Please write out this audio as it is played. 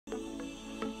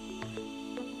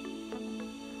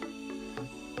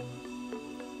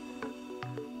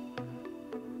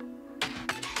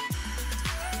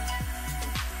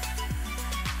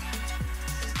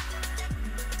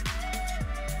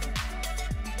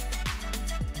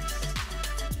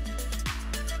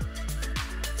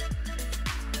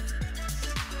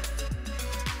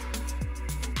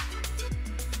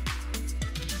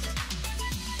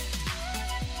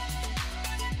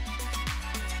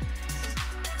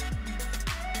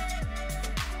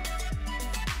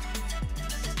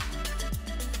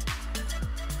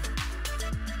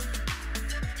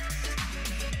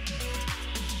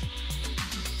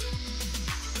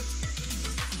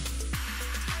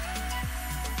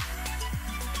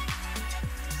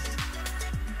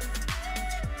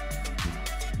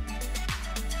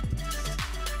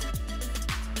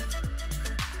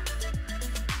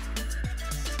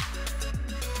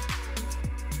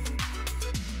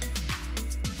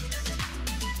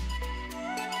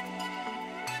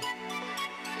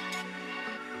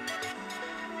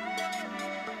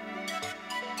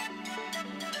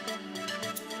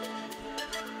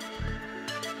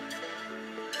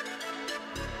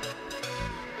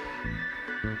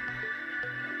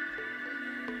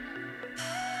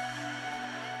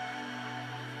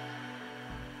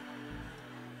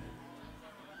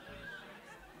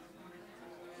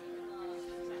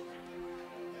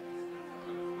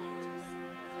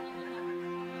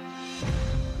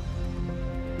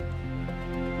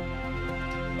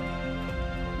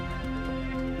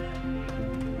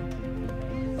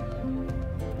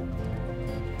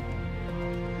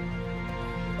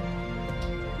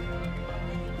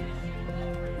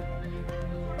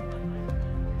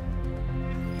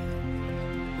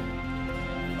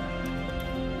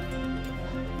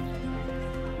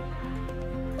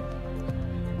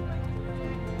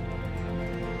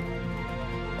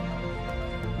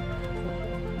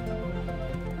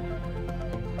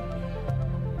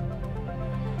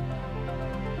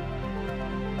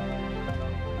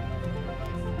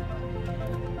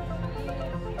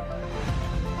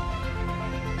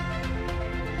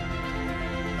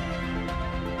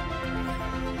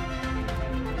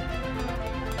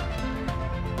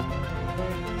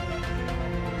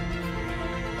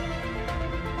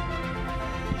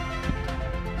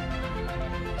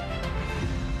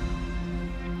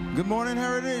morning,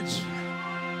 Heritage.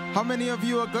 How many of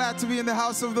you are glad to be in the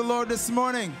house of the Lord this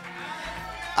morning?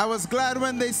 I was glad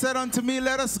when they said unto me,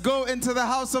 let us go into the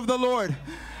house of the Lord.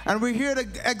 And we're here to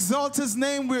exalt his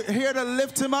name. We're here to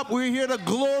lift him up. We're here to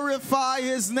glorify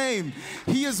his name.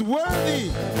 He is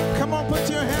worthy. Come on, put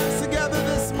your hands together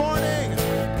this morning.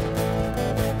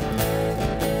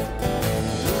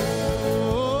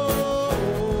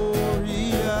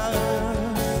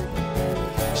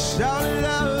 Shout it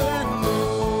out and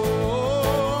glorious.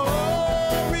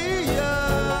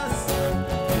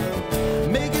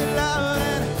 Make it loud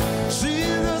and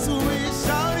Jesus, we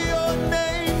shout your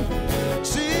name.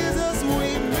 Jesus,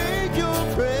 we make your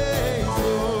praise.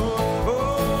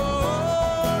 Glorious.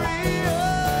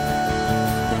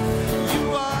 You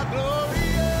are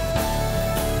glorious.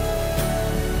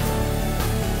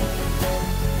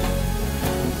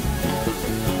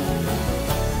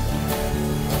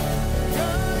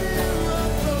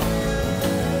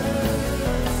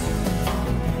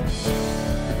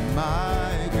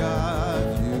 My God,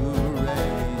 you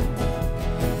reign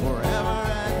forever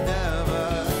and ever.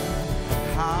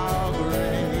 How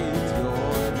great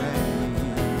your name.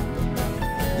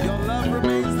 Your love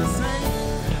remains the same.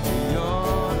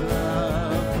 Your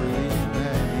love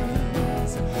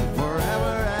remains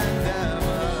forever and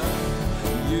ever.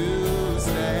 You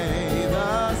stay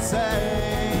the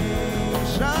same.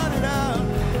 Shout it out,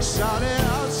 shout it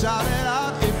out, shout it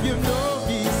out. If you know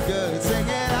he's good, sing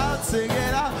it out, sing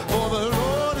it out. For the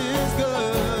Lord is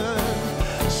good.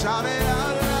 Shout it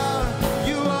out loud.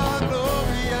 You are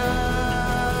glorious.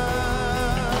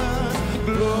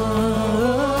 Glorious.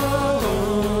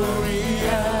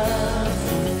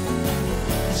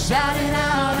 Shout it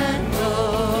out and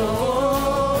glorious.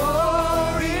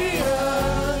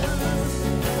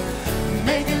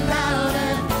 Make it loud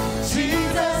and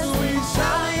Jesus, we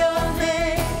shout your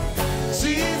name.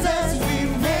 Jesus, we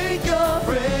make your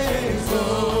praise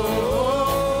glorious.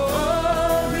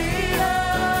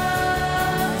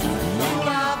 You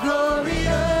are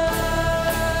glorious.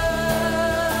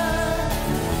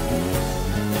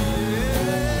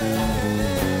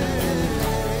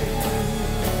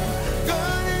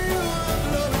 God, you are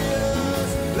glorious.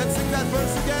 Let's sing that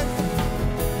verse again.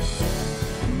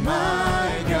 My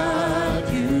God,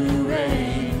 you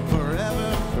reign forever,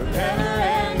 forever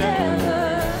and ever.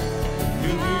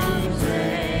 You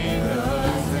reign the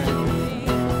same.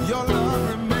 Your love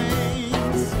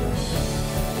remains.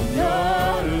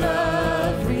 Your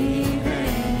love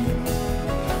remains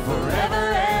forever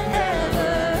and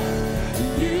ever.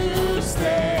 You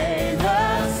stay the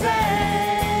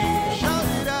same. Shout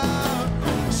it out,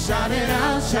 shout it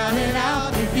out, shout it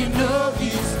out. If you know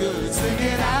he's good, sing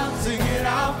it out,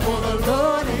 for the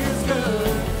Lord is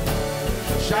good.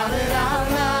 Shout it out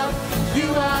loud,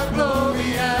 you are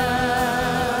glorious.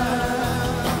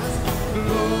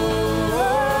 Glorious.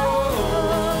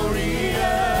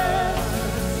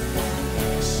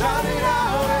 Shout it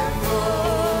out and glorious.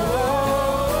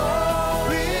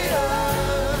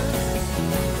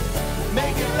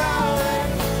 Make it loud and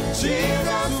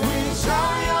Jesus, we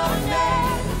shout your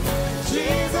name.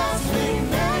 Jesus, we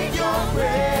make your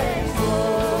praise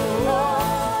glorious.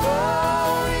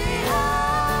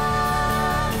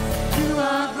 You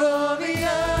are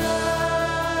glorious.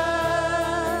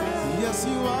 Yes,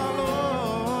 you are,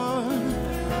 Lord.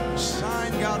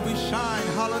 Shine, God, we shine.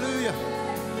 Hallelujah.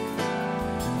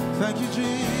 Thank you,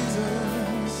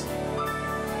 Jesus.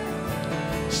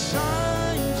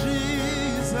 Shine,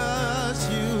 Jesus,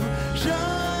 you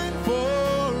shine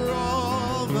for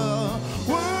all the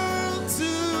world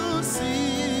to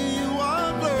see. You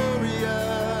are glorious.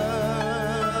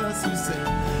 You say,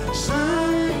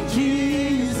 shine,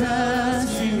 Jesus,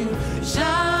 you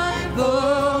shine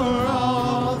for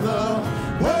all the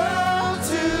world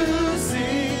to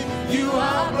see. You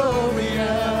are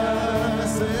glorious.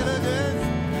 Say it again.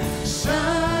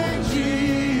 Shine,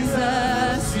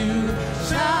 Jesus, you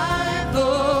shine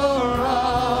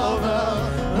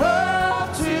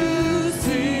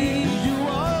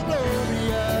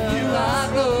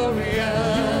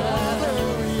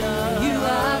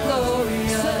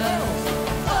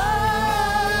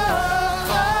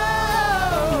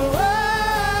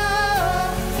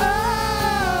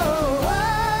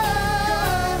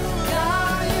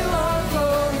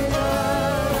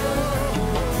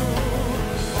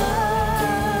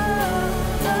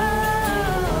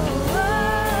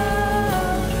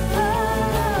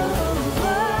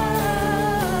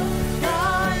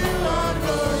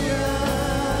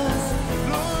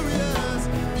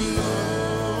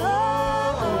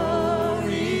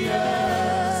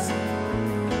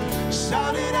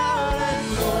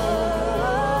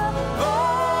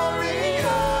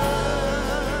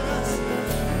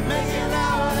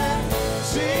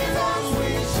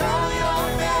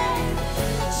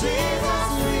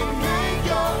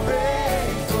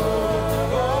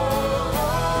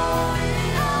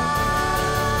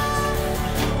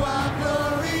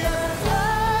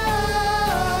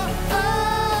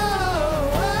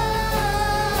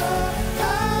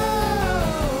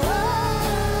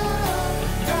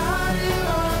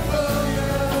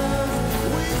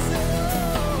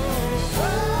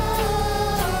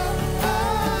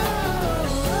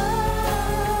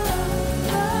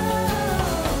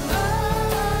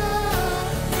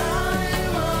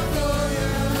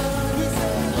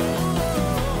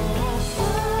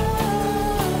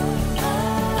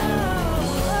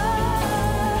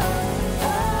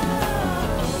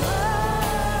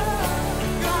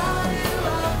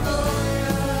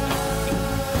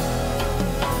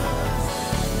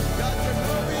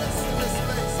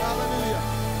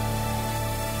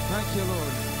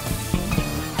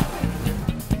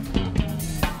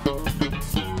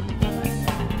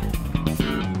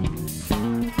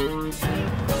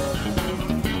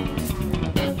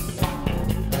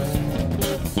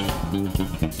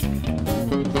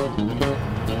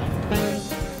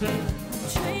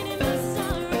trading my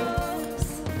sorrows,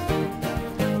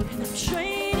 and I'm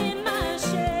trading my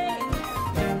shame,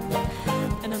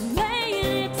 and I'm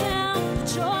laying it down for the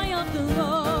joy of the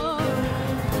Lord.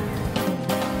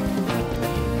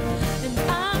 And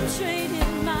I'm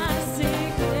trading my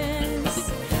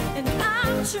sickness, and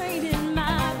I'm trading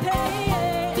my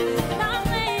pain, and I'm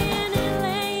laying it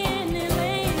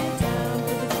down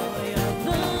for the joy of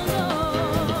the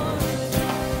Lord.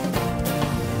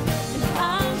 And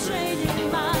I'm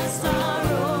trading my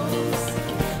sorrows,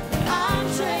 I'm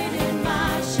trading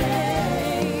my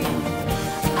shame,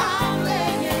 I'm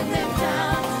laying them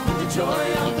down for the joy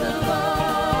of the Lord.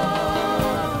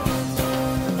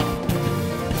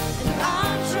 And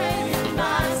I'm trading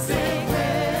my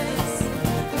sickness,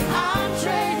 I'm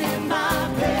trading my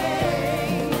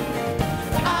pain,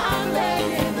 I'm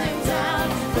laying them down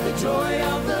for the joy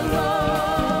of the Lord.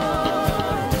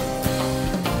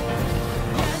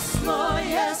 Yes, Lord,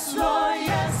 yes, Lord,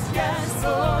 yes, yes,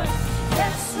 Lord.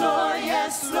 Yes, Lord,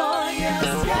 yes, Lord, yes,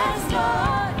 yes,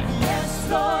 Lord. Yes,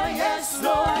 Lord, yes,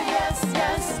 Lord, yes,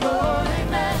 yes, Lord,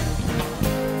 amen.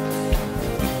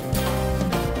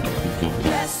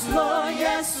 Yes, Lord,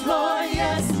 yes, Lord,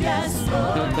 yes, yes,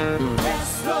 Lord.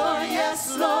 Yes, Lord,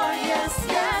 yes, Lord, yes,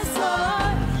 yes,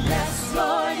 Lord. Yes,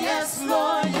 Lord, yes,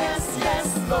 Lord, yes, yes,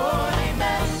 Lord,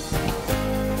 amen.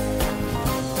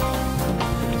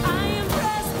 I am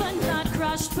pressed but not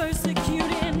crushed,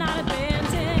 persecuted, not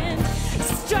abandoned,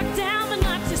 struck down but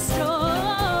not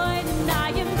destroyed. And I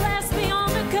am blessed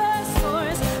beyond the curse, for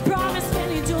His promise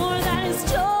will endure, that His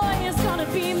joy is gonna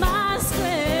be my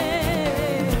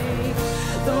strength.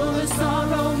 Though the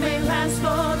sorrow may last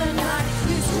for the night,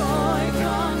 His joy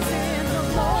comes in the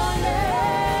morning.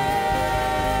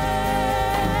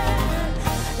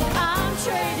 And I'm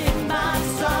trading my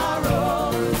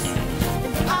sorrows,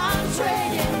 and I'm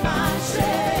trading my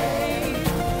shame,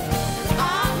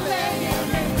 I'm laying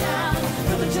them down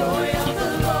for the joy of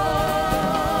the Lord.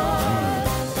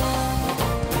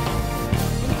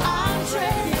 I'm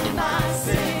trading my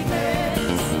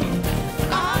sickness,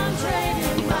 I'm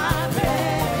trading my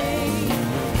pain,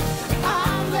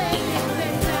 I'm laying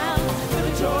them down for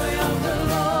the joy of the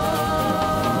Lord.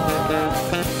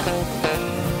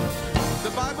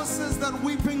 The Bible says that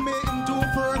weeping may endure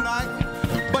for a night,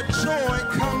 but joy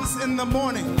comes in the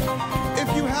morning. If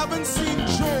you haven't seen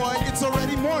joy, it's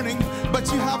already morning,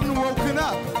 but you haven't woken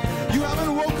up. You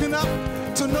haven't woken up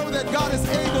to know that God is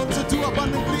able to do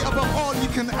abundantly above all you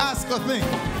can ask or think.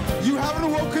 You haven't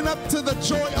woken up to the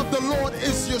joy of the Lord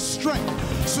is your strength.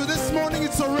 So this morning,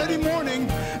 it's already morning,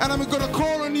 and I'm going to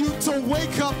call on you to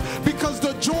wake up, because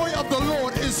the joy of the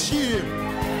Lord is here.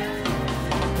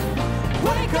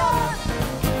 Wake up!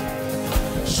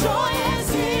 Joy is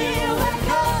here, wake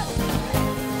up!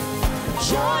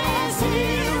 Joy is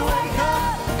here, wake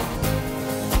up!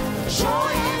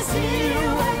 Joy is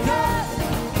here, wake up!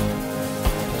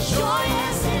 Joy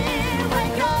is here,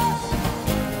 wake up!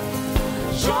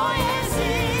 Joy is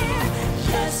here!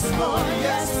 Yes, Lord,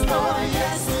 yes, Lord,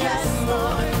 yes, yes,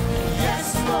 Lord! Yes,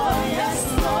 Lord, yes,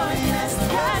 Lord, yes,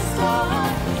 yes, Lord!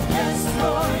 Yes,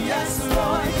 Lord, yes,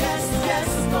 Lord, yes, yes,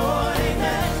 Lord,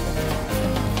 amen.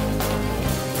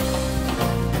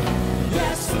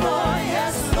 Yes, Lord,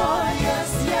 yes, Lord, yes,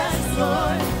 yes.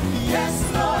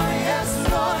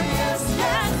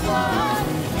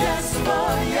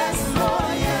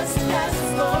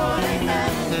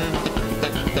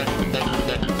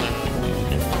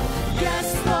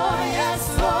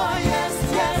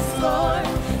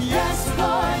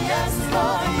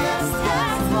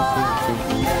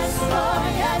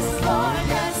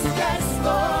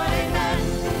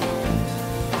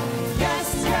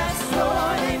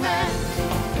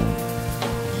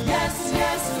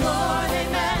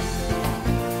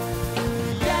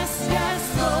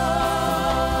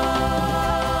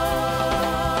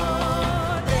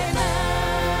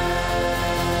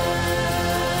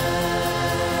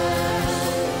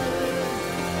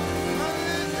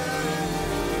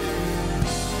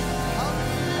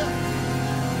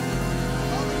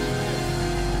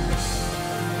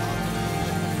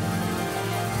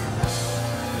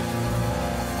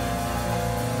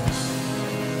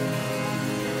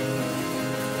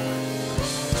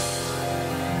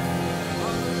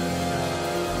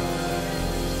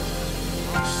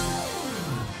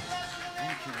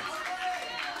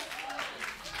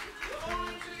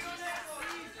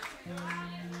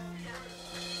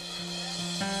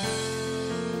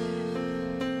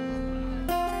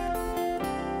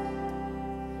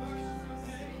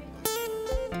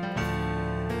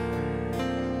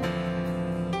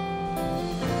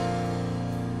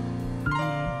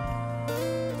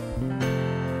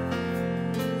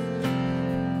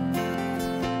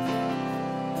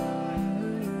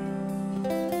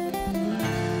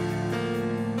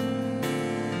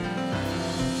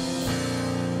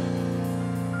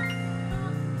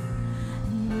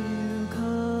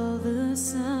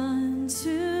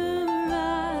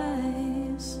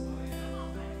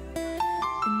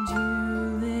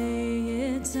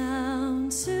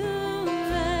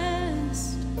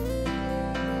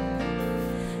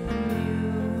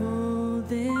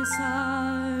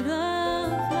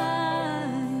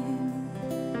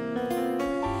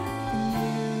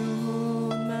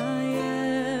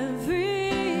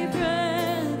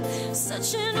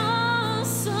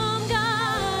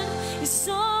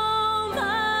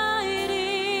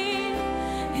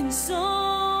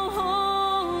 so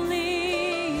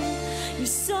holy. You're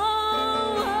so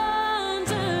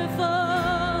wonderful.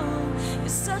 You're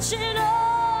such an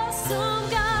awesome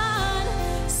God,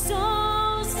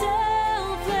 so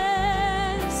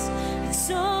selfless,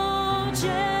 so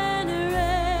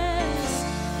generous,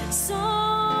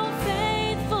 so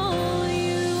faithful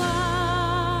you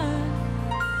are.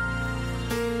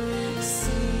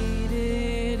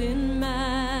 Seated in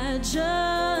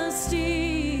majesty,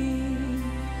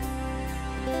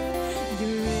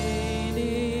 you're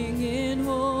reigning in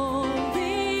holiness.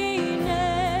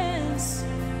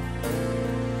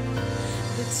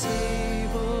 The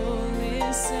table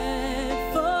is set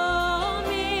for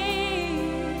me,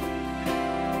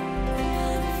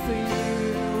 for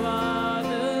you are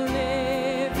the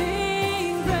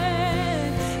living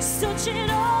bread. Such an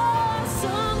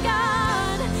awesome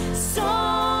God, so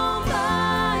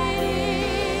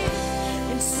mighty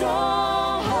and so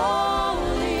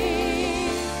holy,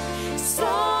 so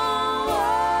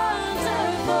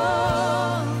wonderful.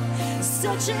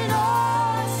 Such an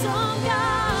awesome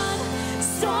God,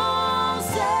 so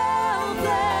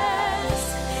selfless,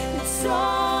 and so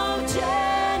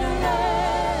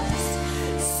generous,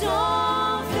 so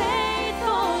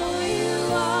faithful you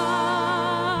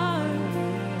are.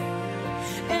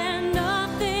 And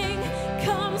nothing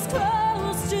comes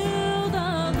close to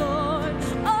the Lord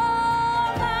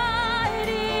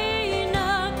Almighty.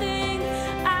 Nothing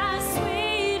as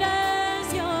sweet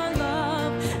as your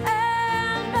love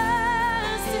and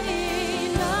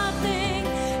mercy. Nothing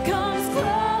comes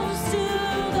close to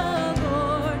the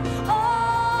Lord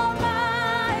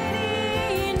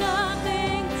Almighty.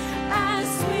 Nothing as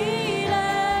sweet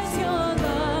as your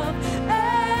love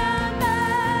and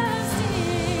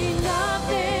mercy.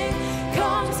 Nothing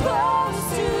comes close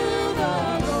to the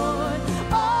Lord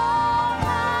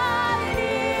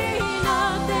Almighty.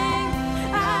 Nothing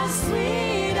as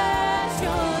sweet as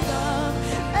your love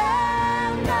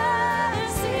and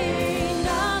mercy.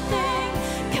 Nothing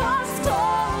comes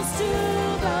close to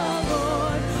the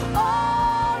Lord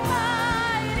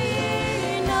Almighty.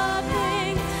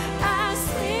 Nothing as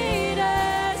sweet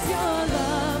as your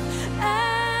love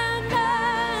and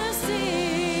mercy.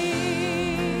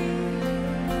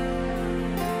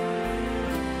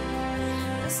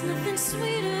 There's nothing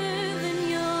sweeter than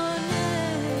your name.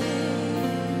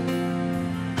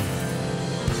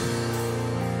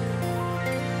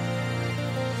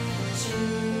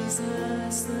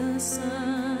 Jesus, the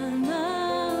Son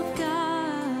of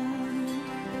God,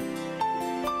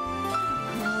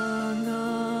 hung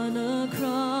on a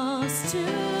cross to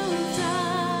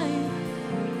die,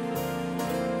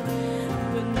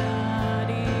 but not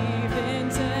even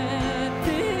death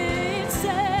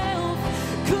itself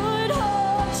could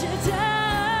hold you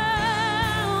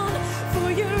down, for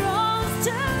you rose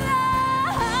to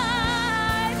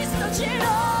life. You're such an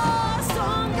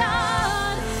awesome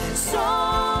God, so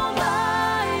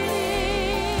mighty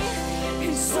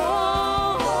and so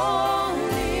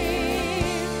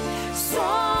holy, so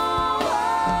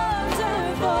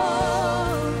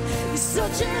wonderful. You're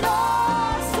such an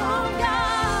awesome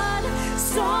God,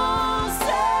 so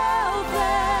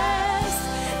selfless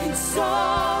and so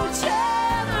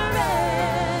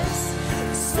generous,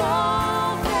 so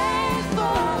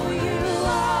faithful you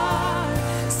are.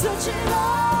 Such an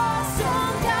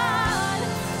awesome God,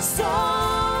 so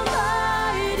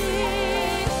mighty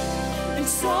and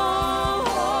so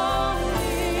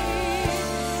holy.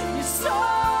 You're so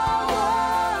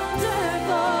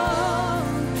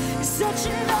wonderful. You're such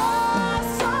an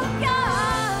awesome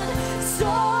God,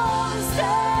 so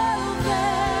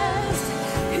selfless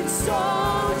and so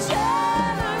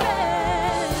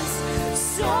generous,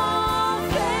 so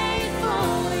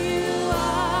faithful you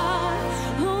are.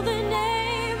 Oh, the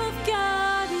name of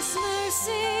God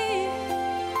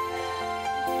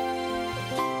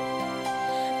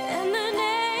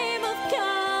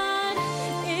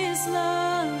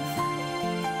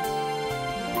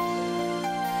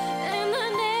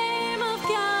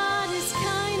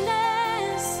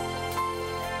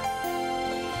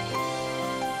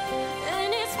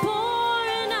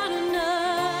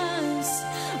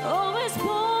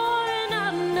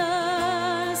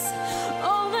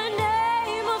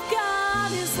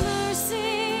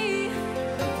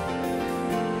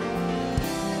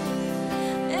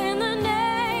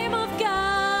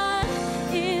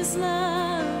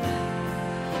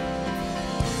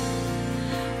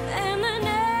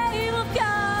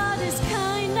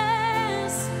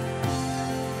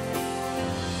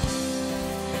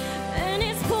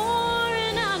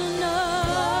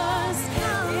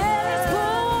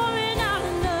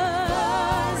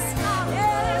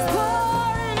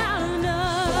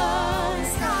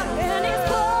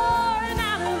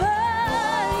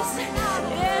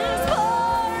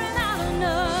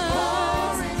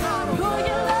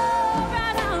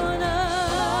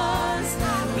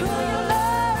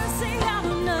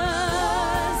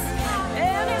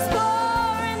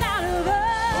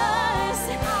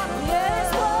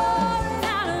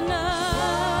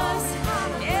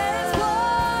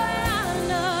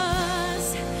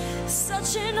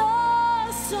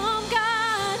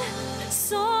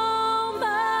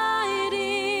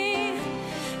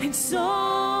and so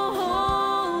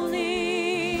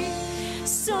holy,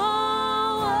 so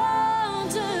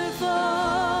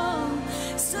wonderful,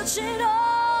 such an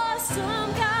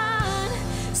awesome God,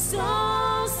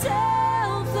 so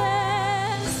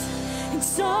selfless and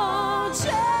so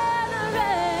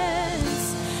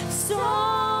generous,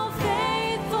 so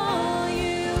faithful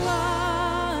you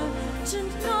are, such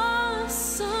an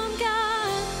awesome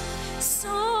God,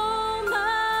 so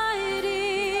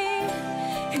mighty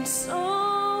and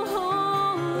so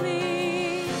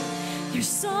holy. You're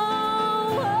so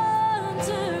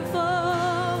wonderful.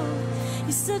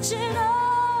 You're such an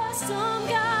awesome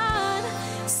God,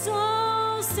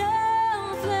 so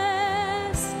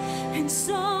selfless and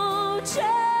so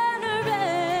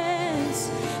generous,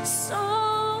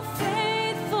 so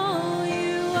faithful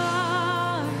you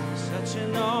are. Such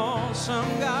an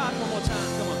awesome God. One more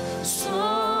time, come on.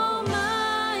 So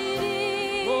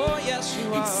mighty Oh, yes, you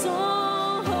and are. so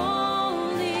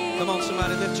holy. Come on,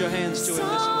 somebody, lift your hands to Him this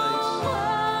place.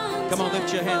 Come on,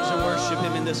 lift your hands and worship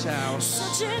Him in this house.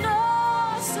 Such an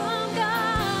awesome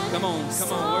God. Come on,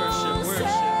 worship, worship.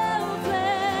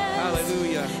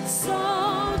 Hallelujah.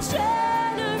 So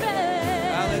generous.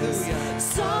 Hallelujah.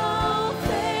 So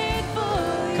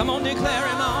faithful. Come on, declare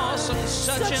Him awesome.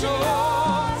 Such an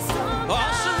awesome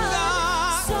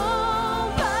God. So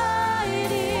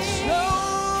mighty.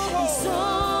 And so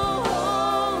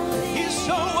holy. He's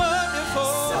so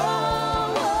wonderful. So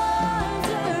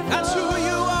wonderful. That's who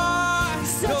you are.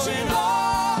 Such You're an an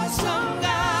awesome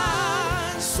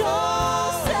God. so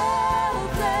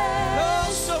selfless.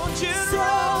 Oh, so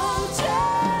generous. So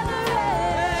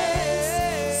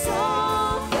generous,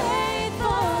 so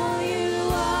faithful you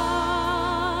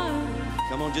are.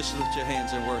 Come on, just lift your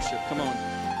hands and worship. Come on.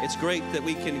 It's great that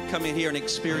we can come in here and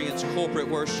experience corporate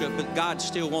worship, but God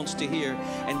still wants to hear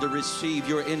and to receive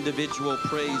your individual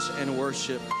praise and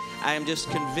worship. I am just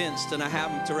convinced, and I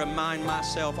have to remind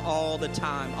myself all the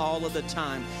time,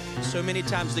 so many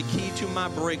times the key to my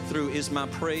breakthrough is my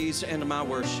praise and my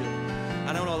worship.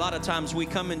 I don't know, a lot of times we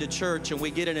come into church and we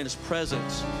get in His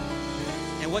presence,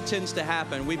 and what tends to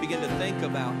happen, we begin to think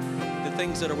about the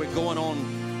things that are going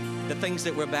on, the things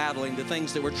that we're battling, the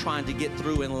things that we're trying to get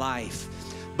through in life.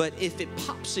 But if it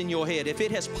pops in your head, if it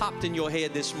has popped in your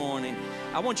head this morning,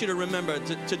 I want you to remember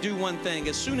to do one thing.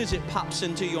 As soon as it pops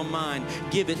into your mind,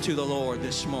 give it to the Lord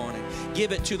this morning.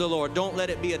 Give it to the Lord. Don't let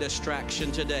it be a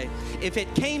distraction today. If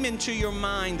it came into your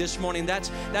mind this morning,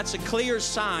 that's a clear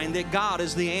sign that God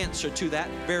is the answer to that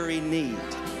very need.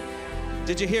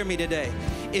 Did you hear me today?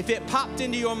 If it popped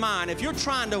into your mind, if you're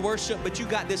trying to worship, but you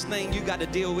got this thing you got to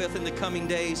deal with in the coming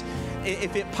days,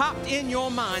 if it popped in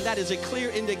your mind, that is a clear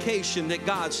indication that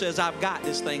God says, I've got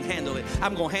this thing, handle it.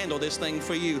 I'm going to handle this thing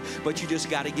for you, but you just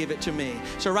got to give it to me.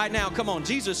 So right now, come on,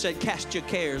 Jesus said, cast your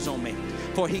cares on me,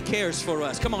 for He cares for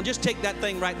us. Come on, just take that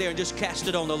thing right there and just cast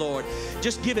it on the Lord.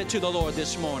 Just give it to the Lord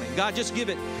this morning. God, just give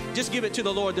it to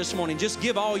the Lord this morning. Just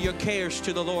give all your cares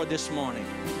to the Lord this morning.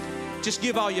 Just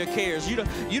give all your cares.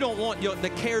 You don't want the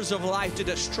cares of life to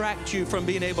distract you from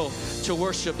being able to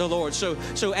worship the Lord. So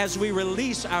as we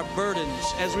release our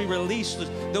burdens, as we release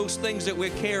those things that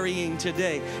we're carrying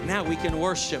today, now we can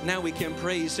worship. Now we can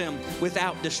praise Him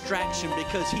without distraction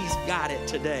because He's got it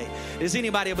today. Does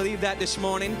anybody believe that this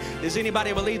morning? Does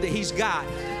anybody believe that He's got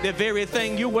the very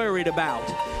thing you're worried about?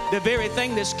 The very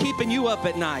thing that's keeping you up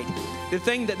at night? The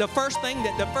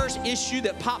first issue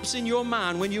that pops in your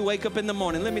mind when you wake up in the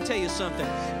morning, let me tell you something.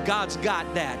 God's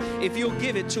got that. If you'll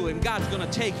give it to Him, God's going to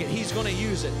take it. He's going to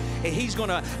use it. And He's going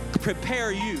to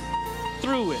prepare you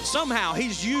through it. Somehow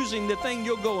He's using the thing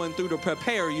you're going through to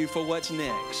prepare you for what's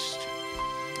next.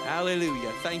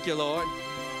 Hallelujah. Thank you, Lord.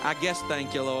 I guess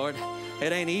thank you, Lord.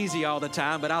 It ain't easy all the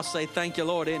time, but I'll say thank you,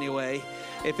 Lord, anyway.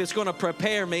 If it's going to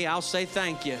prepare me, I'll say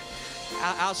thank you.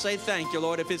 I'll say thank you,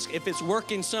 Lord. If it's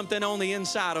working something on the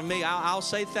inside of me, I'll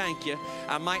say thank you.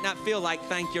 I might not feel like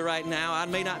thank you right now. I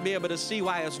may not be able to see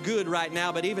why it's good right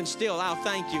now, but even still, I'll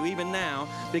thank you even now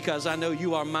because I know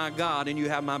you are my God and you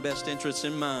have my best interests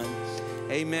in mind.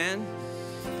 Amen.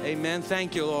 Amen.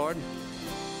 Thank you, Lord.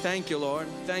 Thank you, Lord.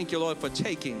 Thank you, Lord, for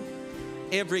taking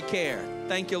every care.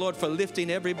 Thank you, Lord, for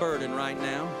lifting every burden right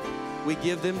now. We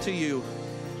give them to you.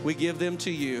 We give them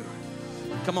to you.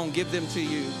 Come on, give them to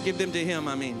you. Give them to Him,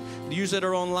 Use that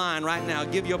are online right now.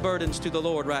 Give your burdens to the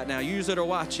Lord right now. Use that are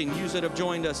watching. Use that have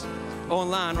joined us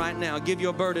online right now. Give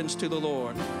your burdens to the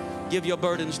Lord. Give your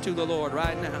burdens to the Lord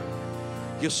right now.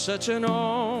 You're such an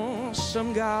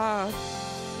awesome God.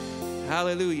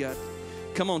 Hallelujah.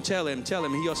 Come on, tell Him,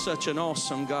 you're such an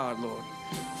awesome God, Lord.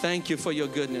 Thank you for your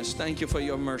goodness. Thank you for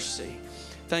your mercy.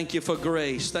 Thank you for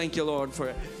grace. Thank you, Lord,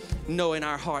 for know in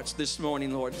our hearts this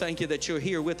morning, Lord. Thank you that you're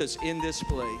here with us in this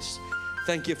place.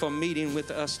 Thank you for meeting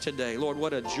with us today. Lord,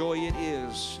 what a joy it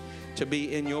is to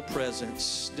be in your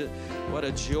presence. What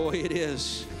a joy it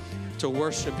is to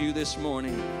worship you this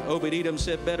morning. Obed-Edom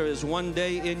said, better is one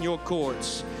day in your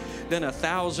courts than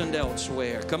 1,000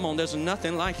 elsewhere. Come on, there's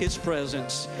nothing like his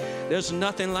presence. There's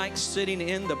nothing like sitting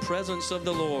in the presence of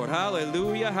the Lord.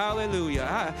 Hallelujah,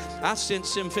 hallelujah. I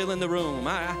sense him filling the room.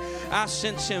 I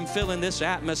sense him filling this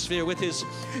atmosphere with his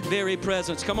very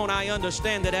presence. Come on, I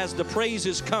understand that as the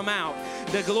praises come out,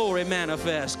 the glory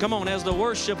manifests. Come on, as the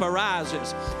worship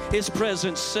arises, his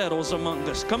presence settles among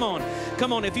us. Come on,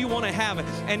 if you want to have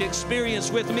an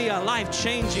experience with me, a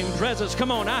life-changing presence, come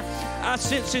on, I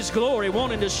sense his glory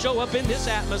wanting to show up in this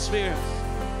atmosphere.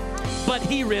 But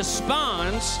he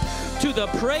responds to the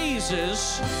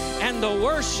praises and the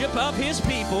worship of his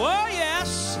people. Oh,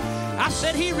 yes. I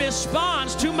said he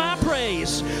responds to my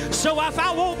praise. So if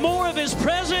I want more of his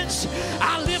presence,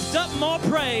 I lift up more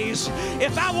praise.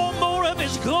 If I want more of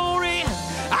his glory,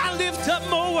 I lift up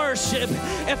more worship.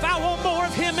 If I want more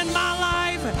of him in my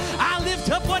life, I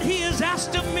lift up what he has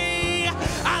asked of me.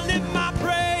 I lift my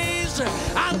praise.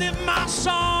 I lift my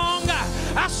song.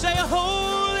 I say,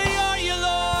 holy are you,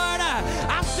 Lord.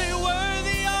 I say,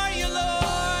 worthy are you,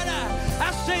 Lord.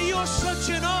 I say, you're such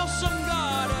an awesome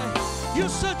God. You're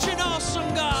such an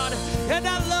awesome God. And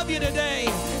I love you today.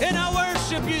 And I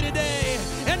worship you today.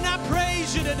 And I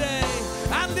praise you today.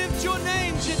 I lift your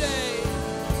name today.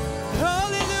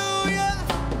 Hallelujah.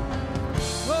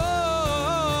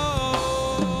 Oh,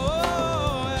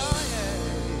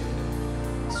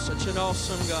 yeah. Such an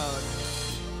awesome God.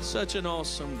 Such an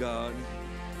awesome God.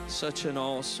 Such an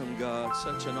awesome God.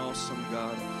 Such an awesome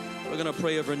God. We're going to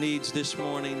pray over needs this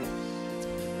morning.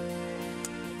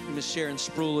 Miss Sharon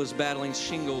Spruill is battling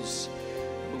shingles.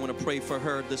 We want to pray for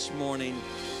her this morning.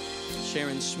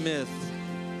 Sharon Smith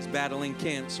is battling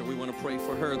cancer. We want to pray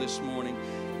for her this morning.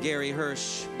 Gary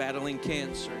Hirsch battling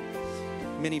cancer.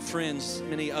 Many friends,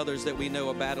 many others that we know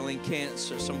are battling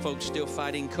cancer. Some folks still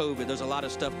fighting COVID. There's a lot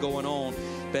of stuff going on.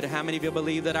 But how many of you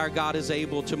believe that our God is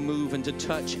able to move and to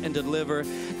touch and deliver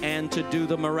and to do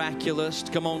the miraculous?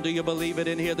 Come on, do you believe it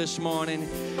in here this morning?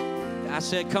 I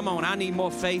said, come on, I need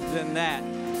more faith than that.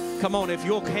 Come on, if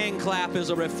your hand clap is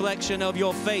a reflection of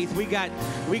your faith, we got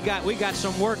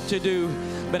some work to do.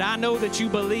 But I know that you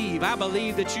believe. I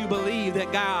believe that you believe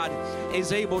that God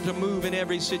is able to move in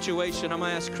every situation. I'm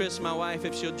going to ask Chris, my wife,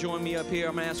 if she'll join me up here.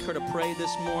 I'm going to ask her to pray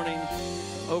this morning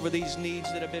over these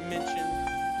needs that have been mentioned.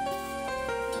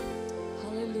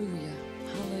 Hallelujah.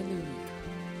 Hallelujah.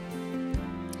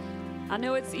 I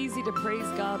know it's easy to praise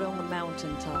God on the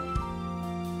mountaintop,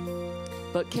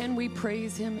 but can we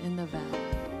praise him in the valley?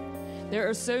 There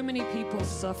are so many people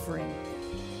suffering.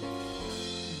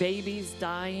 Babies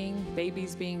dying,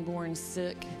 babies being born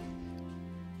sick.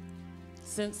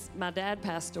 Since my dad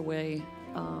passed away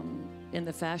in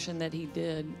the fashion that he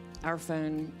did, our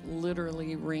phone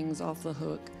literally rings off the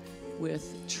hook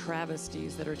with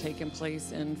travesties that are taking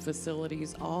place in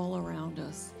facilities all around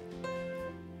us.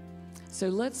 So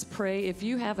let's pray. If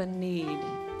you have a need,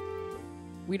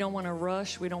 we don't want to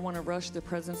rush. We don't want to rush the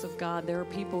presence of God. There are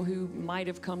people who might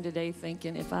have come today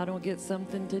thinking, if I don't get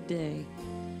something today,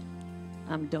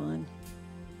 I'm done.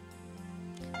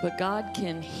 But God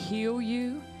can heal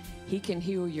you. He can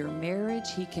heal your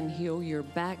marriage. He can heal your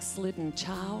backslidden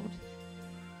child.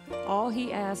 All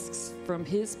he asks from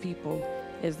his people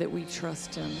is that we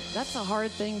trust him. That's a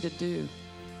hard thing to do,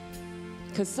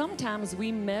 because sometimes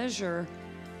we measure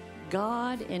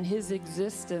God and his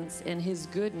existence and his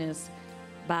goodness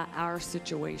by our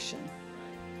situation.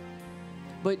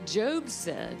 But Job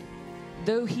said,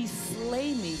 though he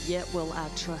slay me, yet will I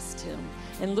trust him.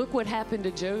 And look what happened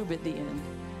to Job at the end.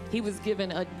 He was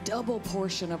given a double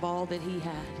portion of all that he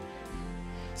had.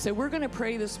 So we're going to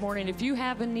pray this morning. If you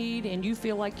have a need and you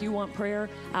feel like you want prayer,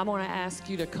 I'm going to ask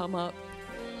you to come up,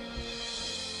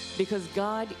 because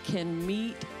God can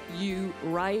meet you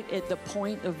right at the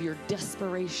point of your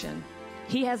desperation.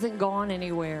 He hasn't gone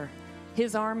anywhere.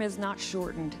 His arm is not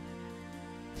shortened.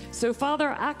 So,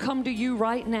 Father, I come to you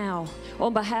right now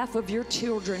on behalf of your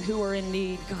children who are in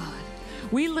need, God.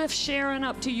 We lift Sharon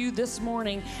up to you this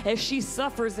morning as she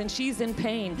suffers and she's in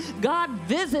pain. God,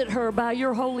 visit her by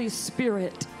your Holy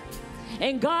Spirit.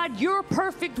 And God, your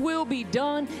perfect will be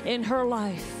done in her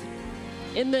life.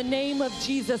 In the name of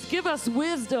Jesus, give us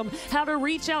wisdom how to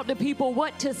reach out to people,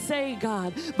 what to say,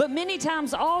 God. But many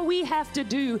times all we have to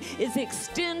do is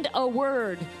extend a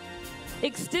word,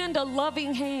 extend a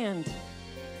loving hand.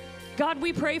 God,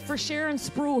 we pray for Sharon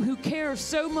Spruill, who cares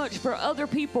so much for other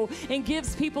people and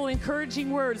gives people encouraging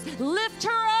words. Lift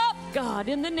her up God,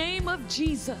 in the name of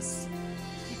Jesus.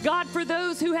 God, for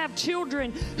those who have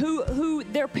children who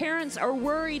their parents are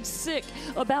worried sick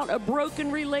about a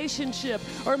broken relationship,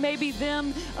 or maybe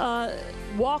them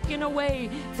walking away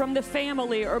from the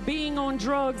family, or being on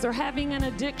drugs, or having an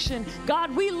addiction.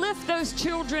 God, we lift those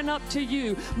children up to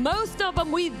you. Most of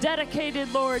them we've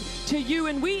dedicated, Lord, to you,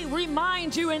 and we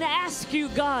remind you and ask you,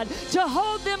 God, to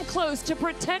hold them close, to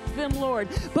protect them, Lord.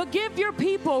 But give your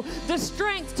people the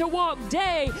strength to walk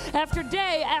day after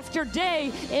day after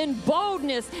day in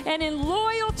boldness and in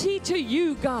loyalty to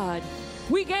you, God.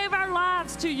 We gave our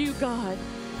lives to you, God.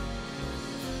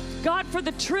 God, for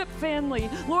the Tripp family,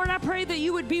 Lord, I pray that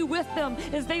you would be with them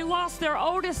as they lost their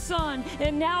oldest son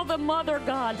and now the mother,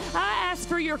 God. I ask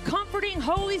for your comforting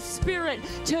Holy Spirit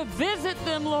to visit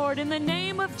them, Lord, in the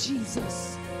name of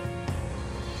Jesus.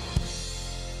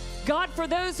 God, for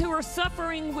those who are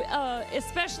suffering,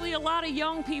 especially a lot of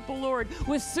young people, Lord,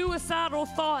 with suicidal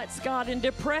thoughts, God, and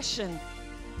depression.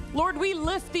 Lord, we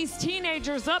lift these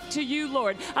teenagers up to you,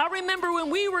 Lord. I remember when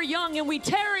we were young and we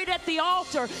tarried at the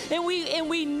altar and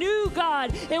we knew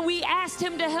God and we asked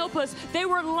him to help us. They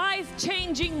were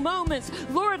life-changing moments.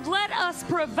 Lord, let us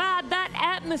provide that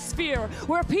atmosphere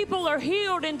where people are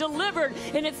healed and delivered,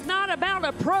 and it's not about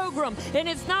a program and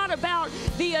it's not about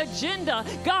the agenda.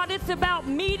 God, it's about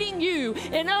meeting you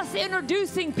and us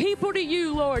introducing people to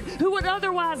you, Lord, who would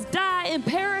otherwise die and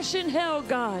perish in hell,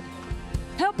 God.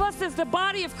 Help us as the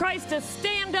body of Christ to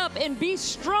stand up and be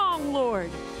strong,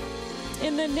 Lord.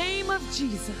 In the name of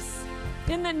Jesus.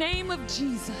 In the name of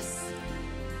Jesus.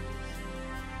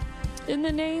 In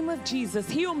the name of Jesus.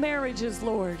 Heal marriages,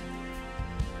 Lord.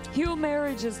 Heal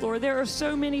marriages, Lord. There are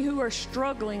so many who are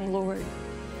struggling, Lord.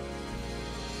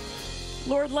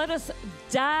 Lord, let us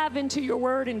dive into your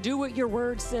word and do what your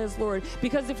word says, Lord.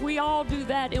 Because if we all do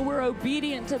that and we're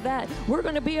obedient to that, we're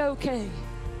going to be okay.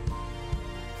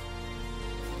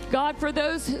 God, for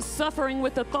those suffering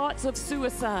with the thoughts of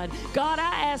suicide, God,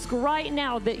 I ask right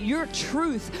now that your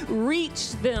truth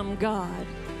reach them, God.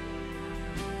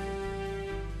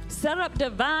 Set up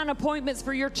divine appointments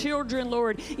for your children,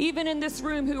 Lord, even in this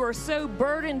room who are so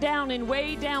burdened down and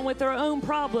weighed down with their own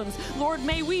problems. Lord,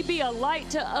 may we be a light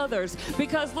to others,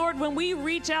 because, Lord, when we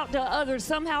reach out to others,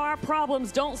 somehow our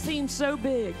problems don't seem so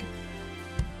big.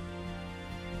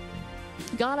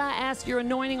 God, I ask your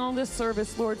anointing on this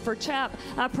service, Lord. For Chap,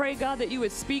 I pray, God, that you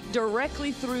would speak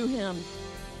directly through him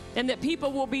and that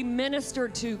people will be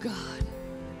ministered to, God.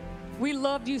 We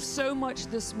love you so much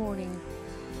this morning.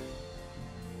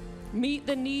 Meet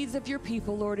the needs of your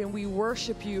people, Lord, and we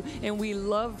worship you and we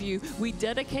love you. We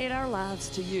dedicate our lives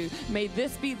to you. May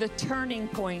this be the turning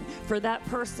point for that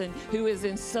person who is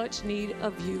in such need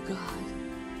of you, God.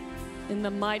 In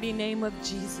the mighty name of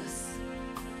Jesus.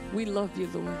 We love you,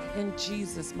 Lord, in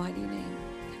Jesus' mighty name.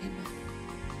 Amen.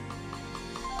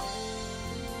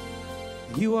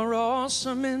 You are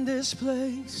awesome in this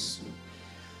place,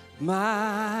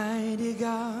 mighty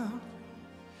God.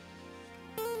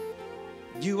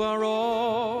 You are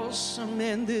awesome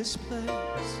in this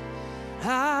place,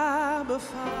 Abba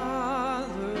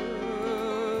Father.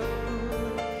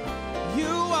 You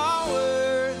are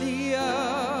worthy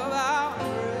of our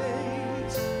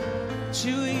praise.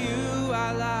 To you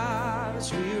our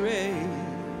lives we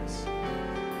raise.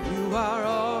 You are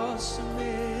awesome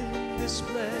in this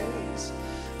place,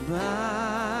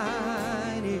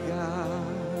 mighty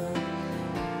God.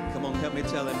 Come on, help me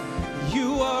tell him.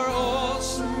 You are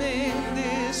awesome in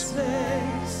this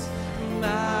place,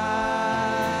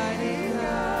 mighty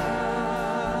God.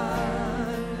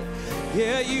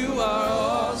 Yeah, you are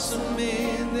awesome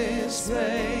in this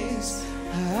place,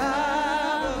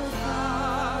 Abba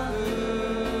Father.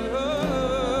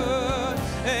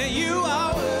 And you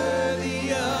are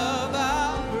worthy of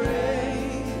our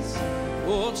praise.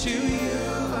 Oh, to you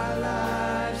our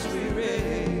lives we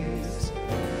raise.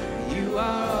 You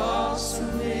are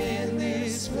awesome in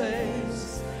this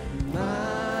place,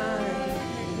 mighty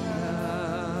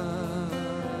God.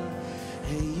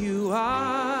 And you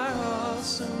are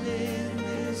awesome in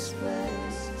this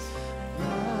place,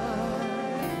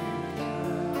 mighty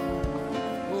God.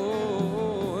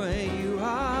 Oh, and you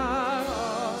are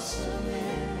awesome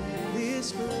in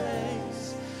this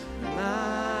place,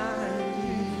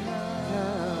 mighty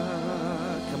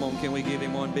God. Come on, can we give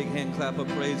him one big hand clap of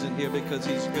praise in here because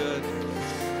he's good?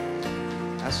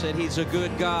 I said he's a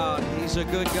good God. He's a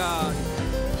good God.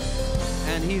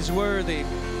 And he's worthy.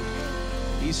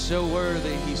 He's so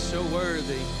worthy. He's so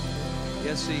worthy.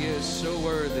 Yes, he is so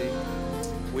worthy.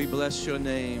 We bless your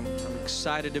name. I'm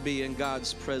excited to be in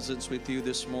God's presence with you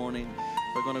this morning.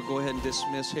 We're going to go ahead and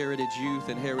dismiss Heritage Youth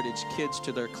and Heritage Kids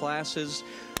to their classes.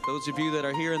 Those of you that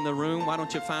are here in the room, why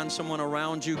don't you find someone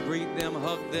around you, greet them,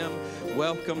 hug them,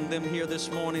 welcome them here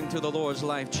this morning to the Lord's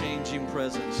life-changing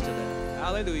presence today.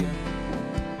 Hallelujah.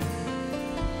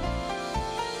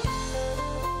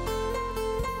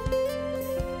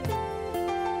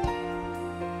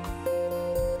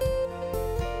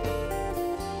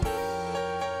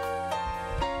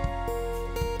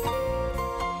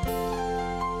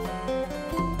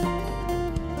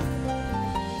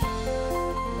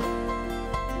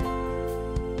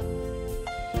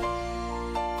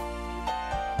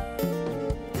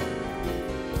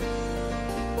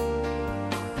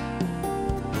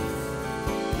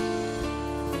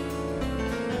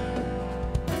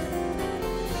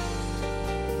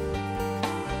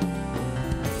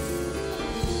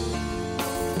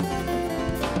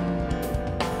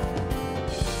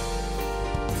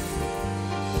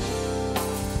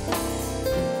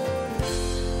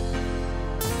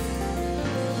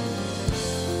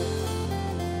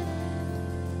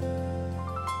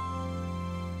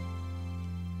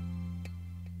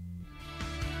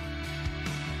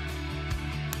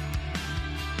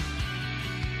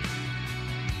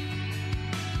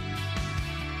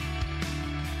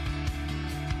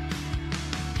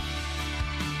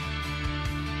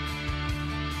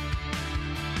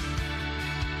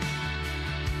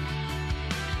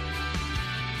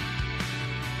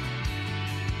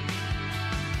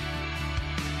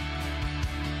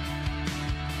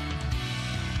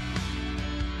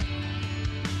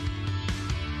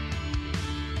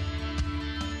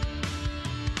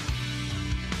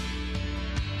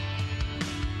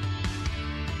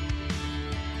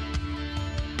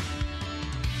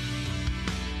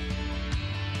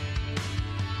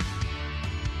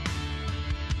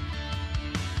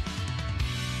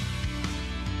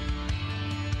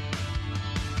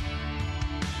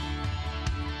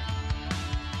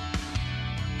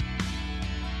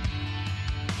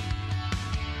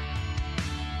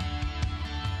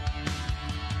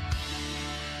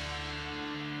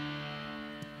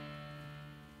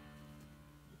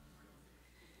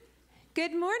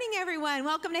 Good morning, everyone.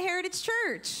 Welcome to Heritage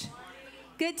Church.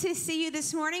 Good to see you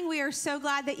this morning. We are so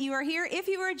glad that you are here. If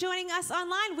you are joining us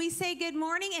online, we say good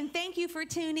morning and thank you for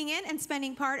tuning in and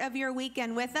spending part of your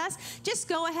weekend with us. Just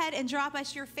go ahead and drop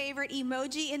us your favorite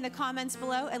emoji in the comments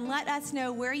below and let us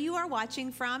know where you are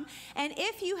watching from. And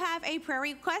if you have a prayer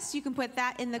request, you can put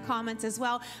that in the comments as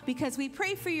well, because we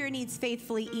pray for your needs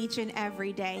faithfully each and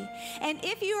every day. And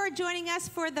if you are joining us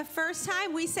for the first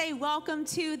time, we say welcome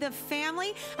to the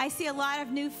family. I see a lot of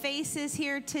new faces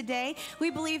here today. We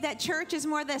believe that church is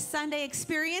more the Sunday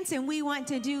experience, and we want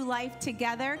to do life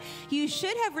together. You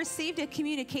should have received a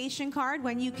communication card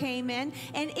when you came in,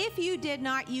 and if you did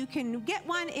not, you can get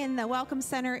one in the Welcome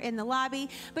Center in the lobby,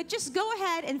 but just go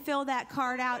ahead and fill that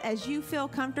card out as you feel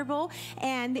comfortable,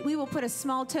 and we will put a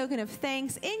small token of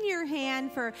thanks in your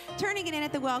hand for turning it in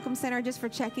at the Welcome Center, just for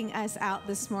checking us out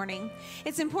this morning.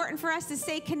 It's important for us to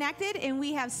stay connected, and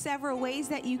we have several ways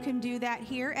that you can do that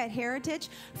here at Heritage.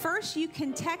 First, you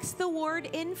can text the word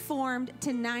informed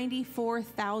to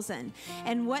 94,000.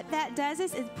 And what that does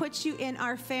is it puts you in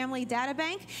our family data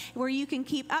bank where you can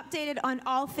keep updated on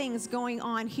all things going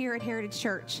on here at Heritage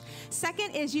Church.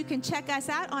 Second is you can check us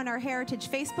out on our Heritage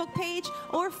Facebook page,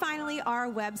 or finally our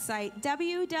website,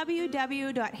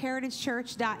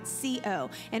 www.heritagechurch.co.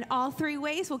 And all three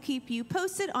ways will keep you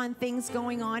posted on things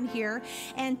going on here.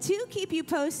 And to keep you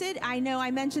posted, I know I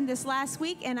mentioned this last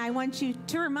week, and I want you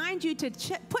to remind you to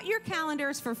put your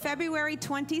calendars for February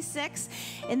 26th.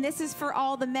 And this is for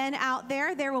all the men out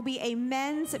there. There will be a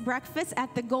men's breakfast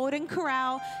at the Golden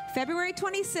Corral, February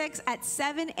 26th at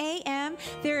 7 a.m.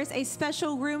 There is a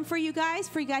special room for you guys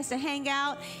to hang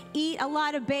out, eat a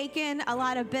lot of bacon, a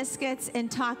lot of biscuits, and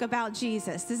talk about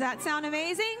Jesus. Does that sound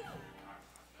amazing?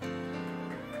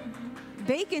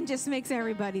 Bacon just makes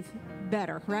everybody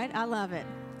better, right? I love it.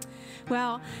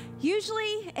 Well,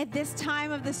 usually at this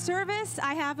time of the service,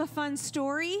 I have a fun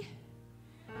story.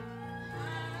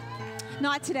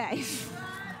 Not today.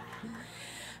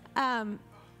 I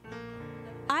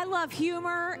love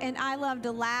humor, and I love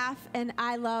to laugh, and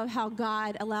I love how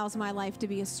God allows my life to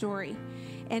be a story,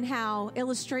 and how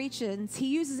illustrations, He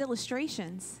uses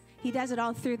illustrations. He does it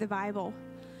all through the Bible.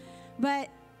 But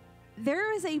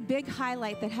there is a big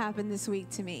highlight that happened this week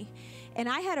to me, and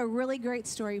I had a really great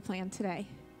story planned today.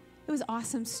 It was an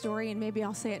awesome story, and maybe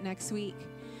I'll say it next week.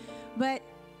 But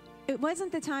it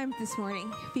wasn't the time this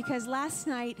morning, because last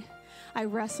night I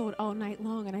wrestled all night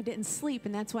long and I didn't sleep,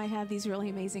 and that's why I have these really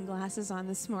amazing glasses on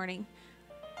this morning.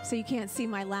 so you can't see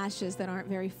my lashes that aren't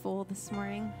very full this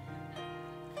morning.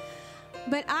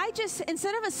 But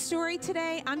instead of a story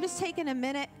today, I'm just taking a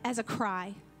minute as a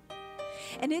cry.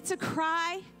 And it's a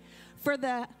cry for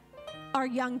our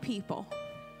young people.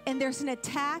 And there's an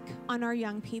attack on our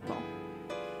young people.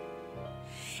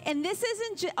 And this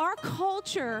isn't our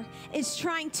culture is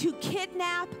trying to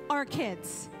kidnap our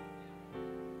kids.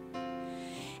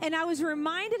 And I was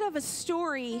reminded of a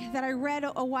story that I read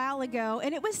a while ago,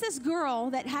 and it was this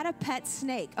girl that had a pet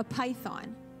snake, a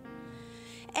python.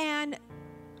 And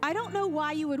I don't know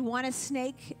why you would want a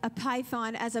snake, a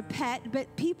python, as a pet,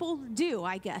 but people do,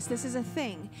 I guess. This is a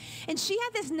thing. And she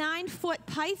had this 9-foot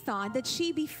python that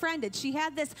she befriended. She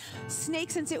had this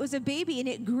snake since it was a baby, and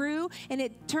it grew, and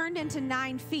it turned into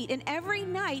 9 feet. And every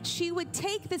night, she would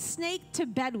take the snake to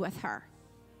bed with her.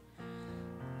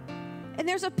 And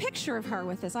there's a picture of her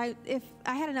with this. If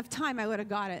I had enough time, I would have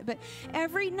got it. But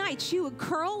every night, she would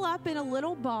curl up in a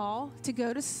little ball to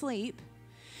go to sleep.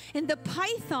 And the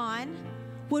python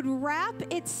would wrap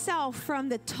itself from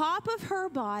the top of her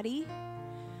body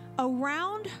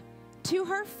around to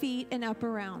her feet and up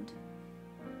around,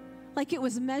 like it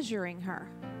was measuring her.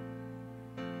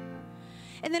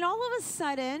 And then all of a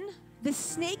sudden, the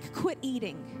snake quit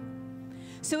eating.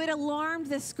 So it alarmed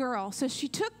this girl. So she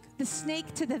took the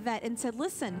snake to the vet and said,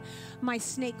 listen, my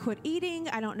snake quit eating.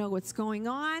 I don't know what's going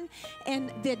on.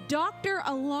 And the doctor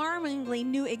alarmingly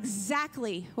knew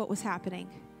exactly what was happening.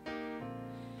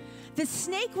 The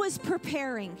snake was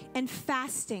preparing and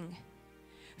fasting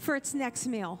for its next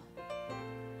meal,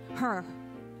 her.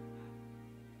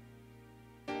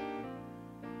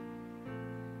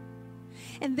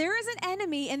 And there is an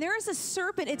enemy, and there is a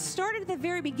serpent. It started at the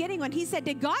very beginning when he said,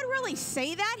 did God really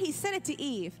say that? He said it to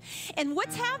Eve. And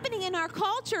what's happening in our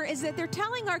culture is that they're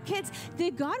telling our kids,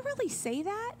 did God really say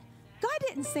that? God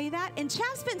didn't say that. And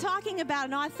Chap's been talking about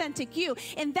an authentic you.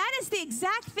 And that is the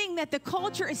exact thing that the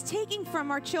culture is taking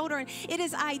from our children. It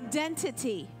is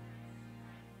identity.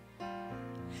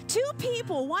 2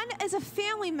 people, one is a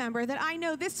family member that I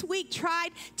know this week tried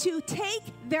to take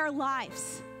their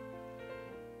lives.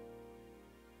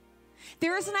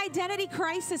 There is an identity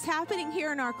crisis happening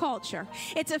here in our culture.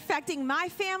 It's affecting my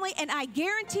family, and I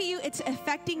guarantee you it's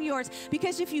affecting yours.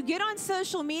 Because if you get on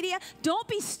social media, don't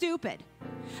be stupid.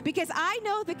 Because I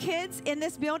know the kids in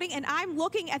this building, and I'm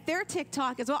looking at their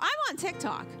TikTok as well. I'm on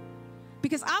TikTok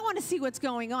because I want to see what's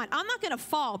going on. I'm not going to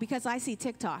fall because I see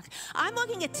TikTok. I'm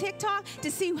looking at TikTok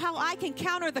to see how I can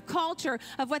counter the culture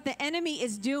of what the enemy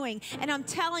is doing. And I'm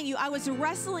telling you, I was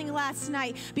wrestling last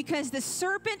night because the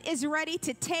serpent is ready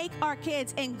to take our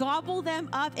kids and gobble them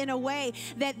up in a way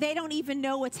that they don't even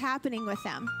know what's happening with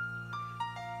them.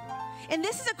 And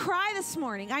this is a cry this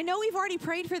morning. I know we've already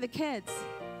prayed for the kids.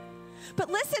 But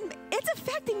listen, it's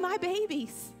affecting my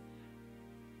babies.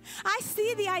 I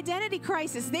see the identity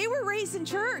crisis. They were raised in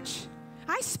church.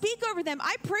 I speak over them.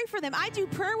 I pray for them. I do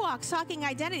prayer walks talking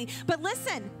identity. But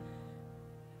listen,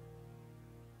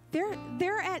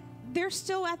 they're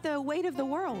still at the weight of the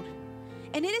world.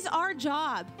 And it is our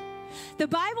job. The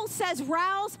Bible says,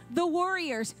 rouse the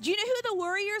warriors. Do you know who the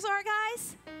warriors are,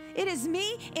 guys? It is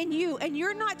me and you, and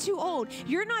you're not too old.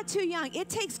 You're not too young. It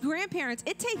takes grandparents.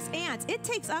 It takes aunts. It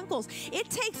takes uncles. It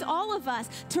takes all of us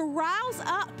to rouse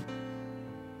up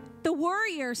the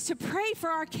warriors to pray for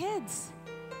our kids.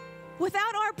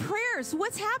 Without our prayers,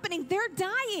 what's happening? They're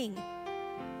dying.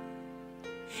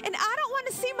 And I don't want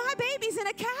to see my babies in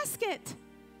a casket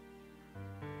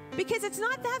because it's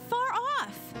not that far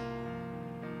off.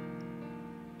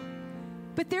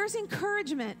 But there's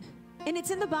encouragement, and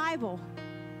it's in the Bible.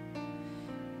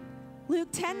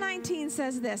 Luke 10:19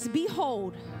 says this,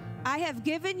 behold, I have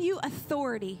given you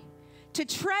authority to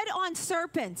tread on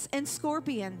serpents and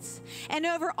scorpions and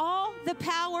over all the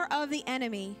power of the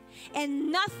enemy,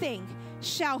 and nothing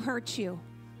shall hurt you.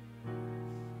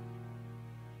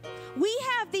 We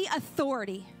have the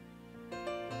authority.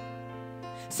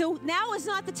 So now is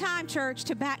not the time, church,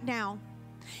 to back down.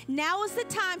 Now is the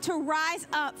time to rise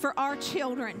up for our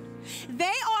children. They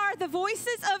are the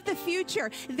voices of the future.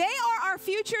 They are our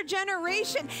future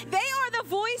generation. They are the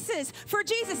voices for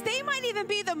Jesus. They might even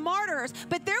be the martyrs,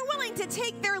 but they're willing to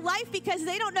take their life because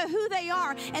they don't know who they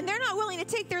are, and they're not willing to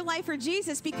take their life for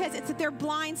Jesus because it's that they're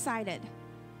blindsided.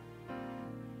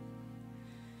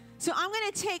 So I'm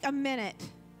going to take a minute,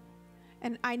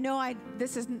 and I know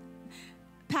this is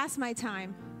past my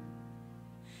time.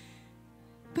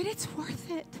 But it's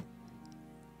worth it.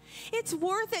 It's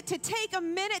worth it to take a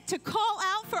minute to call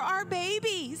out for our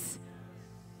babies.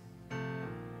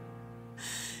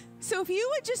 So if you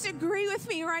would just agree with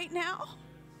me right now.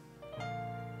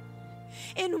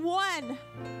 In 1,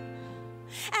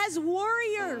 as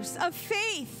warriors of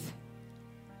faith,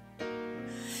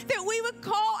 that we would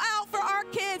call out for our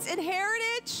kids in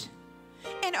Heritage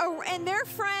and their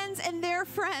friends and their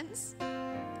friends.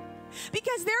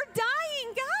 Because they're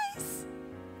dying, guys.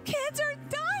 Kids are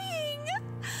dying.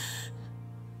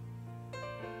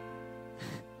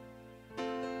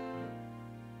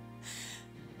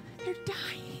 They're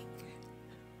dying.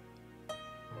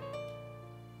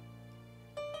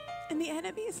 And the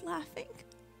enemy is laughing.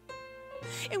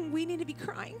 And we need to be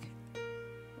crying.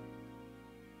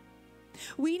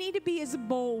 We need to be as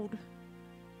bold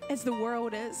as the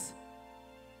world is.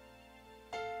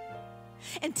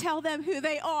 And tell them who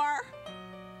they are.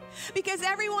 Because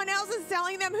everyone else is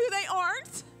telling them who they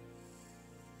aren't.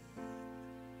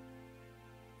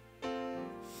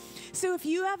 So if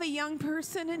you have a young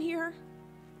person in here,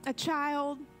 a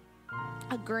child,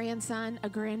 a grandson, a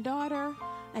granddaughter,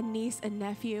 a niece, a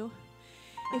nephew,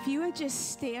 if you would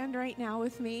just stand right now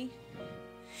with me,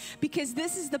 because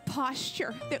this is the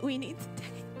posture that we need to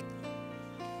take.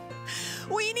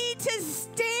 We need to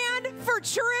stand for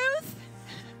truth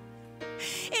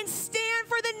and stand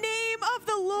for the name of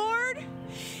the Lord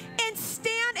and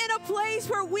stand in a place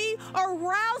where we are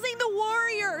rousing the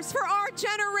warriors for our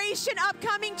generation,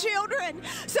 upcoming children.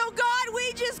 So God,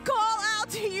 we just call out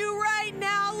to you right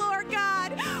now, Lord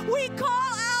God. We call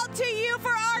out to you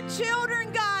for our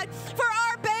children, God, for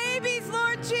our babies,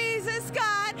 Lord Jesus,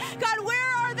 God. God,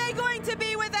 where are they going to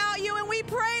be without you? And we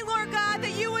pray, Lord God,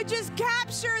 that you would just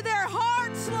capture their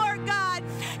hearts, Lord God.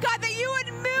 God, that you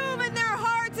would move in their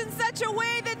hearts in such a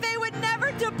way that they would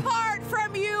never depart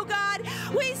from you, God.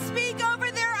 We speak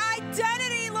over their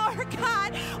identity, Lord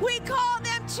God. We call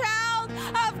them child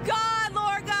of God,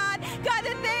 Lord God. God,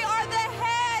 that they are the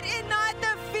head and not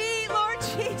the feet, Lord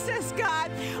Jesus,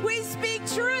 God. We speak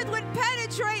truth would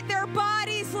penetrate their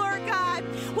bodies, Lord God.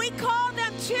 We call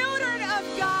them children of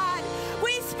God.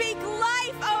 We speak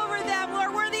life over them,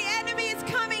 Lord, where the enemy is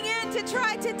coming in to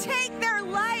try to take their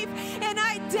life and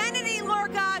identity,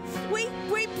 Lord God. We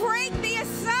break the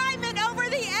assignment over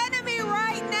the enemy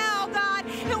right now, God,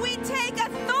 and we take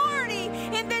authority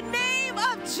in the name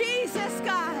of Jesus,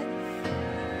 God.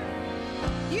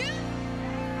 You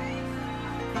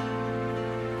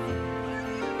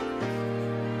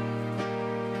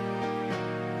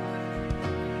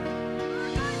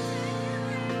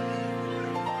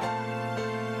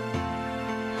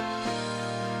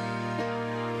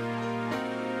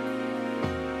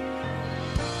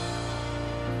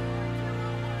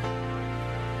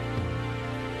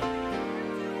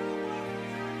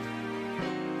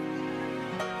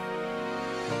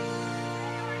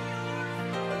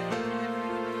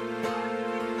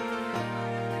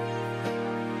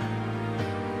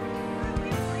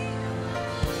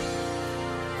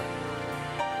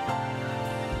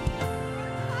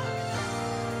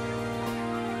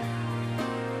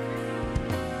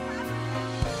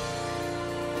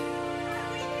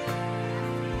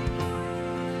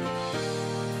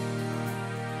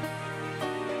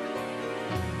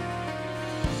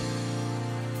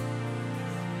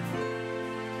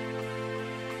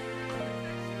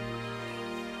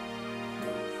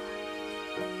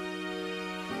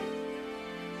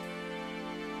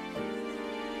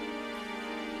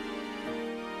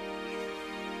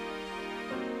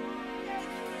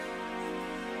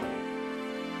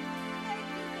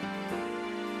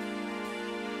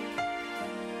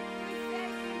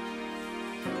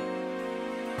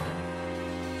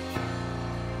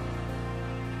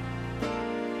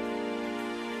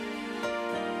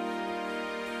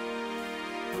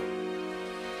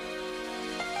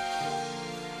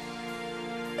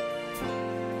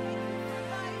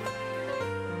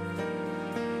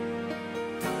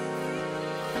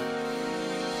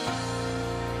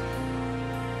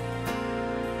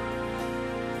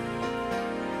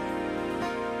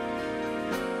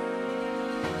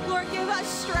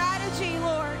strategy,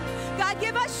 Lord. God,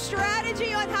 give us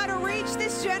strategy on how to reach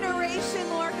this generation,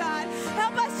 Lord God.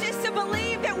 Help us just to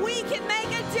believe that we can make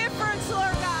a difference,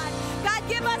 Lord God. God,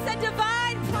 give us a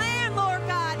divine plan, Lord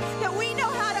God, that we know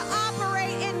how to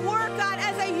operate and work, God,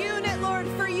 as a unit, Lord,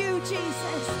 for you,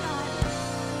 Jesus, God.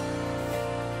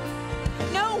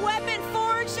 No weapon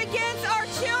forged against our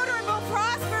children will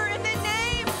prosper in the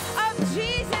name of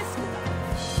Jesus.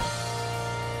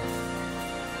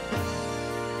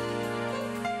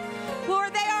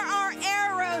 Lord, they are our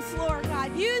arrows, Lord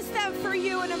God. Use them for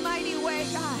you in a mighty way,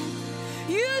 God.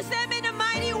 Use them in a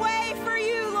mighty way for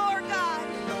you, Lord God.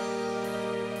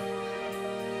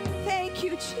 Thank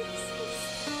you,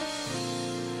 Jesus.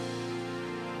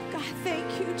 God,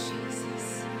 thank you,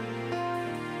 Jesus.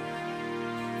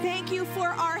 Thank you for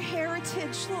our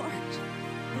heritage, Lord.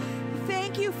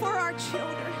 Thank you for our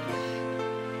children.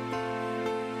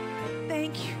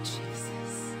 Thank you,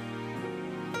 Jesus.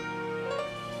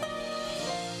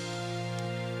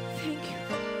 Thank you.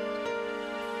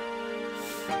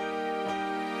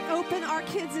 Open our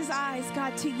kids' eyes,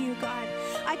 God, to you, God.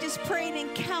 I just pray an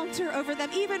encounter over them,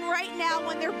 even right now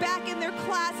when they're back in their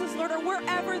classes, Lord, or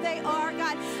wherever they are,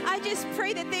 God. I just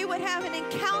pray that they would have an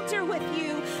encounter with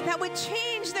you that would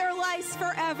change their lives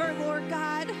forever, Lord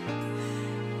God.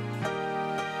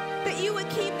 That you would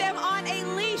keep them on a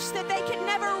leash that they can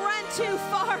never run too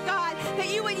far, God. That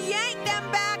you would yank them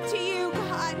back to you,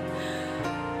 God.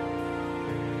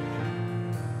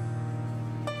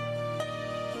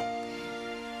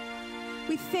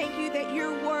 We thank you that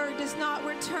your word does not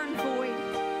return void.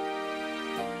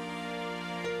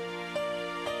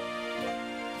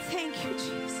 Thank you,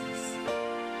 Jesus.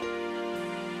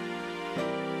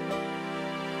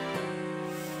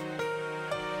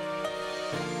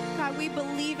 God, we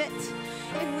believe it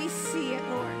and we see it,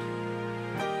 Lord.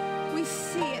 We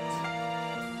see it.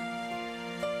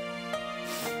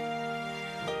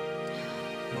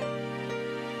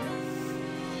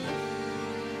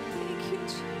 Thank you,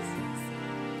 Jesus.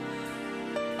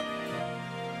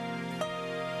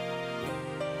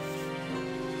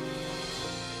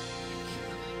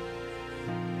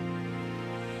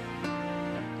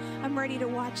 I'm ready to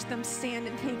watch them stand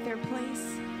and take their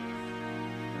place.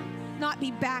 Not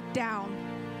be backed down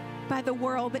by the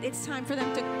world, but it's time for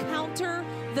them to counter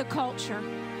the culture.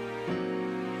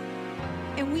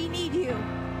 And we need you.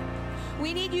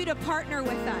 We need you to partner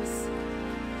with us.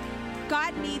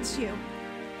 God needs you.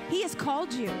 He has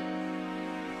called you.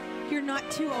 You're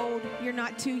not too old. You're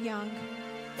not too young.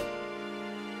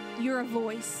 You're a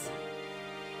voice.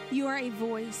 You are a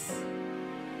voice.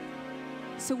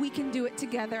 So we can do it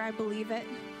together. I believe it.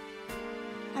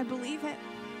 I believe it.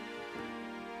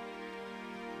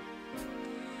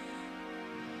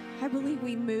 I believe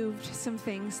we moved some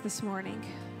things this morning.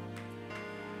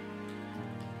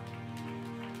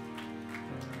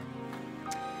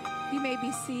 You may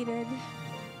be seated.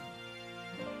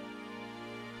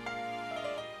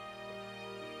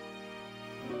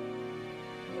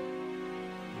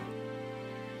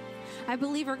 I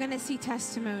believe we're going to see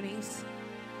testimonies.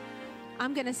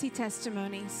 I'm going to see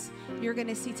testimonies. You're going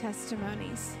to see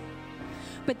testimonies.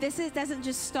 But doesn't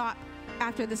just stop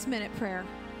after this minute prayer.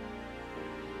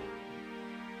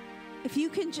 If you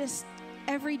can just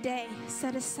every day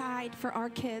set aside for our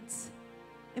kids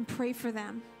and pray for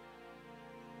them,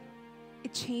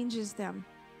 it changes them.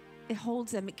 It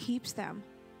holds them. It keeps them.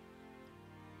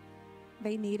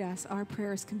 They need us. Our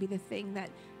prayers can be the thing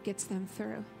that gets them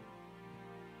through.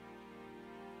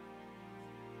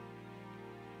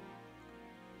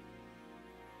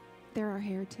 They're our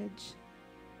heritage.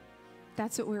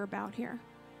 That's what we're about here.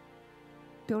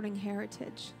 Building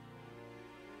heritage.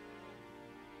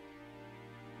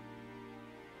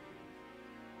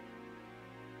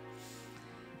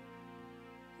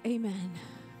 Amen.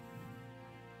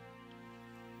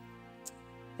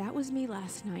 That was me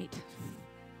last night.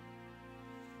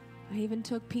 I even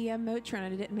took PM Motrin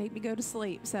and it didn't make me go to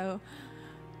sleep, so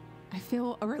I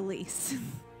feel a release.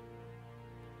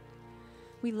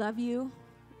 We love you,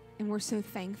 and we're so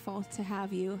thankful to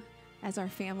have you as our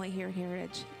family here at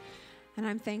Heritage. And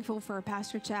I'm thankful for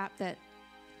Pastor Chap that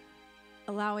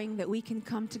allowing that we can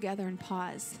come together and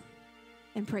pause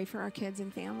and pray for our kids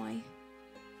and family.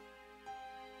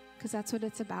 Because that's what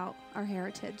it's about, our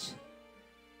heritage.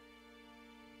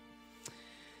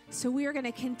 So we are going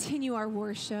to continue our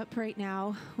worship right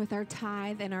now with our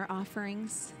tithe and our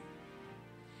offerings.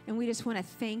 And we just want to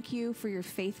thank you for your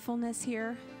faithfulness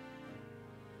here.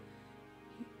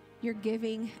 Your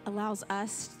giving allows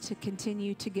us to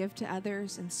continue to give to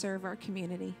others and serve our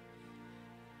community.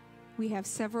 We have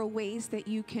several ways that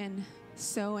you can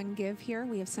sow and give here.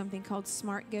 We have something called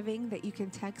Smart Giving that you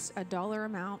can text a dollar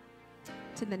amount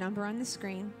to the number on the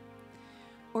screen,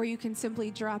 or you can simply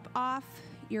drop off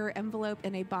your envelope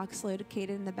in a box located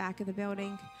in the back of the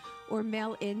building, or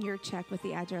mail in your check with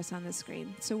the address on the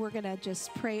screen. So we're going to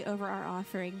just pray over our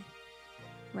offering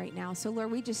right now. So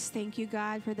Lord, we just thank you,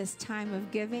 God, for this time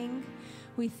of giving.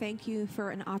 We thank you for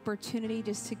an opportunity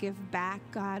just to give back,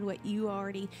 God, what you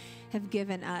already have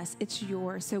given us. It's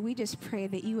yours. So we just pray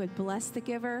that you would bless the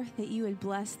giver, that you would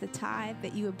bless the tithe,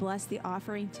 that you would bless the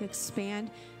offering to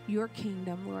expand your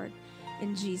kingdom, Lord.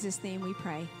 In Jesus' name we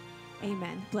pray.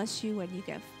 Amen. Bless you when you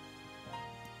give.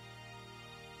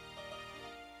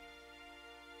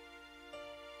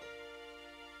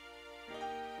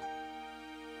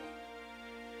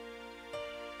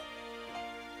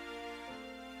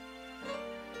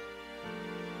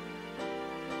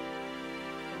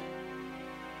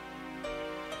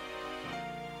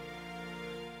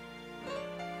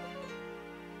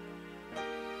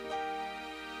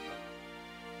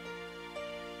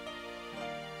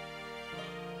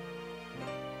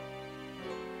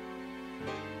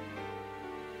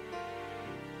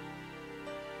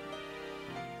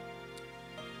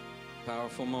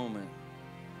 Powerful moment.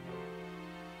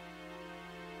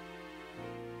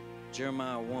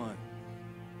 Jeremiah 1.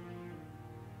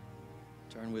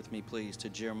 Turn with me, please, to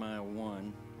Jeremiah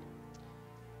 1.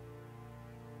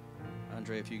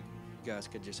 Andre, if you guys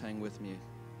could just hang with me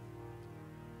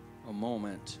a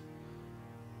moment.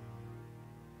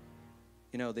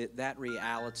 You know, that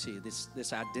reality,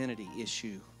 this identity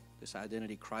issue, this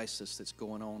identity crisis that's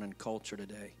going on in culture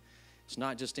today, it's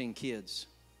not just in kids.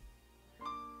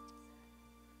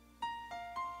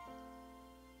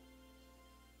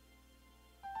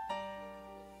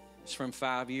 It's from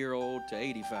 5-year-old to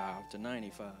 85 to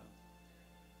 95.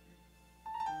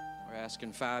 We're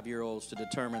asking 5-year-olds to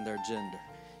determine their gender.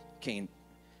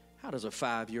 How does a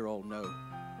 5-year-old know?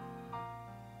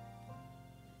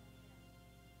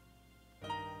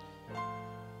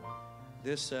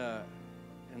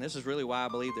 And this is really why I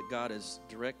believe that God has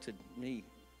directed me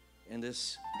in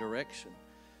this direction.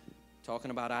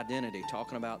 Talking about identity,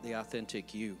 talking about the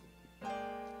authentic you.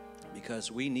 Because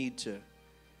we need to,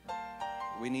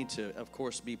 of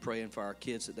course, be praying for our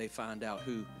kids that they find out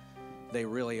who they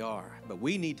really are. But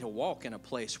we need to walk in a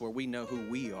place where we know who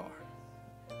we are.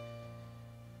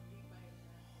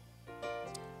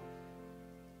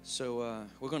 So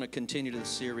we're going to continue the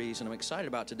series, and I'm excited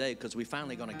about today because we're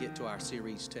finally going to get to our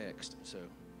series text. So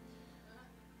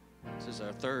this is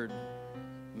our third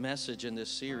message in this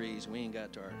series. We ain't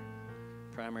got to our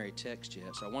primary text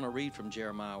yet. So I want to read from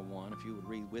Jeremiah 1. If you would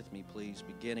read with me, please,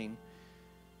 beginning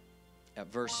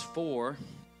at verse 4.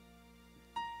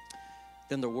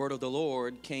 Then the word of the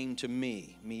Lord came to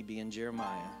me being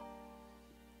Jeremiah.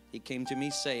 He came to me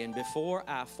saying, before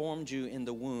I formed you in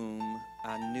the womb,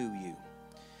 I knew you.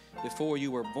 Before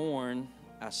you were born,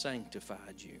 I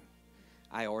sanctified you.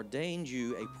 I ordained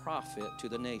you a prophet to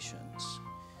the nations.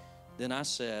 Then I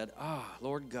said,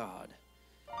 Lord God,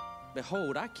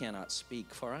 behold, I cannot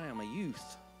speak, for I am a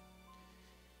youth.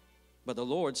 But the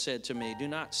Lord said to me, do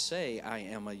not say I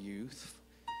am a youth,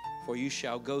 for you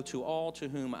shall go to all to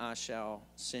whom I shall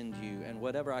send you, and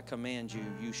whatever I command you,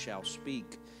 you shall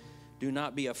speak. Do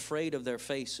not be afraid of their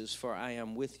faces, for I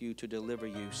am with you to deliver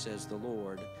you, says the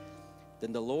Lord.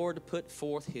 Then the Lord put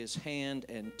forth his hand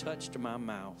and touched my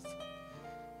mouth.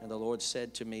 And the Lord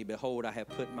said to me, behold, I have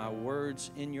put my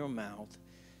words in your mouth.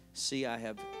 See, I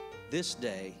have this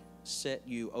day set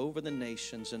you over the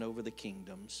nations and over the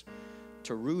kingdoms,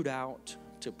 to root out,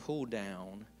 to pull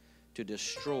down, to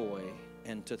destroy,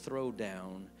 and to throw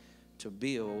down, to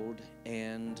build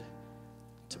and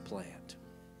to plant.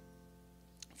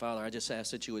 Father, I just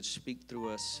ask that you would speak through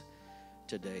us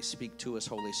today. Speak to us,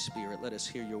 Holy Spirit. Let us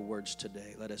hear your words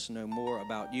today. Let us know more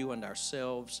about you and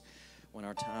ourselves when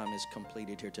our time is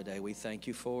completed here today. We thank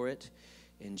you for it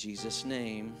in Jesus'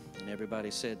 name. And everybody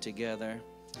said together,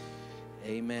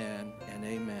 amen and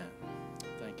amen.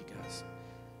 Thank you, guys.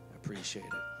 I appreciate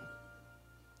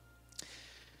it.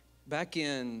 Back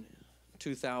in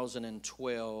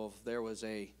 2012, there was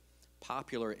a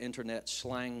popular internet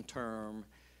slang term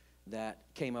that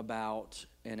came about,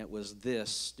 and it was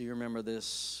this. Do you remember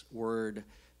this word,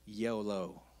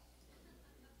 YOLO?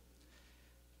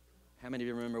 How many of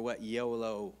you remember what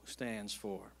YOLO stands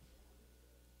for?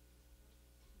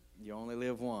 You only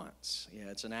live once. Yeah,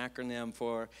 it's an acronym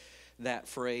for that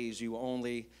phrase, you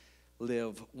only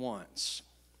live once.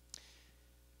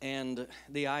 And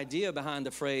the idea behind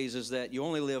the phrase is that you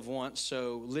only live once,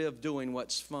 so live doing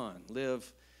what's fun,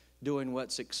 live doing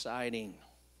what's exciting,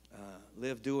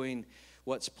 live doing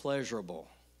what's pleasurable,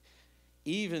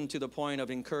 even to the point of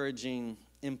encouraging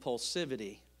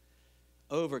impulsivity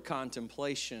over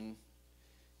contemplation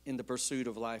in the pursuit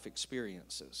of life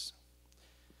experiences.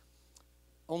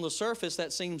 On the surface,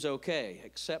 that seems okay,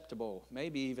 acceptable,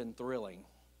 maybe even thrilling.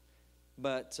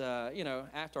 But,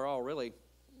 after all, really,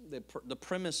 the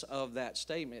premise of that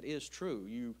statement is true.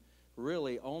 You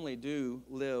really only do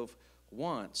live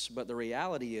once, but the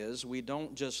reality is we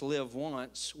don't just live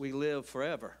once, we live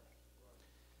forever.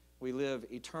 We live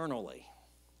eternally.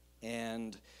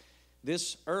 And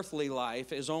this earthly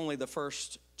life is only the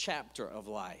first chapter of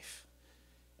life.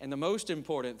 And the most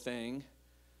important thing,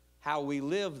 how we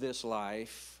live this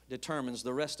life, determines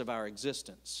the rest of our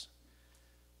existence.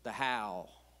 The how,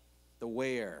 the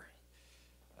where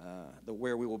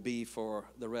we will be for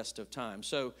the rest of time.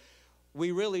 So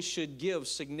we really should give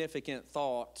significant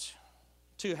thought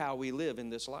to how we live in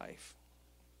this life.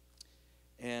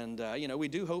 And, we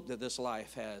do hope that this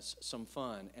life has some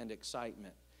fun and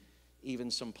excitement,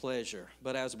 even some pleasure.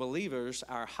 But as believers,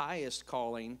 our highest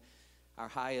calling, our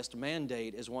highest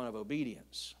mandate is one of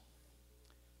obedience.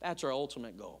 That's our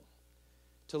ultimate goal,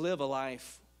 to live a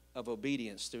life of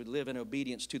obedience, to live in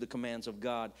obedience to the commands of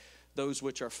God, those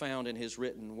which are found in his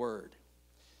written word.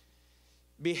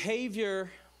 Behavior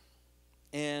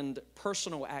and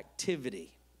personal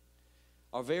activity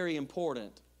are very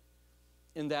important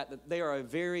in that they are a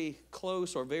very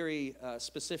close or very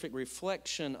specific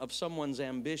reflection of someone's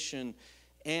ambition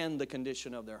and the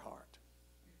condition of their heart.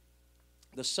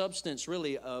 The substance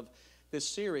really of this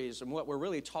series and what we're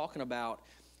really talking about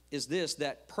is this,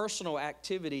 that personal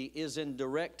activity is in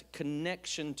direct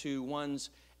connection to one's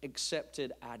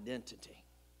accepted identity.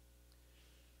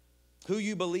 Who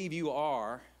you believe you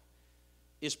are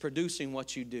is producing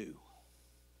what you do.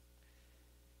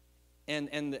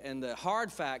 And the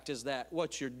hard fact is that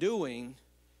what you're doing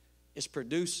is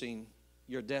producing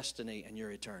your destiny and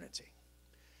your eternity.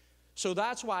 So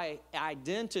that's why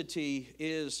identity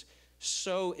is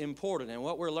so important. And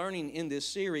what we're learning in this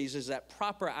series is that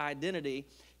proper identity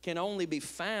can only be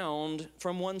found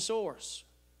from one source,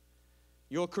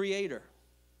 your Creator,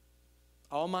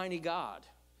 Almighty God.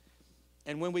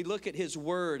 And when we look at His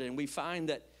Word and we find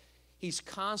that He's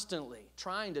constantly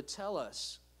trying to tell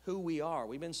us who we are.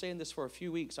 We've been saying this for a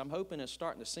few weeks. I'm hoping it's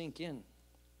starting to sink in.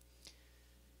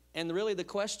 And really the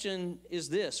question is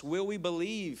this: will we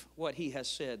believe what He has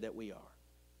said that we are?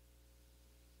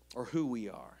 Or who we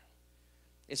are?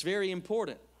 It's very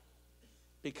important,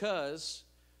 because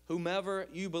whomever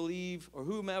you believe or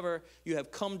whomever you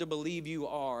have come to believe you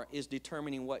are is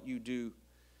determining what you do.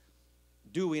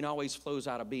 Doing always flows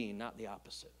out of being, not the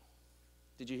opposite.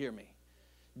 Did you hear me?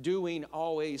 Doing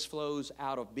always flows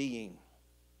out of being.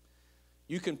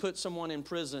 You can put someone in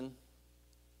prison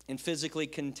and physically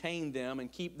contain them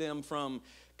and keep them from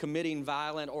committing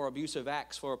violent or abusive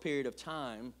acts for a period of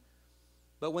time.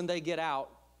 But when they get out,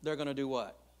 they're going to do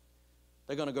what?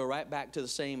 They're going to go right back to the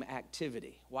same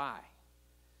activity. Why?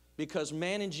 Because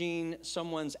managing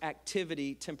someone's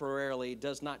activity temporarily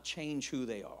does not change who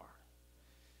they are.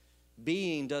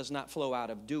 Being does not flow out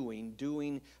of doing.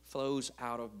 Doing flows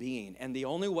out of being. And the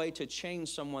only way to change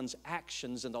someone's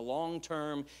actions in the long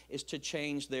term is to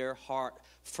change their heart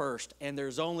first. And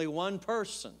there's only one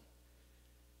person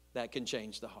that can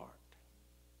change the heart.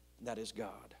 That is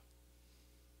God.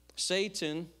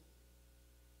 Satan,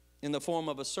 in the form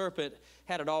of a serpent,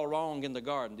 had it all wrong in the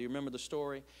garden. Do you remember the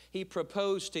story? He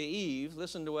proposed to Eve.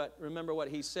 Remember what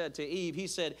he said to Eve. He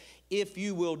said, if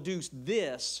you will do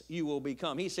this, you will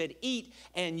become. He said, eat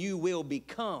and you will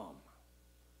become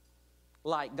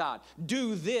like God.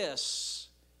 Do this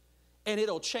and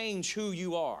it'll change who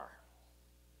you are.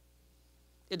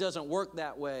 It doesn't work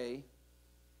that way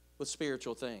with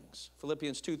spiritual things.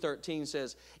 Philippians 2:13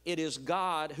 says, it is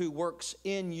God who works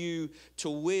in you to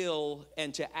will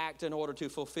and to act in order to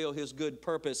fulfill His good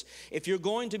purpose. If you're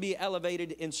going to be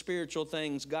elevated in spiritual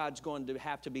things, God's going to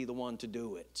have to be the one to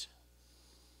do it.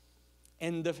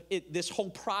 And this whole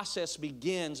process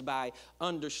begins by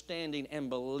understanding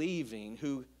and believing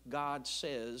who God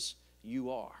says you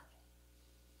are.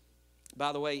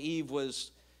 By the way, Eve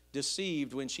was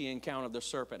deceived when she encountered the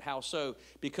serpent. How so?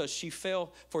 Because she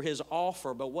fell for his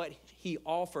offer, but what he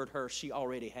offered her, she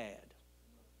already had.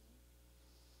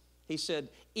 He said,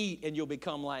 eat and you'll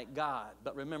become like God.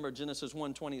 But remember, Genesis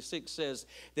 1:26 says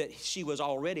that she was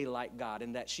already like God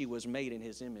and that she was made in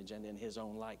His image and in His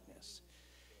own likeness.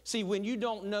 See, when you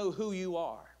don't know who you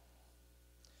are,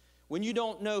 when you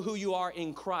don't know who you are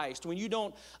in Christ, when you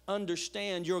don't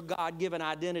understand your God-given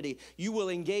identity, you will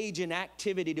engage in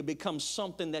activity to become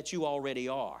something that you already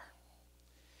are.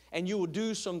 And you will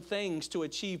do some things to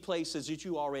achieve places that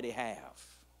you already have.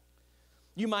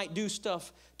 You might do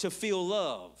stuff to feel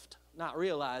loved, not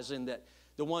realizing that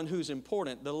the one who's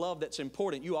important, the love that's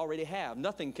important, you already have.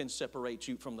 Nothing can separate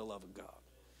you from the love of God.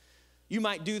 You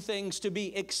might do things to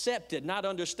be accepted, not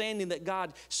understanding that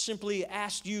God simply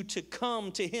asked you to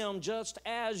come to Him just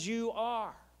as you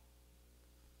are.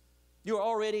 You're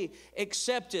already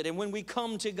accepted. And when we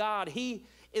come to God, He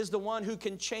is the one who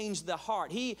can change the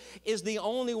heart. He is the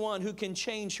only one who can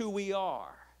change who we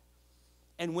are.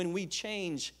 And when we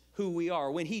change who we are,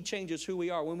 when He changes who we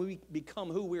are, when we become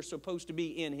who we're supposed to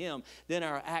be in Him, then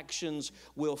our actions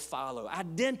will follow.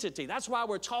 Identity, that's why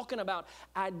we're talking about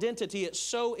identity. It's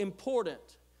so important,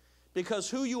 because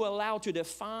who you allow to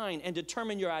define and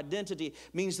determine your identity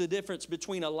means the difference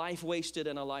between a life wasted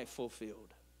and a life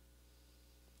fulfilled.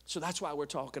 So that's why we're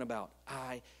talking about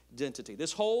identity.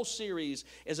 This whole series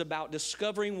is about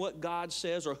discovering what God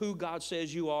says or who God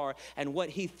says you are and what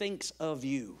He thinks of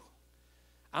you.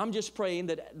 I'm just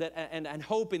praying and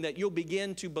hoping that you'll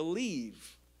begin to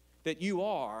believe that you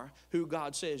are who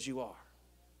God says you are.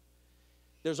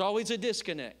 There's always a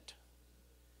disconnect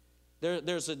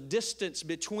There's a distance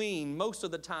between, most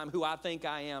of the time, who I think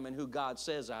I am and who God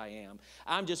says I am.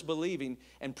 I'm just believing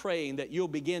and praying that you'll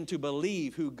begin to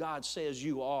believe who God says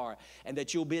you are, and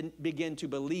that you'll begin to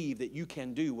believe that you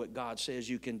can do what God says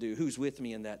you can do. Who's with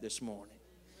me in that this morning?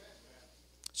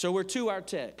 So we're to our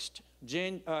text,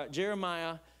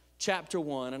 Jeremiah chapter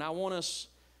 1, and I want us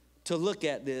to look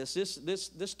at this.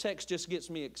 This text just gets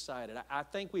me excited. I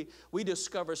think we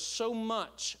discover so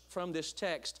much from this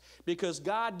text, because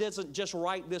God doesn't just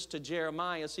write this to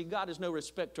Jeremiah. See, God is no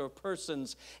respecter of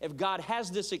persons. If God has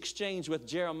this exchange with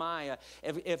Jeremiah,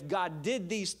 if God did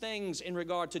these things in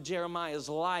regard to Jeremiah's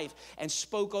life and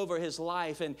spoke over his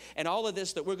life and all of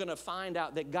this that we're going to find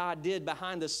out that God did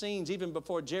behind the scenes even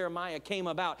before Jeremiah came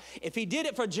about, if he did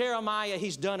it for Jeremiah,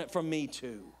 he's done it for me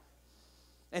too.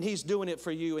 And he's doing it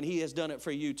for you, and he has done it for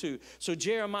you too. So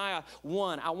Jeremiah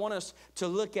 1, I want us to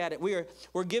look at it.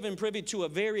 We're given privy to a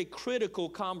very critical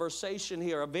conversation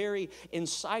here, a very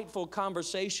insightful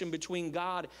conversation between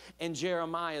God and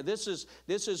Jeremiah. This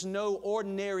is no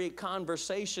ordinary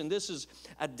conversation. This is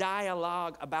a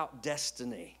dialogue about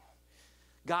destiny.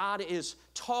 God is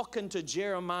talking to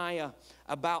Jeremiah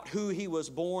about who he was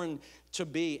born to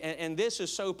be. And this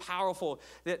is so powerful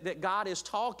that God is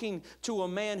talking to a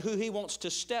man who he wants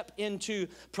to step into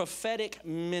prophetic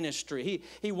ministry.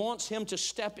 He wants him to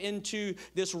step into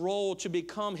this role to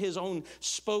become his own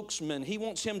spokesman. He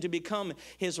wants him to become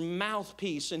his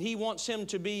mouthpiece, and he wants him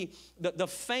to be the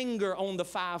finger on the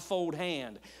fivefold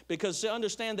hand. Because to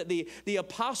understand that the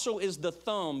apostle is the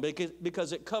thumb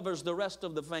because it covers the rest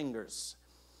of the fingers.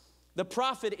 The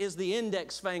prophet is the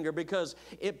index finger because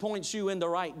it points you in the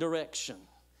right direction.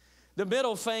 The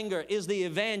middle finger is the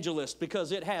evangelist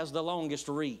because it has the longest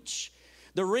reach.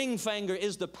 The ring finger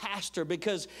is the pastor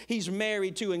because he's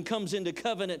married to and comes into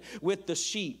covenant with the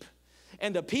sheep.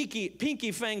 And the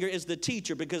pinky finger is the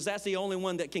teacher because that's the only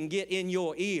one that can get in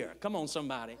your ear. Come on,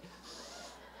 somebody.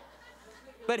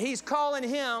 But he's calling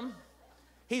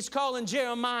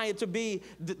Jeremiah to be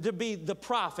the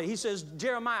prophet. He says,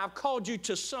 Jeremiah, I've called you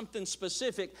to something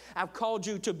specific. I've called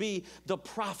you to be the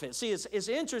prophet. See, it's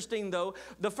interesting, though.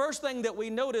 The first thing that we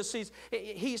notice,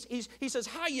 he says,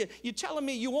 how you telling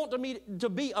me you want me to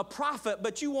be a prophet,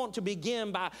 but you want to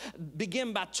begin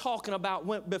by talking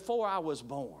about before I was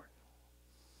born?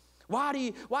 Why do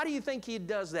you think he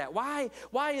does that? Why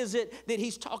is it that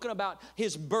he's talking about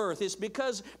his birth? It's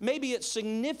because maybe it's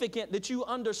significant that you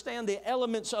understand the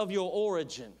elements of your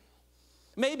origin.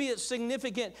 Maybe it's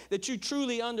significant that you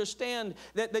truly understand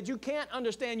that you can't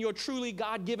understand your truly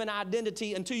God-given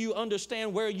identity until you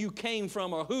understand where you came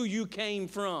from or who you came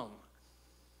from.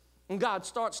 And God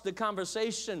starts the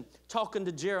conversation talking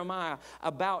to Jeremiah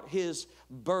about his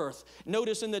birth.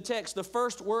 Notice in the text, the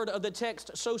first word of the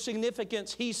text, so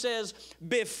significant, he says,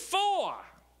 before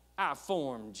I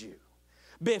formed you.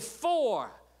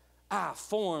 Before I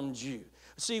formed you.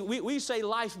 See, we say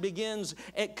life begins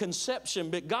at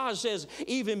conception, but God says,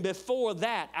 even before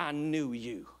that, I knew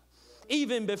you.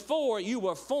 Even before you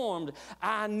were formed,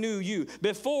 I knew you.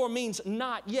 Before means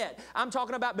not yet. I'm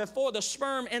talking about before the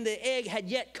sperm and the egg had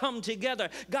yet come together.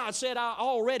 God said, I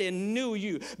already knew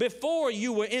you. Before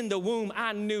you were in the womb,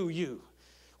 I knew you.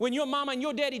 When your mama and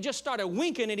your daddy just started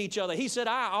winking at each other, he said,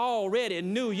 I already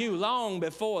knew you long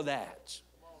before that.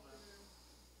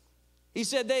 He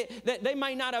said they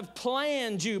might not have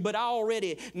planned you, but I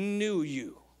already knew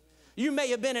you. You may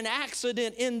have been an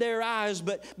accident in their eyes,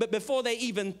 but before they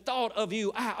even thought of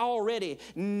you, I already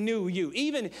knew you.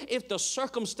 Even if the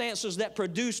circumstances that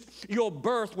produced your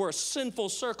birth were sinful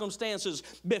circumstances,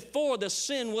 before the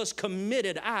sin was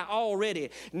committed, I already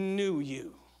knew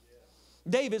you.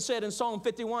 David said in Psalm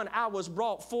 51, I was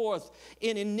brought forth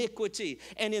in iniquity,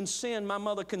 and in sin my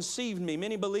mother conceived me.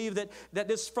 Many believe that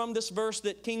from this verse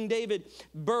that King David's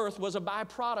birth was a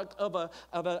byproduct of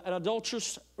an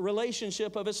adulterous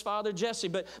relationship of his father Jesse.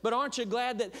 But aren't you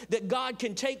glad that God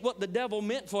can take what the devil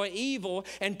meant for evil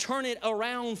and turn it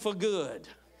around for good?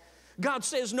 God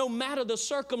says no matter the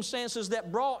circumstances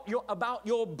that brought about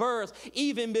your birth,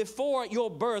 even before your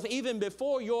birth, even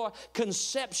before your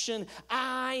conception,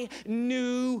 I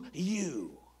knew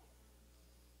you.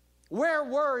 Where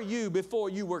were you before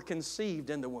you were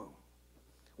conceived in the womb?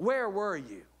 Where were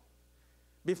you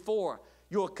before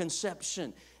your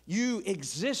conception? You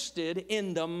existed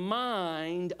in the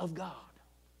mind of God.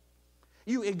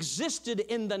 You existed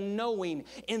in the knowing,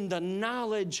 in the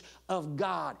knowledge of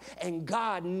God. And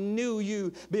God knew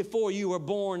you before you were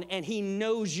born, and He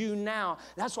knows you now.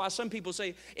 That's why some people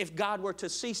say, if God were to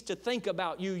cease to think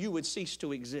about you, you would cease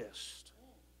to exist.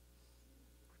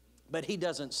 But He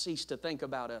doesn't cease to think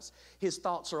about us. His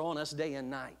thoughts are on us day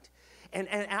and night. And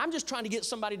I'm just trying to get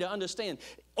somebody to understand.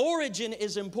 Origin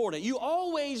is important. You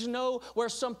always know where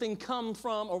something come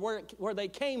from or where they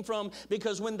came from,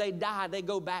 because when they die, they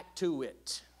go back to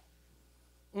it.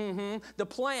 The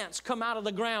plants come out of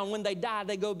the ground. When they die,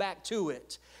 they go back to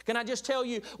it. Can I just tell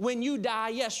you, when you die,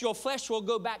 yes, your flesh will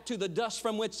go back to the dust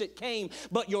from which it came,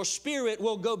 but your spirit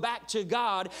will go back to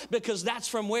God, because that's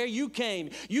from where you came.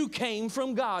 You came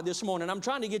from God this morning. I'm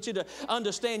trying to get you to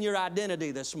understand your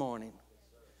identity this morning.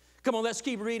 Come on, let's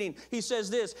keep reading. He says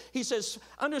this. He says,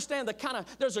 understand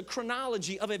there's a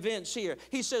chronology of events here.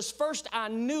 He says, first I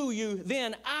knew you,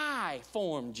 then I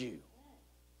formed you.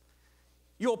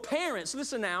 Your parents,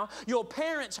 listen now, your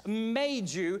parents made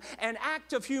you. An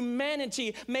act of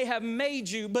humanity may have made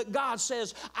you, but God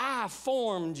says, I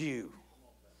formed you.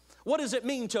 What does it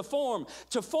mean to form?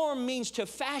 To form means to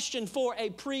fashion for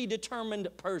a predetermined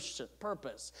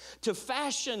purpose. To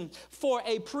fashion for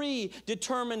a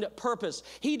predetermined purpose.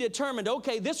 He determined,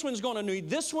 okay, this one's going to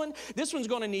need this one. This one's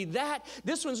going to need that.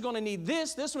 This one's going to need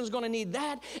this. This one's going to need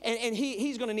that. And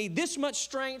he's going to need this much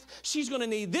strength. She's going to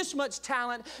need this much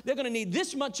talent. They're going to need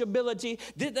this much ability.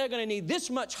 They're going to need this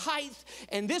much height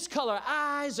and this color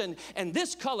eyes and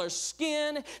this color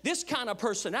skin, this kind of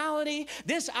personality,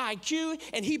 this IQ.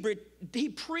 And he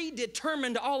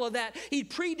predetermined all of that. He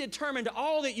predetermined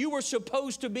all that you were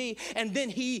supposed to be, and then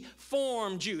he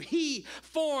formed you. He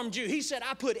formed you. He said,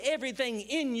 I put everything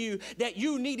in you that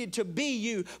you needed to be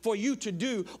you for you to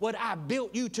do what I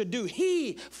built you to do.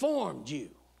 He formed you.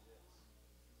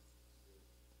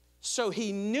 So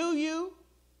he knew you,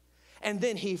 and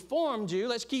then he formed you.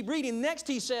 Let's keep reading. Next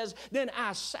he says, then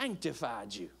I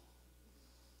sanctified you.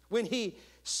 When he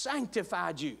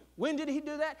sanctified you. When did he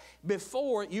do that?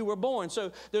 Before you were born.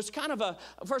 So there's kind of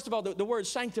first of all, the word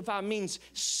sanctify means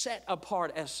set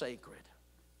apart as sacred.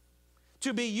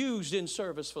 To be used in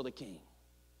service for the King.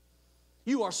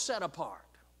 You are set apart.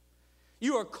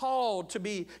 You are called to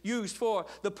be used for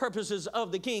the purposes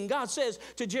of the King. God says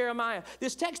to Jeremiah,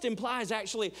 this text implies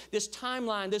actually this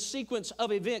timeline, this sequence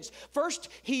of events. First,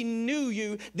 he knew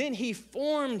you, then he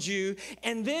formed you,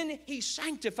 and then he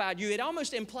sanctified you. It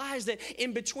almost implies that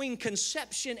in between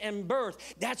conception and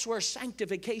birth, that's where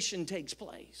sanctification takes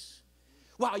place.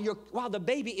 While the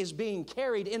baby is being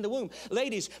carried in the womb.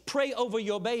 Ladies, pray over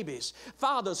your babies.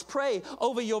 Fathers, pray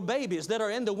over your babies that are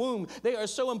in the womb. They are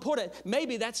so important.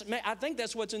 I think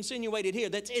that's what's insinuated here,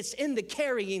 that it's in the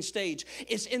carrying stage.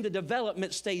 It's in the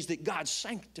development stage that God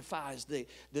sanctifies the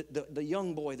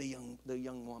young boy, the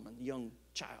young woman, the young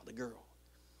child, the girl.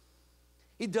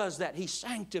 He does that. He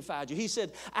sanctified you. He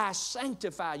said, I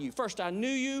sanctify you. First I knew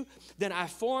you, then I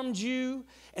formed you,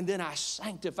 and then I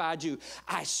sanctified you.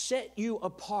 I set you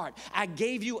apart. I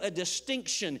gave you a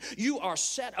distinction. You are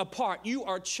set apart. You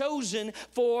are chosen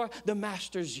for the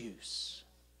Master's use.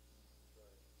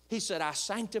 He said, I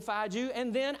sanctified you,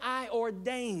 and then I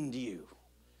ordained you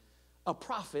a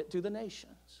prophet to the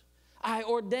nations. I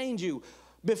ordained you.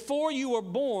 Before you were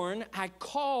born, I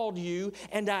called you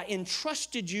and I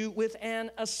entrusted you with an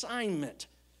assignment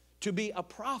to be a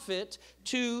prophet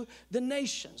to the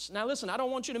nations. Now listen, I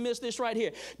don't want you to miss this right here.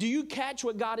 Do you catch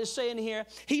what God is saying here?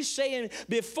 He's saying,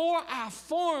 before I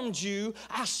formed you,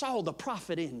 I saw the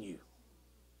prophet in you.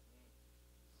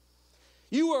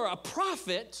 You were a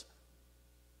prophet.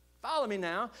 Follow me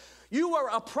now. You were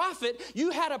a prophet. You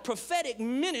had a prophetic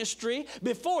ministry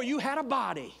before you had a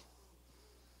body.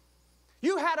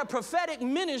 You had a prophetic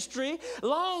ministry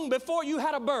long before you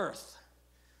had a birth.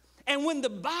 And when the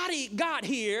body got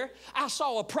here, I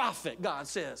saw a prophet, God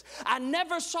says. I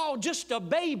never saw just a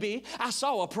baby, I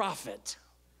saw a prophet.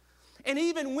 And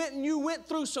even when you went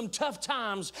through some tough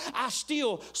times, I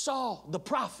still saw the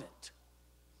prophet.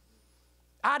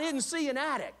 I didn't see an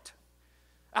addict,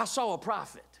 I saw a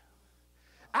prophet.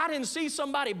 I didn't see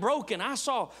somebody broken, I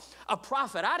saw a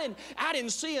prophet. I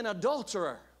didn't see an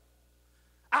adulterer,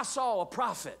 I saw a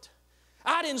prophet.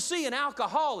 I didn't see an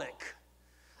alcoholic,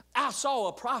 I saw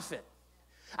a prophet.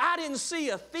 I didn't see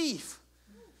a thief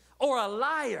or a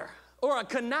liar or a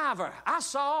conniver. I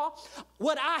saw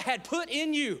what I had put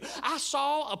in you. I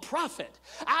saw a prophet.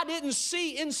 I didn't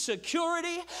see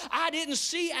insecurity. I didn't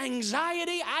see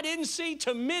anxiety. I didn't see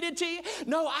timidity.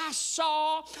 No, I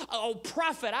saw a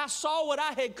prophet. I saw what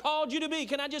I had called you to be.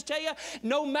 Can I just tell you,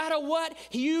 no matter what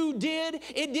you did,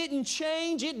 it didn't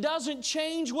change. It doesn't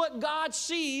change what God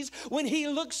sees when He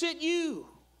looks at you.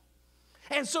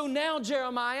 And so now,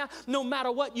 Jeremiah, no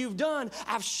matter what you've done,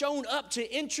 I've shown up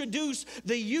to introduce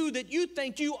the you that you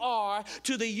think you are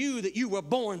to the you that you were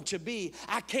born to be.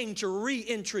 I came to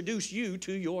reintroduce you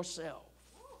to yourself.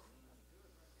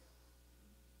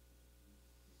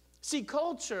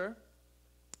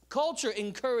 Culture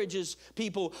encourages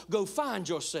people, go find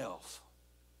yourself.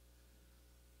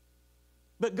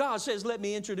 But God says, let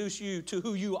me introduce you to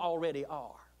who you already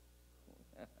are.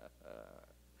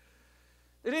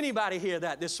 Did anybody hear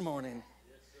that this morning?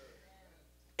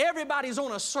 Everybody's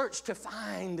on a search to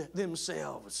find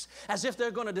themselves, as if they're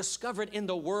going to discover it in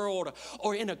the world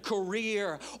or in a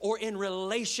career or in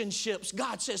relationships.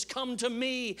 God says, come to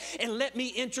me and let me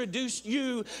introduce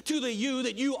you to the you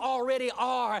that you already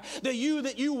are, the you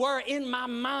that you were in my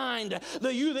mind,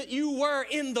 the you that you were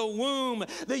in the womb,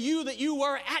 the you that you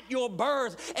were at your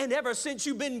birth, and ever since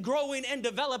you've been growing and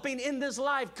developing in this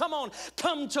life. Come on,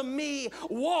 come to me,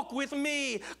 walk with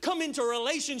me, come into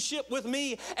relationship with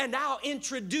me, and I'll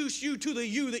introduce you to the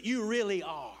you that you really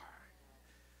are.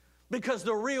 Because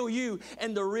the real you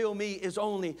and the real me is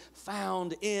only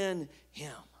found in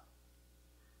Him.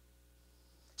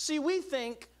 See, we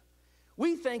think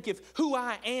if who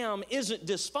I am isn't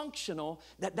dysfunctional,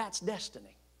 that's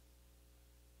destiny.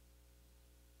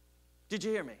 Did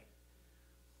you hear me?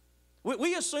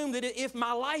 We assume that if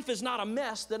my life is not a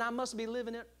mess, then I must be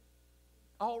living it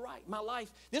all right. My life,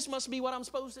 this must be what I'm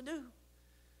supposed to do.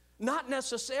 Not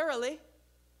necessarily.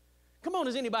 Come on,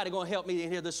 is anybody going to help me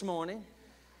in here this morning?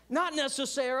 Not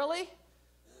necessarily.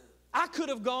 I could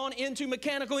have gone into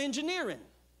mechanical engineering.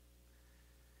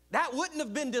 That wouldn't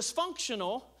have been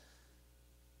dysfunctional,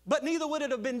 but neither would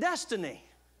it have been destiny.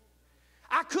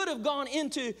 I could have gone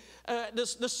into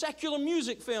the secular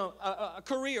music film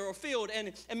career or field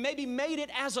and maybe made it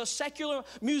as a secular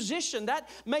musician. That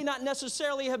may not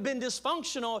necessarily have been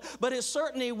dysfunctional, but it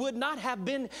certainly would not have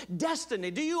been destiny.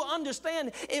 Do you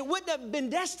understand? It wouldn't have been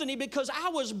destiny because I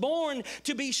was born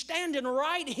to be standing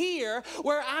right here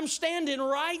where I'm standing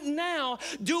right now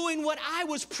doing what I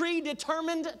was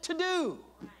predetermined to do.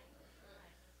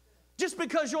 Just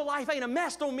because your life ain't a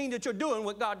mess don't mean that you're doing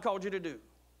what God called you to do.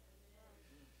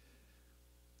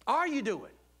 Are you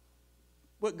doing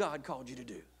what God called you to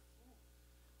do?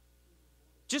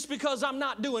 Just because I'm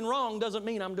not doing wrong doesn't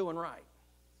mean I'm doing right.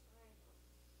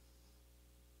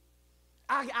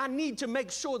 I need to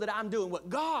make sure that I'm doing what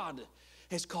God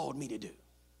has called me to do.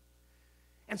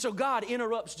 And so God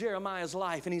interrupts Jeremiah's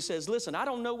life and he says, listen, I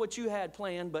don't know what you had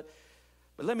planned, but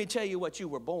let me tell you what you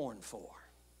were born for.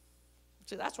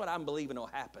 See, that's what I'm believing will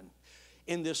happen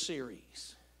in this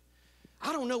series.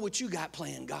 I don't know what you got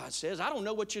planned, God says. I don't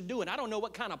know what you're doing. I don't know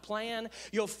what kind of plan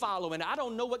you're following. I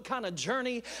don't know what kind of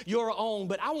journey you're on,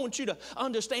 but I want you to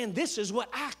understand this is what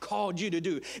I called you to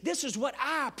do. This is what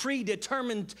I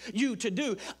predetermined you to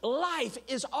do. Life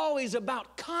is always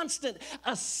about constant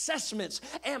assessments.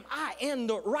 Am I in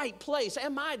the right place?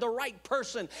 Am I the right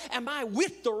person? Am I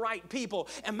with the right people?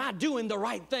 Am I doing the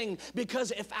right thing? Because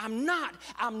if I'm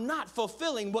not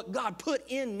fulfilling what God put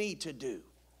in me to do.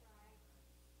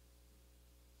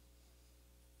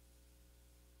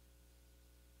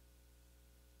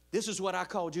 This is what I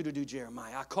called you to do,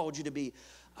 Jeremiah. I called you to be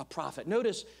a prophet.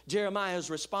 Notice Jeremiah's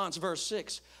response, verse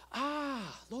 6.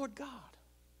 Lord God.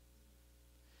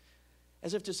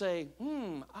 As if to say,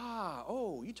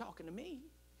 you talking to me?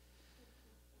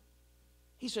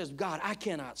 He says, God, I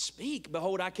cannot speak.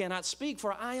 Behold, I cannot speak,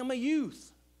 for I am a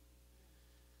youth.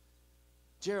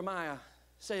 Jeremiah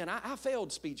saying, I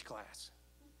failed speech class.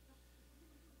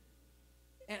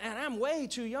 And I'm way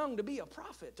too young to be a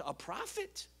prophet. A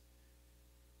prophet?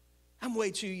 I'm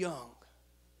way too young.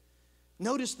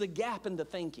 Notice the gap in the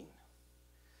thinking.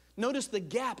 Notice the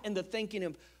gap in the thinking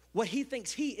of what he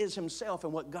thinks he is himself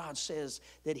and what God says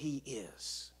that he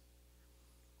is.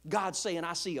 God's saying,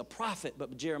 I see a prophet,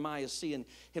 but Jeremiah is seeing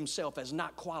himself as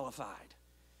not qualified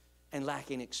and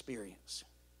lacking experience.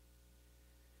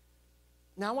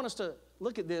 Now, I want us to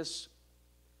look at this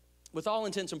with all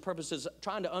intents and purposes,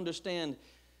 trying to understand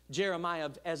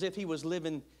Jeremiah as if he was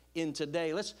living in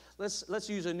today. Let's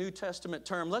use a New Testament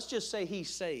term. Let's just say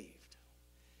he's saved.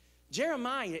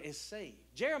 Jeremiah is saved.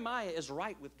 Jeremiah is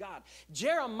right with God.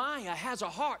 Jeremiah has a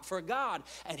heart for God,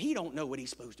 and he don't know what he's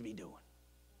supposed to be doing.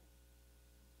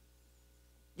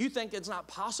 You think it's not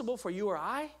possible for you or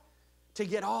I to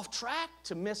get off track,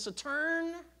 to miss a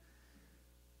turn,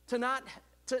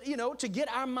 to get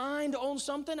our mind on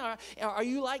something? Are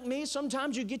you like me?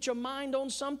 Sometimes you get your mind on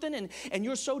something and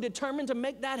you're so determined to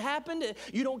make that happen that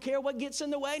you don't care what gets in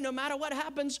the way. No matter what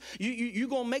happens, you're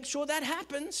going to make sure that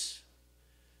happens.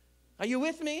 Are you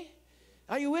with me?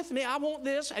 Are you with me? I want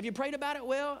this. Have you prayed about it?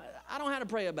 Well, I don't know how to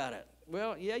pray about it.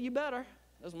 Well, yeah, you better.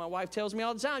 As my wife tells me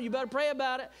all the time, you better pray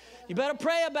about it. You better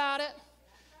pray about it.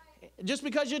 Just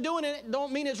because you're doing it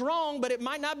don't mean it's wrong, but it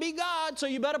might not be God, so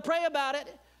you better pray about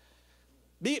it.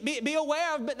 Be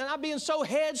aware of not being so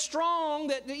headstrong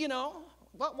that,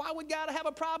 why would God have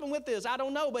a problem with this? I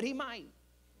don't know, but he might.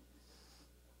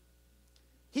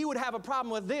 he would have a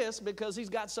problem with this because he's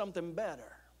got something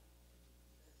better.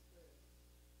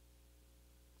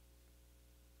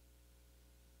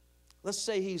 Let's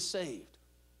say he's saved.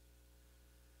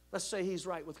 Let's say he's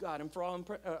right with God. And for all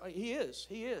he is.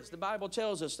 He is. The Bible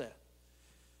tells us that.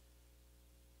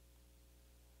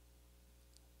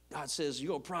 God says,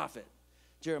 you're a prophet.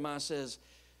 Jeremiah says,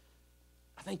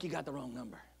 I think you got the wrong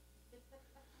number.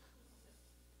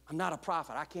 I'm not a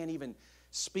prophet. I can't even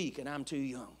speak, and I'm too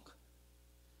young.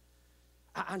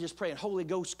 I'm just praying, Holy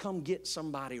Ghost, come get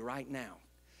somebody right now.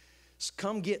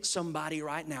 Come get somebody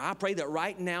right now. I pray that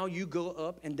right now you go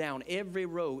up and down every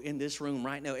row in this room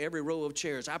right now, every row of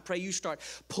chairs. I pray you start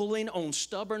pulling on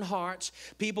stubborn hearts,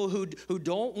 people who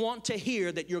don't want to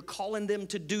hear that you're calling them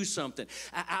to do something.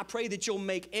 I pray that you'll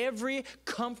make every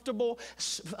comfortable,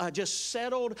 just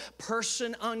settled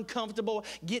person uncomfortable.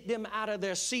 Get them out of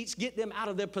their seats, get them out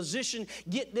of their position,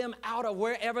 get them out of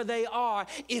wherever they are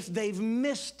if they've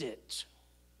missed it.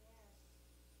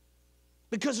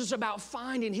 Because it's about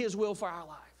finding His will for our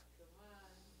life.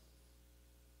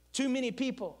 Too many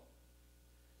people,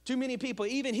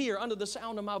 even here under the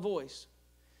sound of my voice,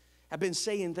 have been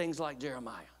saying things like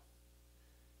Jeremiah.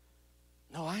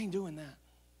 No, I ain't doing that.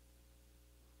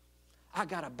 I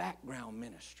got a background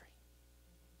ministry.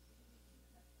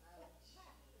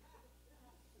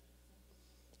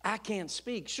 I can't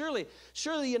speak. Surely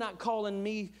you're not calling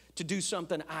me to do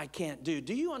something I can't do.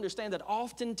 Do you understand that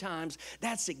oftentimes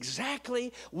that's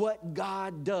exactly what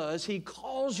God does? He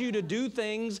calls you to do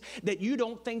things that you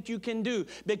don't think you can do.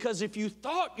 Because if you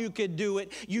thought you could do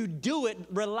it, you do it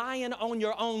relying on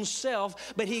your own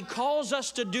self. But He calls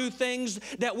us to do things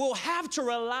that we'll have to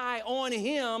rely on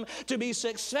Him to be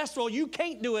successful. You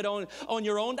can't do it on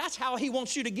your own. That's how He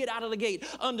wants you to get out of the gate.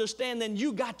 Understand then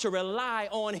you got to rely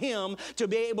on Him to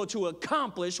be able to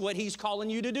accomplish what He's calling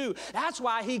you to do. That's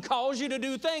why He calls you to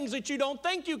do things that you don't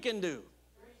think you can do.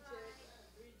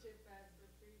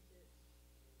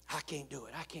 I can't do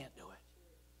it. I can't do it.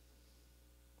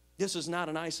 This is not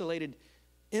an isolated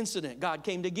incident. God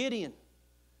came to Gideon,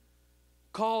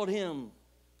 called him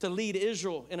to lead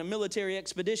Israel in a military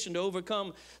expedition to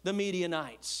overcome the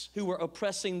Midianites who were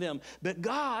oppressing them. But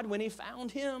God, when He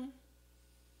found him,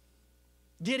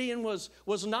 Gideon was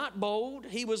not bold.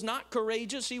 He was not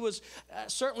courageous. He was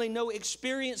certainly no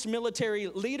experienced military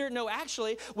leader. No,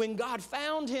 actually, when God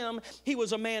found him, he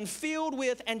was a man filled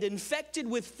with and infected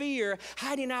with fear,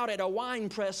 hiding out at a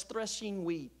winepress threshing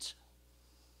wheat.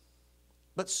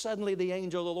 But suddenly the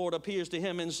angel of the Lord appears to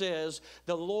him and says,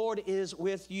 the Lord is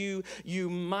with you, you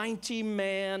mighty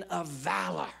man of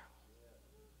valor.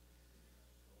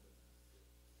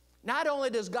 Not only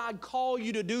does God call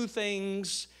you to do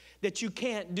things that you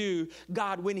can't do,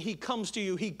 God, when He comes to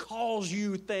you, He calls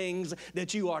you things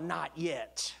that you are not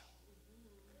yet.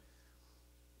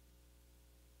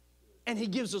 And He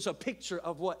gives us a picture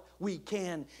of what we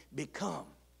can become.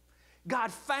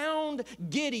 God found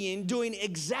Gideon doing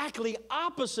exactly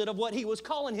opposite of what He was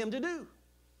calling him to do.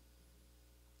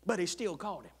 But He still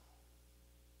called him.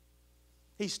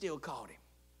 He still called him.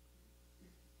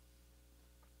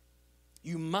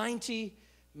 You mighty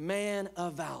man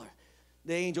of valor.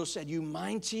 The angel said, you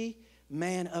mighty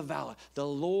man of valor, the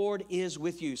Lord is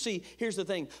with you. See, here's the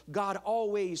thing. God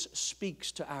always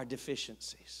speaks to our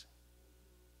deficiencies.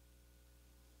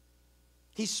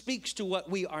 He speaks to what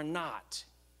we are not.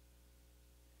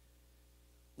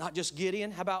 Not just Gideon.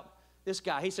 How about this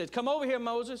guy? He said, come over here,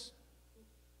 Moses.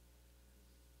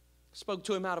 Spoke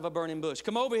to him out of a burning bush.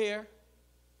 Come over here.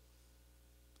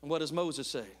 And what does Moses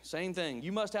say? Same thing.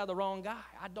 You must have the wrong guy.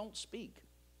 I don't speak.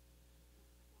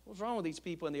 What's wrong with these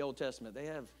people in the Old Testament? They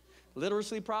have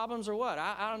literacy problems or what?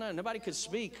 I don't know. Nobody could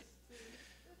speak.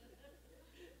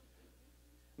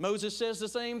 Moses says the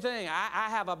same thing. I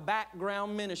have a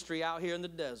background ministry out here in the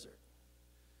desert.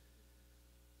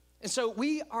 And so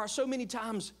we are so many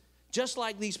times just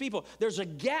like these people. There's a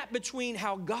gap between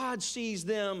how God sees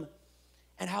them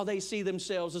and how they see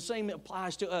themselves. The same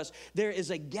applies to us. There is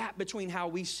a gap between how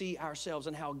we see ourselves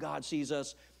and how God sees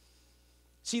us.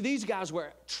 See, these guys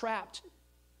were trapped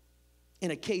in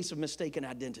a case of mistaken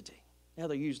identity.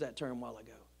 Heather used that term a while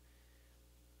ago.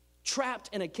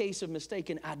 Trapped in a case of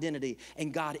mistaken identity,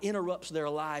 and God interrupts their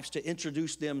lives to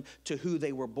introduce them to who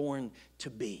they were born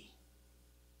to be.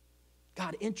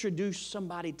 God, introduce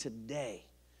somebody today.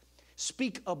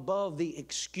 Speak above the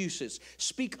excuses.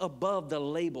 Speak above the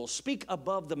labels. Speak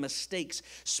above the mistakes.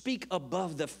 Speak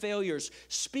above the failures.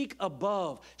 Speak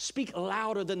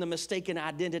louder than the mistaken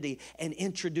identity and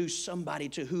introduce somebody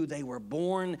to who they were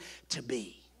born to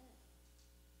be.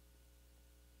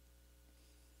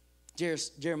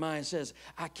 Jeremiah says,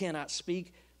 I cannot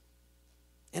speak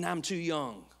and I'm too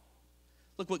young.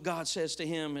 Look what God says to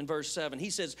him in verse 7.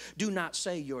 He says, do not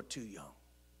say you're too young.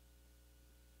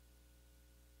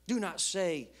 Do not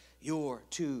say you're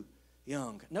too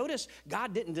young. Notice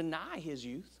God didn't deny his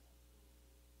youth.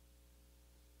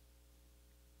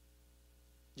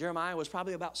 Jeremiah was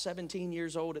probably about 17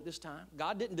 years old at this time.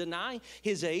 God didn't deny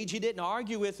his age. He didn't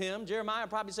argue with him. Jeremiah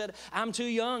probably said, I'm too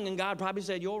young, and God probably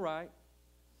said, you're right.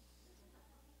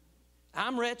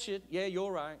 I'm wretched. Yeah,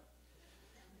 you're right.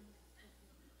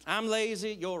 I'm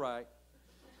lazy. You're right.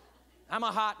 I'm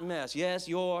a hot mess. Yes,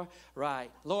 you're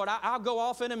right. Lord, I'll go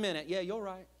off in a minute. Yeah, you're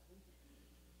right.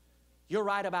 You're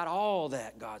right about all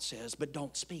that, God says, but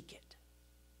don't speak it.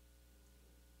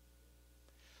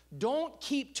 Don't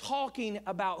keep talking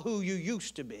about who you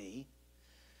used to be.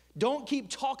 Don't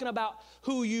keep talking about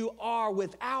who you are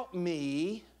without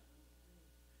me.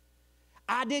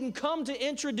 I didn't come to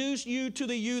introduce you to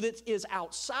the you that is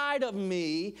outside of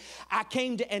me. I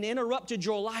came to and interrupted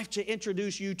your life to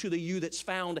introduce you to the you that's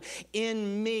found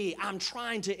in me. I'm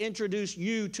trying to introduce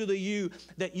you to the you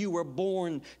that you were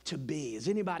born to be. Is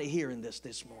anybody hearing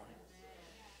this morning?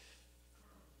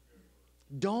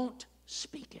 Don't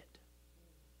speak it.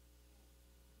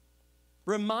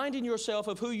 Reminding yourself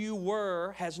of who you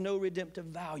were has no redemptive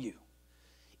value.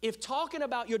 If talking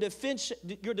about your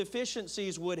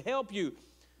deficiencies would help you,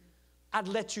 I'd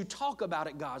let you talk about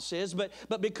it, God says.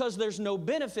 But because there's no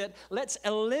benefit, let's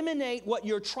eliminate what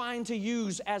you're trying to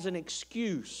use as an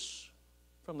excuse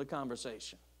from the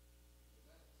conversation.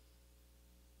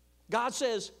 God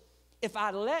says, if I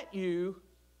let you,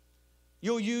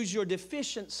 you'll use your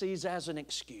deficiencies as an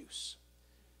excuse.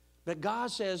 But God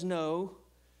says, no,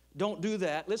 don't do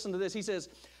that. Listen to this. He says,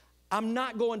 I'm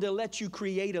not going to let you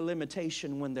create a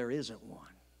limitation when there isn't one.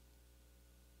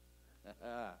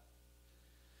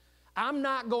 I'm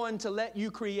not going to let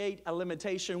you create a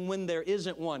limitation when there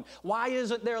isn't one. Why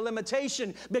isn't there a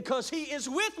limitation? Because He is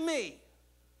with me.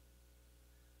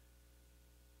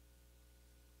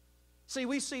 See,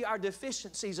 we see our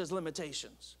deficiencies as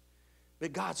limitations.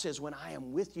 But God says, when I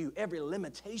am with you, every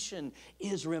limitation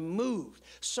is removed.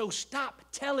 So stop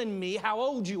telling me how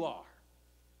old you are.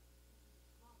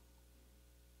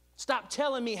 Stop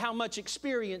telling me how much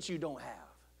experience you don't have.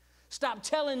 Stop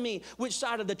telling me which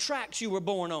side of the tracks you were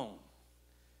born on.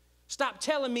 Stop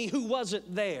telling me who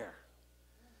wasn't there.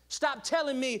 Stop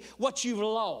telling me what you've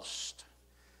lost.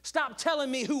 Stop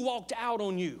telling me who walked out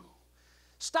on you.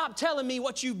 Stop telling me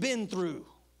what you've been through.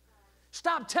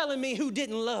 Stop telling me who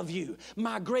didn't love you.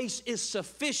 My grace is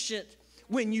sufficient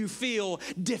when you feel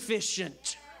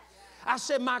deficient. I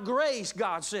said, my grace,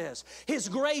 God says, His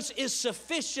grace is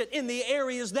sufficient in the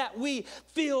areas that we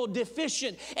feel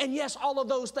deficient. And yes, all of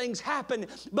those things happen,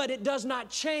 but it does not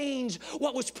change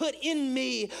what was put in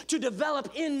me to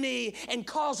develop in me and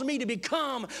cause me to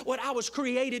become what I was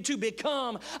created to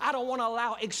become. I don't want to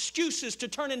allow excuses to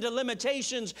turn into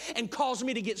limitations and cause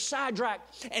me to get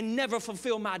sidetracked and never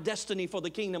fulfill my destiny for the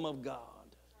kingdom of God.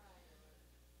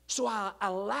 So I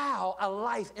allow a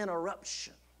life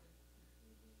interruption.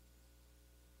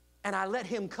 And I let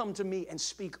Him come to me and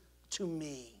speak to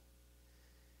me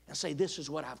and say, this is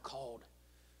what I've called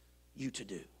you to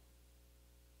do.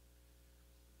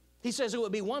 He says it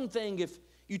would be one thing if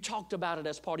you talked about it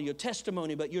as part of your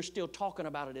testimony, but you're still talking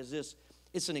about it as this.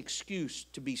 It's an excuse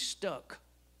to be stuck.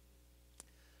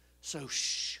 So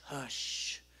shh,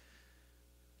 hush.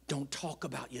 Don't talk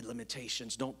about your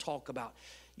limitations. Don't talk about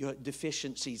your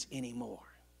deficiencies anymore.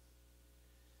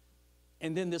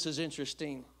 And then this is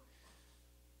interesting.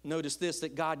 Notice this,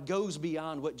 that God goes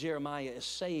beyond what Jeremiah is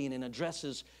saying and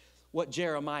addresses what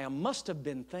Jeremiah must have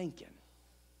been thinking.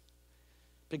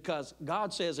 Because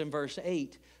God says in verse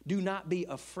 8, do not be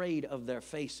afraid of their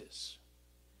faces.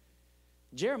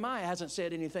 Jeremiah hasn't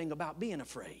said anything about being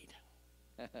afraid.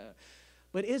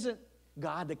 But isn't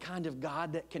God the kind of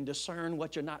God that can discern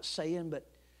what you're not saying, but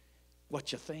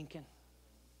what you're thinking?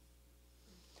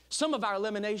 Some of our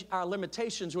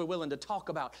limitations we're willing to talk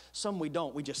about. Some we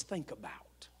don't. We just think about.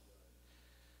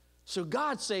 So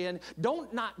God's saying,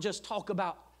 don't not just talk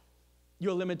about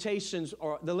your limitations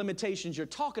or the limitations you're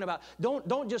talking about.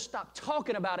 Don't just stop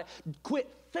talking about it.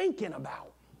 Quit thinking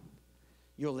about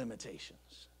your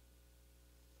limitations.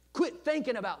 Quit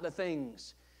thinking about the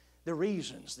things, the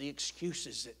reasons, the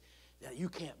excuses that you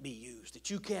can't be used, that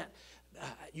you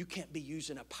can't be used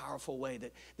in a powerful way,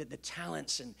 that the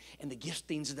talents and the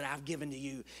giftings that I've given to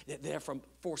you, that they're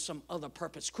for some other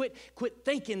purpose. Quit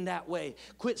thinking that way.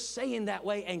 Quit saying that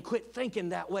way and quit thinking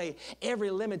that way. Every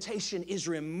limitation is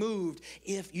removed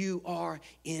if you are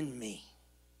in me.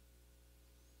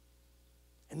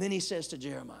 And then he says to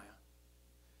Jeremiah,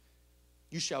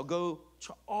 you shall go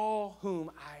to all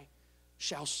whom I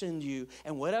shall send you,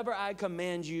 and whatever I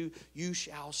command you, you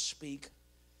shall speak.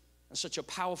 And such a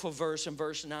powerful verse in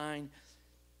verse 9.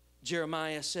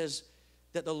 Jeremiah says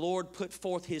that the Lord put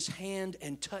forth his hand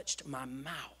and touched my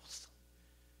mouth.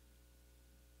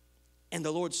 And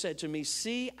the Lord said to me,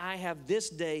 see, I have this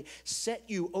day set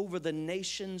you over the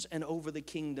nations and over the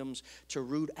kingdoms to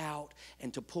root out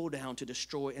and to pull down, to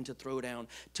destroy and to throw down,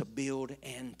 to build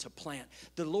and to plant.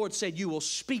 The Lord said, you will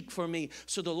speak for me.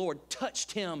 So the Lord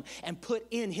touched him and put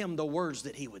in him the words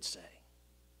that he would say.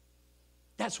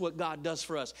 That's what God does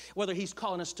for us. Whether he's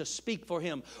calling us to speak for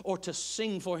him or to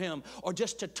sing for him or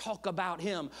just to talk about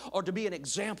him or to be an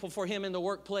example for him in the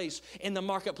workplace, in the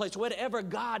marketplace, whatever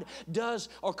God does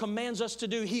or commands us to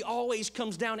do, he always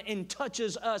comes down and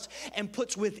touches us and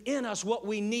puts within us what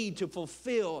we need to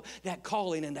fulfill that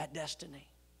calling and that destiny.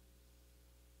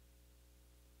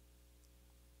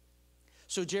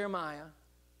 So Jeremiah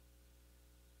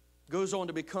goes on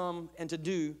to become and to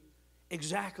do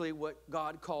exactly what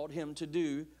God called him to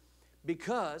do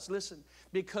because, listen,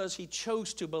 because he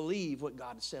chose to believe what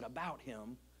God said about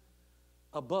him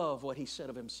above what he said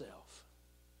of himself.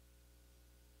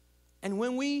 And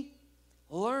when we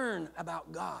learn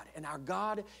about God and our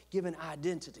God-given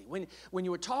identity, when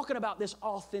you were talking about this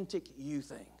authentic you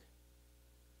thing,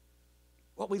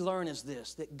 what we learn is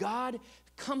this, that God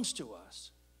comes to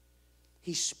us.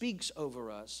 He speaks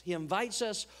over us. He invites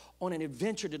us on an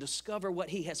adventure to discover what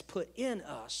he has put in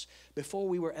us before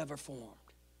we were ever formed.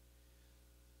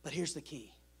 But here's the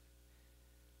key,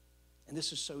 and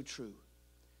this is so true.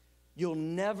 You'll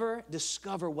never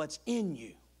discover what's in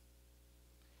you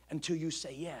until you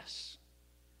say yes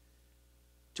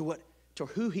to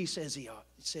who he says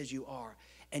you are,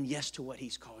 and yes to what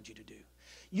he's called you to do.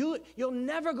 You're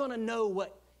never going to know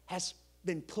what has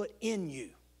been put in you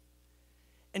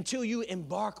until you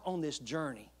embark on this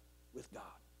journey with God.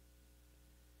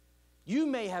 You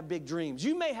may have big dreams.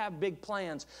 You may have big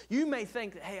plans. You may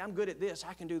think that, hey, I'm good at this.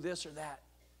 I can do this or that.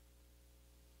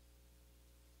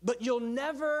 But you'll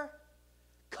never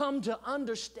come to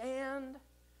understand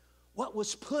what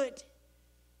was put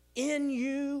in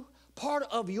you, part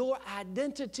of your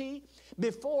identity,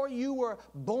 before you were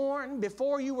born,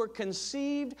 before you were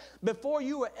conceived, before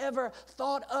you were ever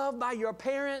thought of by your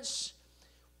parents.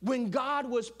 When God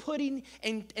was putting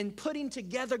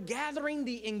together, gathering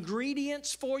the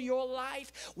ingredients for your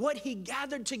life, what he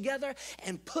gathered together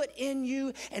and put in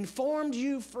you and formed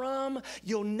you from,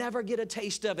 you'll never get a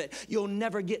taste of it. You'll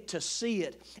never get to see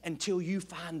it until you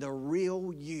find the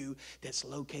real you that's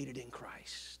located in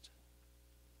Christ.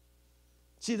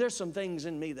 See, there's some things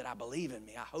in me that I believe in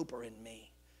me, I hope are in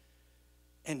me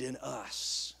and in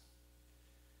us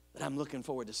that I'm looking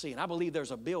forward to seeing. I believe there's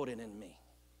a building in me.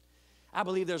 I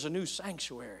believe there's a new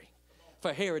sanctuary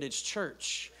for Heritage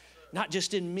Church, not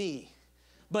just in me,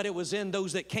 but it was in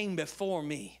those that came before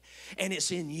me, and it's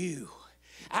in you.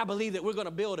 I believe that we're going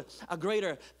to build a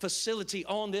greater facility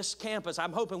on this campus.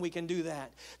 I'm hoping we can do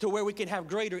that to where we can have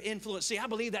greater influence. See, I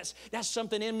believe that's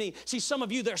something in me. See, some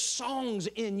of you, there's songs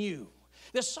in you.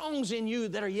 There's songs in you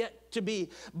that are yet to be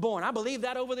born. I believe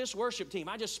that over this worship team.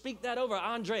 I just speak that over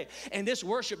Andre and this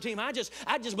worship team. I just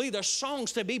believe there's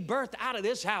songs to be birthed out of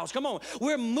this house. Come on.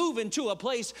 We're moving to a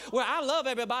place where I love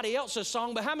everybody else's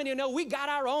song, but how many of you know we got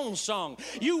our own song?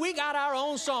 We got our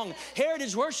own song.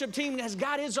 Heritage Worship Team has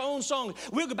got its own song.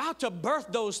 We're about to birth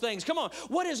those things. Come on.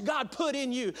 What has God put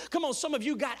in you? Come on. Some of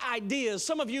you got ideas.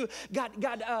 Some of you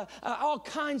got all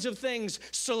kinds of things,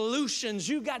 solutions.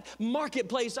 You got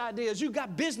marketplace ideas. You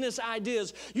got business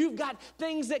ideas. You've got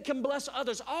things that can bless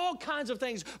others. All kinds of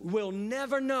things we'll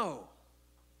never know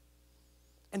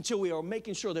until we are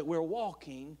making sure that we're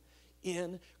walking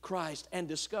in Christ and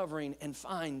discovering and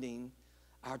finding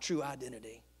our true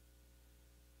identity.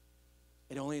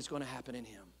 It only is going to happen in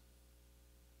him.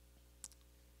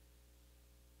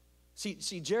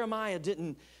 See, Jeremiah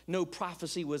didn't know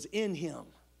prophecy was in him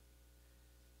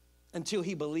until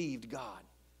he believed God,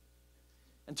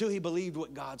 until he believed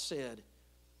what God said.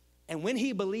 And when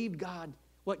he believed God,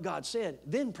 what God said,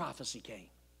 then prophecy came.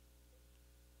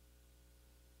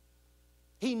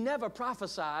 He never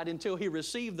prophesied until he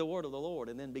received the word of the Lord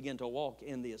and then began to walk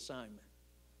in the assignment.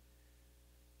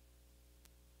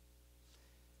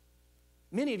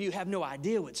 Many of you have no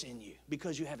idea what's in you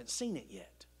because you haven't seen it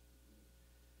yet.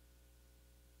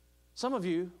 Some of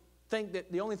you think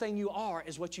that the only thing you are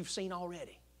is what you've seen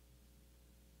already.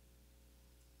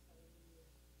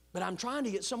 But I'm trying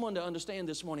to get someone to understand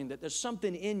this morning that there's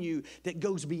something in you that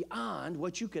goes beyond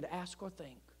what you could ask or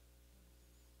think.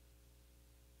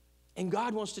 And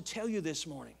God wants to tell you this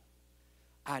morning,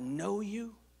 I know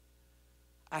you,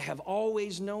 I have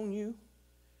always known you,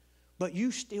 but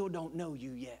you still don't know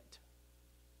you yet.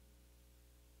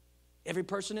 Every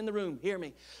person in the room, hear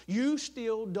me. You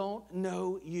still don't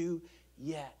know you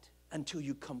yet until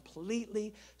you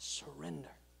completely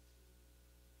surrender.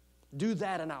 Do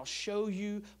that and I'll show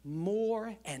you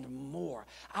more and more.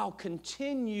 I'll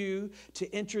continue to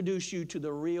introduce you to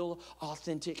the real,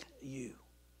 authentic you.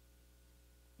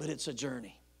 But it's a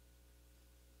journey.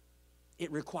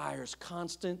 It requires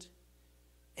constant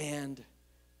and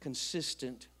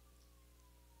consistent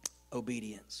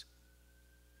obedience.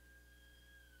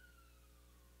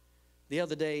 The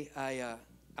other day, I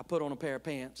put on a pair of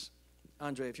pants.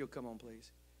 Andre, if you'll come on, please.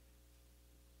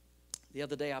 The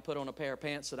other day, I put on a pair of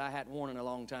pants that I hadn't worn in a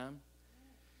long time.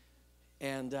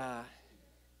 And I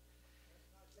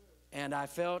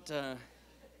felt,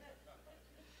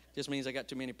 just means I got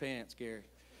too many pants, Gary.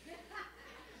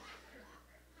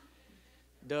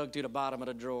 Dug to the bottom of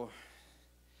the drawer.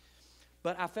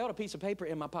 But I felt a piece of paper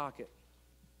in my pocket.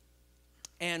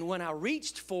 And when I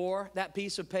reached for that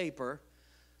piece of paper,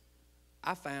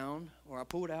 I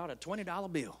pulled out a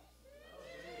 $20 bill.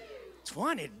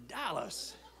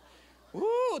 $20.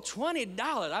 Ooh,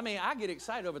 $20. I mean, I get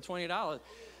excited over $20.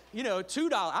 You know,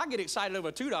 $2. I get excited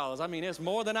over $2. I mean, it's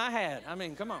more than I had. I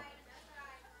mean, come on.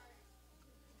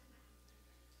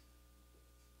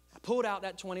 I pulled out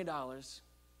that $20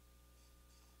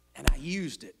 and I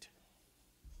used it.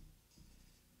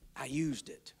 I used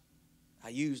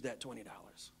that $20.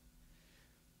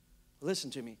 Listen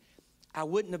to me. I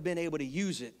wouldn't have been able to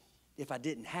use it if I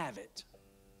didn't have it.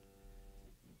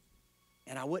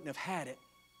 And I wouldn't have had it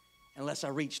unless I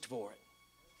reached for it.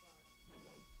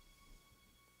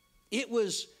 It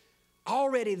was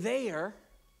already there,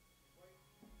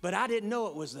 but I didn't know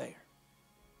it was there.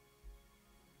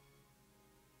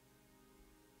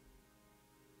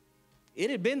 It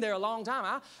had been there a long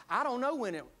time. I don't know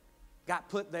when it got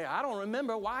put there. I don't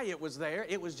remember why it was there.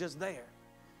 It was just there.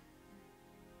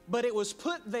 But it was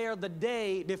put there the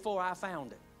day before I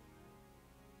found it.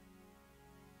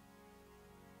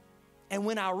 And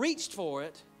when I reached for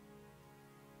it,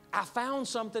 I found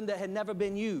something that had never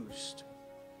been used.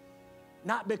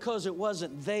 Not because it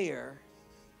wasn't there,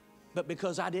 but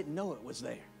because I didn't know it was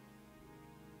there.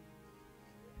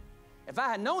 If I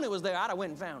had known it was there, I'd have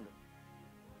went and found it.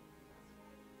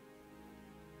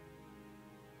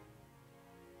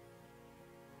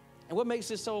 And what makes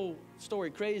this whole story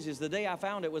crazy is the day I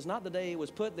found it was not the day it was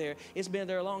put there. It's been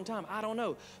there a long time. I don't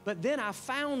know. But then I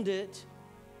found it,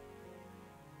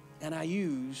 and I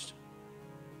used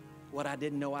what I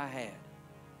didn't know I had.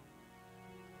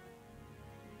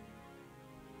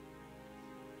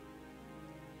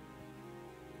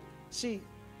 See,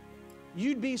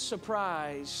 you'd be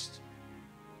surprised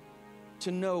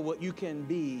to know what you can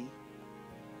be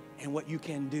and what you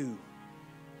can do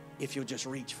if you'll just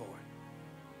reach for it.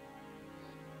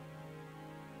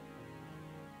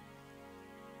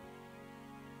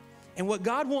 And what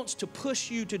God wants to push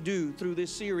you to do through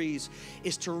this series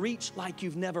is to reach like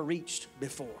you've never reached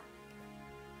before.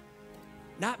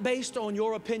 Not based on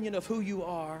your opinion of who you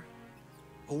are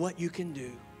or what you can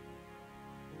do,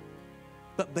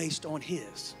 but based on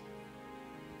His.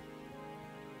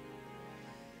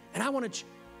 And I want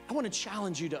to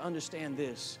challenge you to understand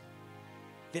this,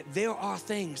 that there are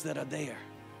things that are there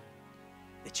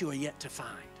that you are yet to find.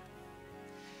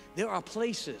 There are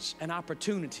places and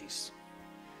opportunities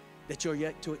that you're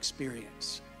yet to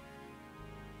experience.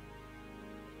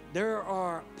 There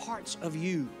are parts of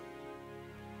you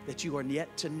that you are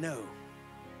yet to know.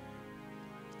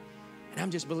 And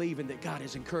I'm just believing that God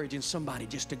is encouraging somebody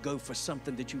just to go for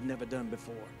something that you've never done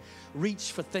before.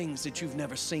 Reach for things that you've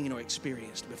never seen or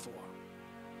experienced before.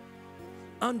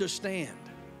 Understand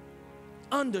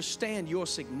your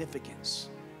significance,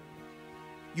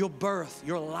 your birth,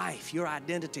 your life, your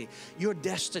identity, your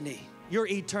destiny, your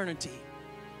eternity.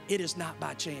 It is not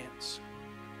by chance.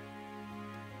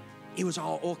 It was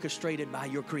all orchestrated by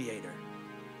your Creator.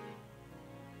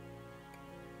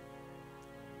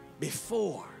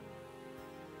 Before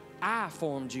I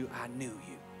formed you, I knew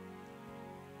you.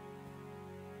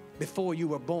 Before you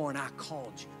were born, I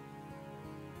called you.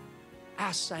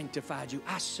 I sanctified you.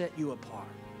 I set you apart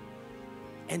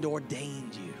and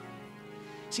ordained you.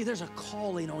 See, there's a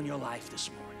calling on your life this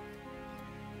morning.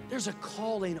 There's a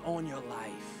calling on your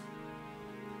life.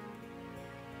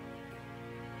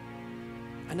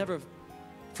 I never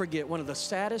forget one of the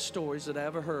saddest stories that I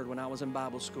ever heard when I was in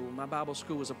Bible school. My Bible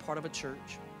school was a part of a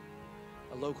church,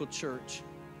 a local church.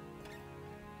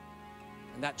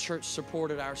 And that church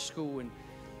supported our school. And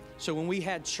so when we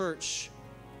had church,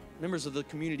 members of the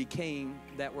community came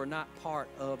that were not part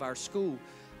of our school,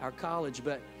 our college.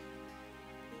 But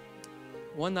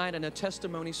one night in a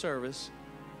testimony service,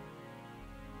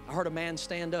 I heard a man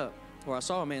stand up. Or I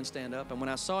saw a man stand up, and when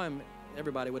I saw him,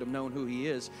 everybody would have known who he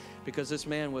is, because this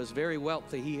man was very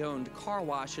wealthy. He owned car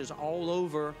washes all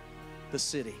over the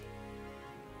city.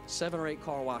 7 or 8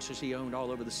 car washes he owned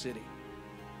all over the city.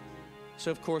 So,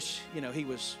 of course, you know, he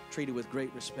was treated with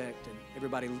great respect, and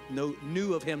everybody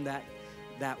knew of him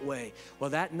that way. Well,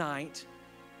 that night,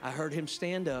 I heard him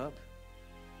stand up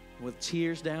with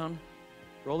tears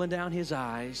rolling down his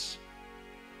eyes.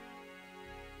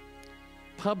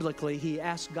 Publicly, he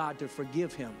asked God to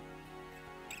forgive him.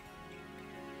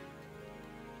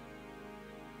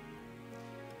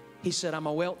 He said, I'm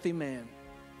a wealthy man.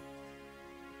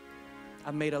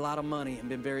 I've made a lot of money and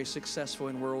been very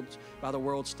successful by the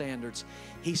world standards.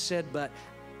 He said, but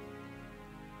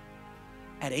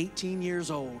at 18 years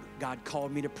old, God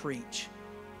called me to preach,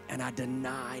 and I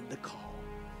denied the call.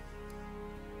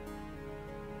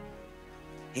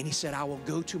 And he said, I will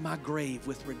go to my grave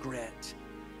with regret,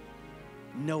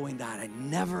 knowing that I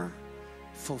never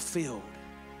fulfilled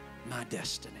my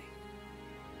destiny.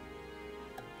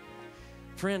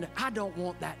 Friend, I don't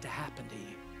want that to happen to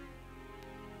you.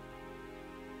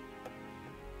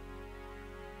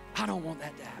 I don't want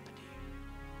that to happen to you.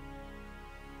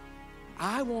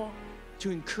 I want to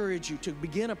encourage you to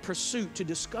begin a pursuit to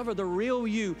discover the real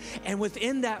you, and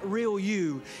within that real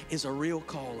you is a real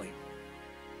calling.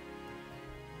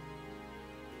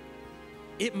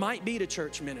 It might be to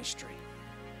church ministry.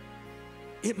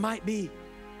 It might be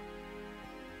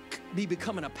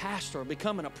becoming a pastor, or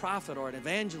becoming a prophet, or an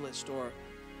evangelist, or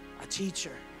a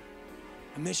teacher,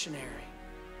 a missionary.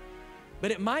 But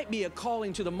it might be a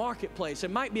calling to the marketplace. It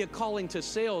might be a calling to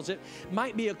sales. It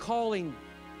might be a calling.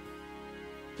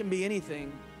 It can be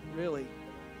anything, really.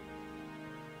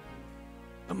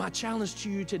 But my challenge to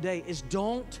you today is,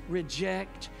 don't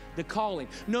reject the calling,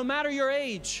 no matter your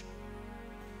age.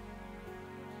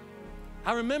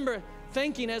 I remember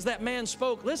thinking as that man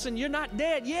spoke, listen, you're not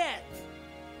dead yet.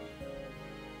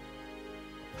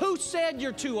 Who said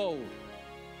you're too old?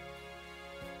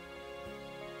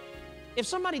 If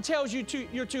somebody tells you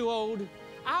you're too old,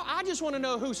 I just want to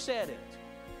know who said it.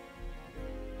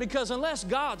 Because unless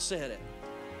God said it,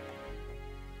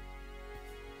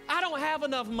 I don't have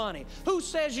enough money. Who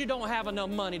says you don't have enough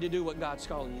money to do what God's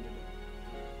calling you to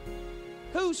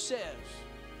do? Who says?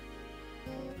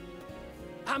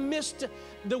 I missed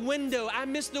the window. I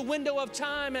missed the window of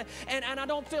time, and I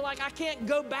don't feel like I can't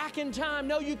go back in time.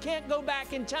 No, you can't go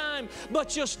back in time,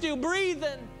 but you're still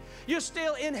breathing. You're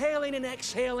still inhaling and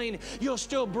exhaling. You're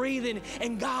still breathing,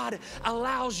 and God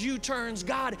allows U-turns.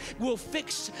 God will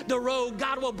fix the road.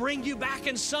 God will bring you back,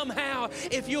 and somehow,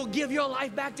 if you'll give your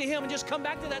life back to Him and just come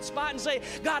back to that spot and say,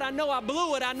 God, I know I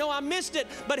blew it. I know I missed it,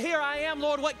 but here I am,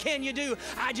 Lord. What can you do?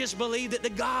 I just believe that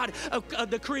the God,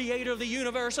 the creator of the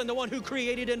universe, and the one who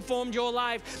created and formed your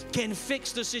life can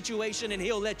fix the situation, and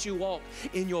He'll let you walk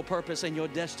in your purpose and your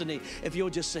destiny. If you'll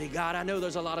just say, God, I know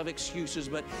there's a lot of excuses,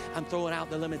 but I'm throwing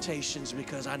out the limitations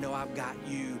because I know I've got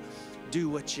you. Do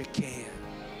what you can.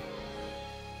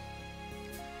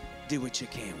 Do what you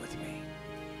can with me.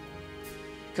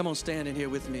 Come on, stand in here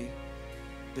with me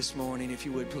this morning, if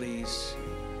you would, please.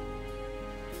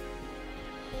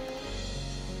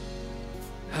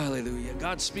 Hallelujah.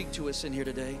 God, speak to us in here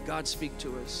today. God, speak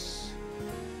to us.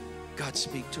 God,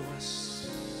 speak to us.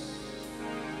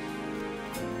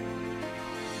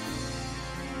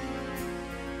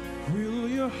 Will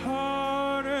your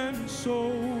heart and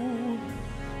soul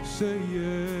say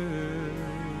yes?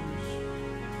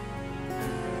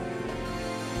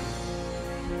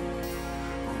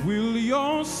 Will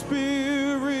your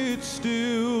spirit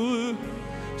still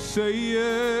say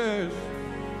yes?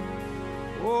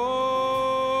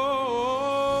 Oh,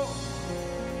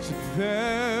 so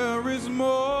there is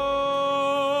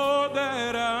more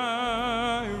that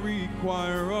I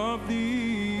require of thee.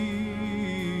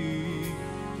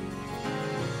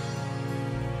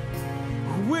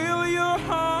 Will your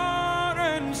heart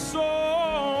and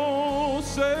soul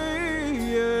say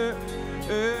yes?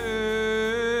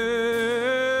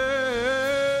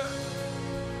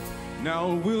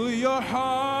 Now will your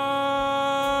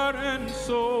heart and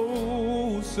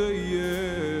soul say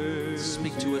yes?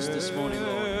 Speak to us this morning,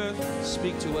 Lord.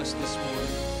 Speak to us this morning.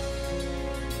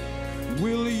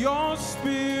 Will your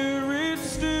spirit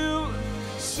still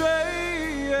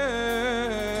say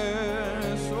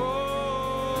yes? Oh,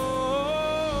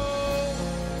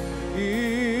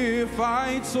 if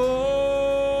I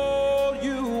told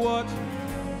you what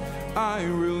I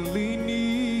really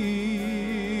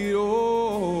need,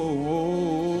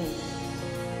 oh,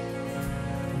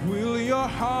 will your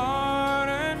heart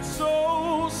and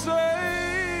soul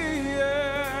say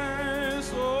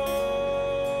yes? Oh,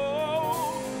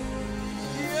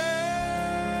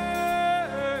 yes.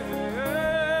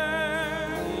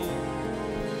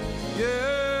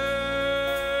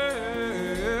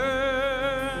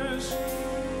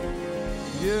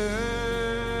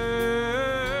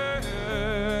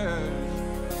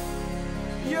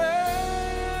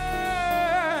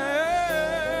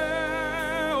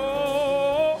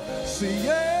 say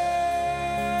yes.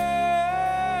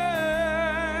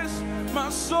 My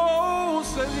soul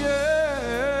said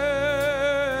yes.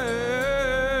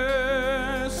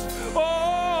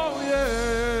 Oh,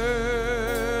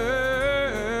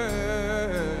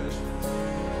 yes.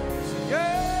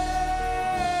 Yes.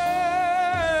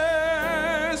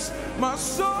 My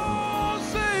soul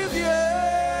says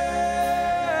yes.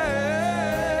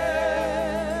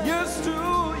 Yes to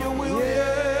your will.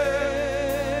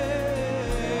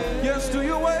 Yes to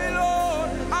your way, Lord.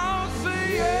 I'll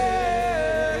say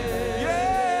yeah,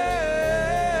 yeah,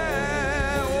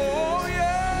 oh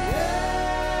yeah.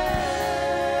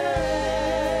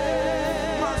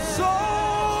 My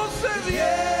soul says yeah,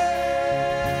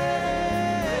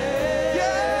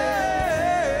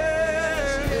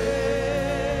 yes, yeah,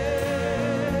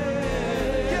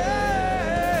 yeah.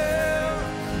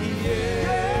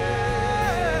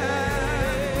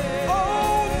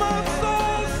 Oh, my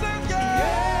soul says yeah.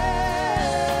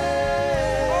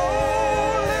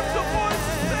 Oh, lift your voice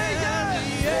and say yeah,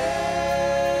 yeah.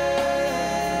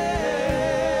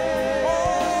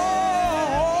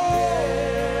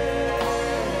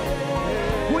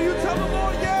 Will you tell the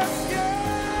Lord yes,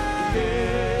 yeah,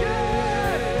 yeah,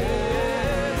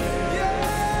 yeah,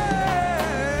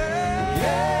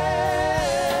 yeah.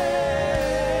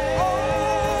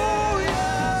 Oh,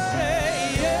 yeah.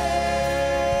 Say yeah,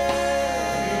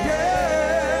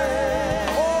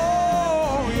 yeah.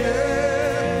 Oh, yeah.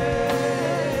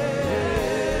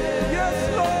 Yes,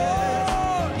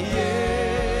 Lord.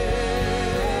 Yeah,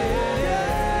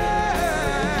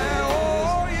 yeah.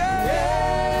 Oh, yeah.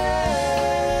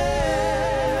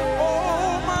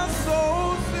 Oh, my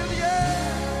soul says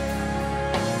yeah.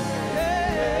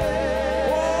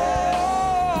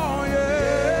 Oh,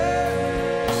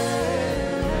 yeah.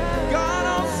 God,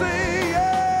 I'll say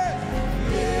yes.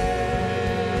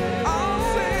 I'll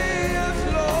say yes,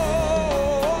 Lord.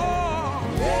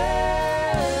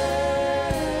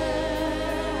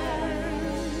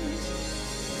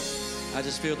 I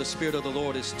just feel the Spirit of the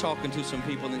Lord is talking to some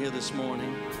people in here this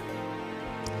morning.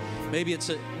 Maybe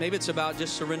it's about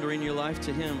just surrendering your life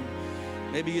to Him.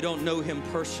 Maybe you don't know Him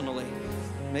personally.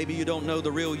 Maybe you don't know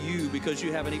the real you because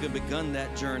you haven't even begun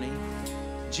that journey.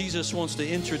 Jesus wants to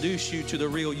introduce you to the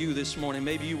real you this morning.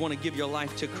 Maybe you want to give your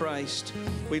life to Christ.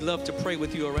 We'd love to pray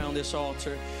with you around this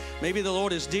altar. Maybe the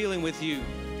Lord is dealing with you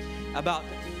about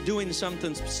doing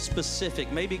something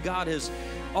specific. Maybe God has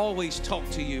always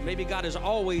talked to you. Maybe God has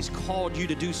always called you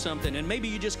to do something, and maybe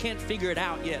you just can't figure it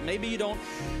out yet. Maybe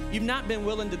you've not been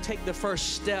willing to take the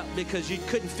first step because you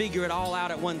couldn't figure it all out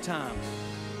at one time.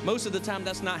 Most of the time,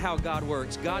 that's not how God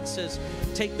works. God says,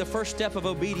 take the first step of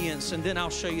obedience, and then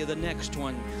I'll show you the next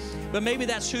one. But maybe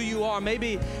that's who you are.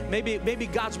 Maybe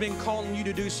God's been calling you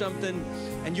to do something,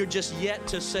 and you're just yet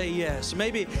to say yes.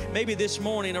 Maybe this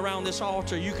morning around this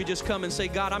altar, you could just come and say,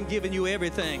 God, I'm giving you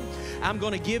everything. I'm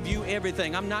going to give you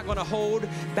everything. I'm not going to hold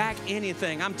back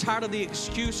anything. I'm tired of the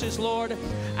excuses, Lord.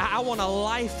 I want a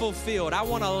life fulfilled. I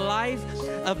want a life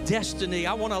of destiny.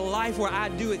 I want a life where I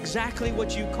do exactly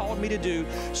what you called me to do.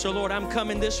 So, Lord, I'm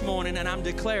coming this morning and I'm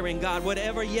declaring, God,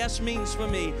 whatever yes means for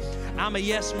me, I'm a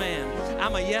yes man.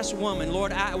 I'm a yes woman.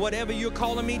 Lord, whatever you're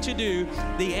calling me to do,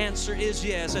 the answer is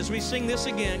yes. As we sing this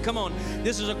again, come on.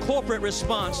 This is a corporate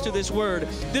response to this word.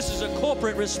 This is a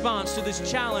corporate response to this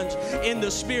challenge in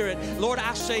the Spirit. Lord,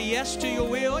 I say yes to your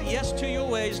will, yes to your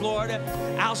ways, Lord.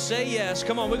 I'll say yes.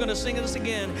 Come on, we're going to sing this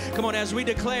again. Come on, as we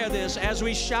declare this, as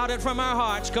we shout it from our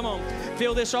hearts, come on,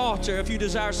 fill this altar if you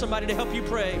desire somebody to help you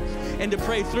pray and to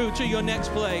pray through to your next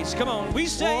place. Come on, we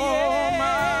say yes.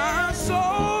 My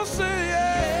soul say yes.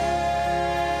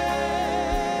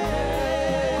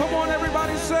 Come on,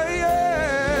 everybody say yes.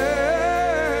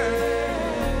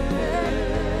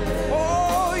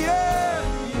 Oh, yeah.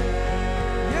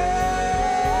 Yeah.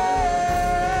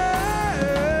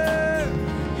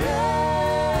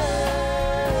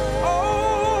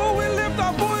 Oh, we lift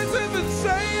our voices and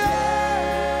say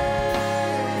yes.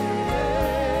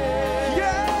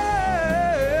 Yeah.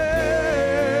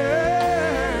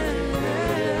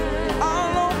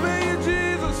 I'll obey you,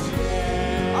 Jesus.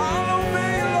 I'll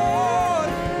obey you, Lord.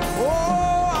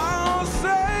 Oh, I'll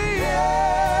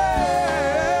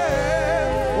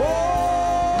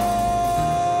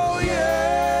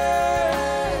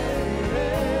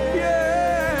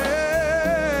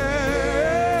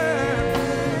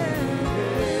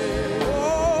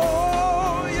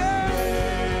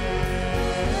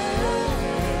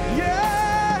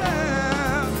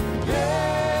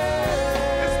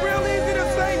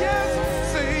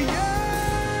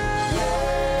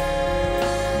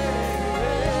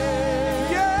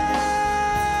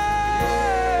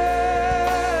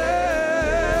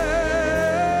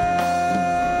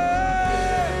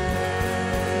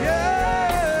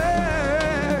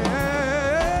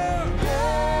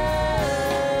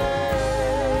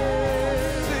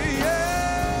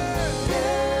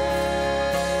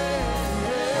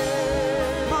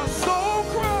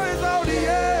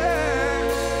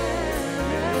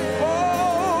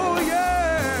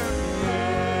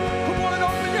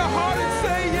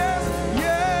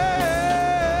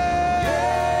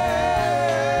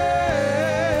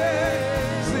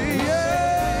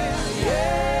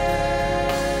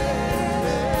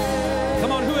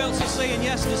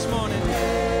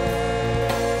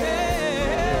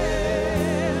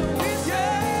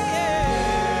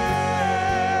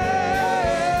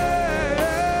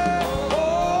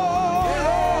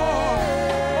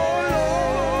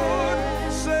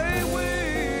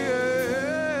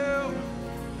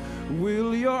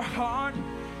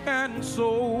and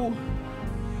soul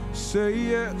say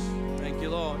yes. Thank you,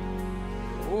 Lord.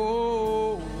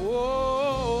 Oh,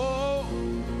 oh,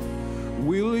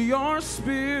 will your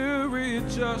spirit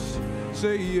just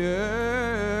say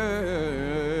yes?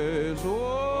 Oh,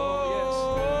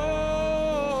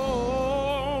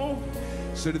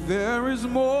 said there is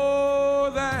more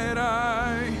that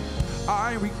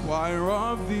I require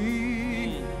of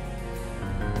thee.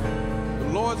 The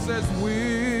Lord says,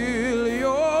 will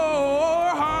your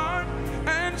heart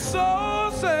and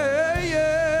soul say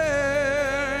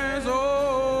yes? Oh,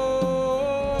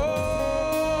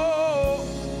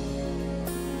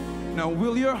 now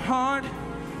will your heart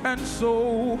and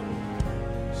soul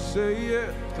say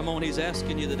yes? Come on, he's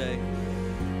asking you today.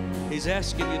 He's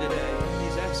asking you today.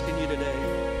 He's asking you today.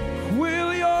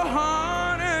 Will your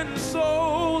heart and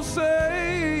soul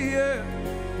say yes?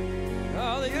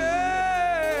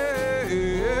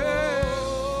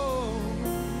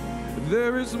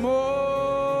 There is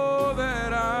more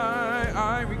that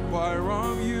I require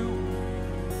of you.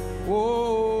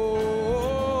 Oh,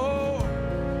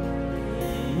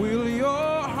 will your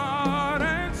heart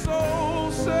and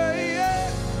soul say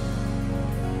yes?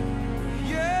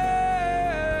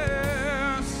 Yes,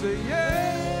 say yes.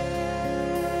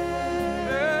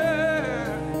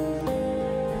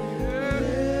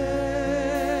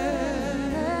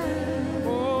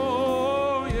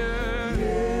 Oh, yeah.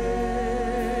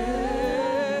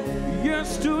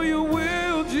 Yes to your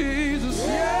will, Jesus.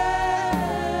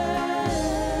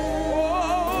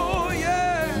 Oh,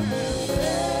 yeah.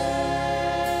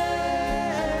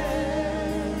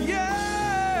 Yeah.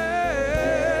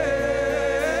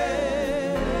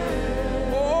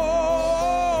 Oh.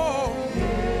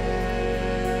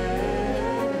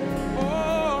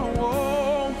 Oh,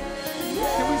 oh.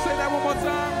 Can we say that one more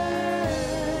time?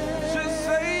 Just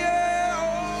say yeah.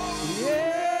 Oh, yeah.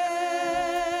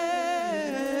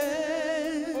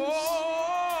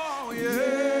 Oh,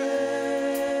 yeah.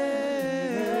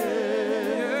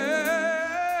 Yeah.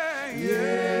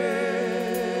 Yeah.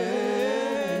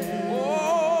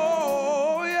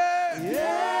 Oh, yeah.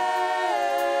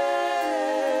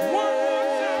 One more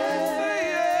time, say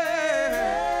yeah.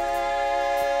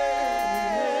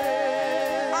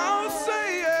 I'll say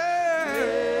yeah.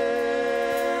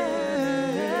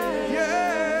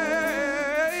 Yeah,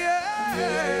 yeah.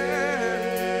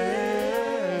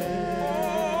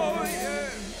 Oh, yeah.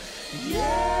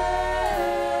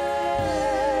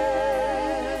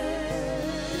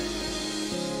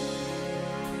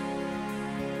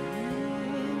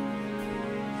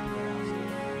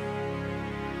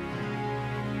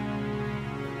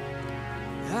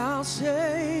 I'll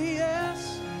say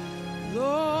yes,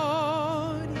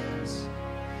 Lord, yes,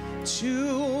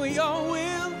 to your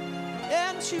will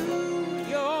and to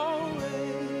your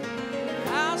way.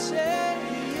 I'll say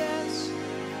yes,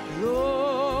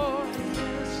 Lord,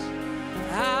 yes.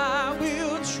 I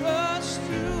will trust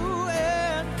you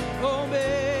and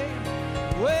obey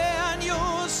when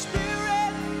your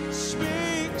spirit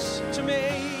speaks to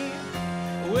me.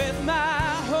 With my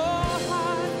whole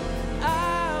heart,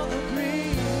 I'll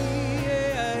agree.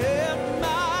 Yeah,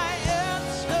 my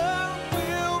answer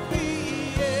will be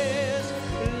yes,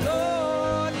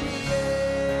 Lord,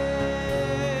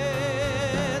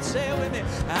 yes. Say it with me.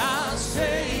 I'll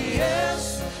say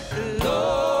yes,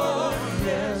 Lord,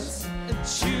 yes,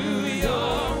 to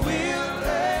your will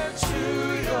and to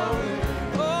your way.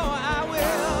 Oh, I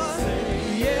will say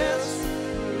yes,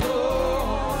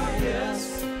 Lord, yes.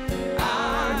 I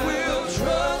will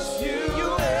trust you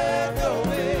and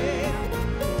obey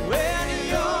when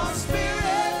your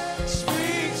spirit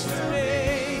speaks to me.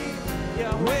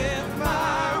 Yeah, with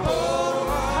my whole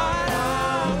heart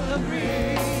I'll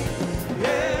agree.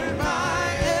 Yeah, my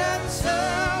answer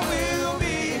will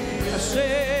be. I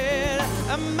said,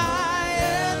 my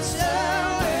answer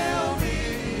will be.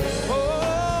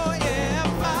 Oh, yeah,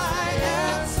 my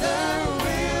answer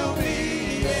will be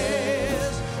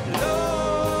yes,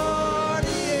 Lord,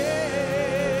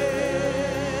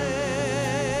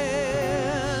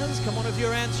 yes. Come on, if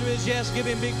your answer is yes, give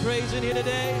him big praise in here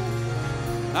today.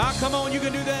 Ah, come on, you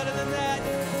can do better than that.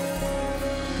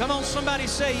 Come on, somebody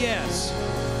say yes.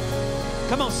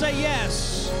 Come on, say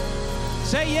yes.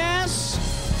 Say yes.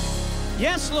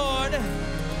 Yes, Lord,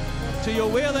 to your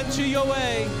will and to your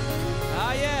way.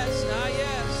 Ah, yes, ah,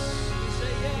 yes. You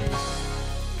say yes.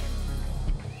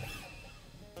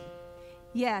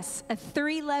 Yes, a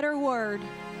three-letter word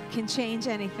can change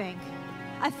anything.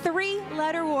 A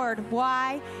three-letter word,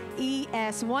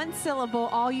 Y-E-S, one syllable.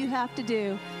 All you have to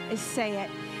do is say it,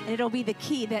 and it'll be the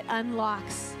key that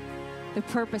unlocks the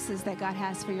purposes that God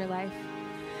has for your life.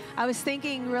 I was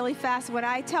thinking really fast, when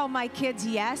I tell my kids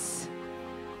yes,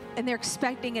 and they're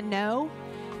expecting a no,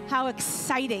 how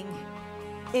exciting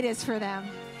it is for them.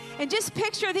 And just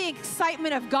picture the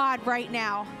excitement of God right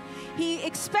now. He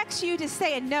expects you to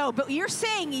say a no, but you're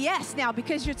saying yes now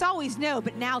because it's always no,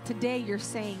 but now today you're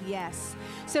saying yes.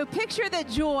 So picture the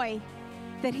joy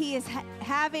that he is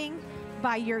having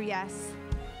by your yes.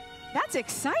 That's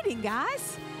exciting,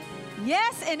 guys.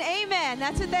 Yes and amen.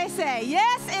 That's what they say.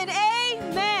 Yes and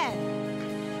amen.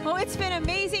 Well, it's been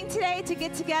amazing today to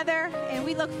get together, and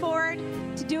we look forward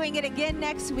to doing it again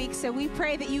next week. So we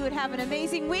pray that you would have an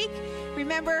amazing week.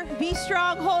 Remember, be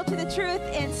strong, hold to the truth,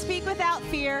 and speak without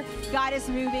fear. God is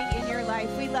moving in your life.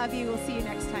 We love you. We'll see you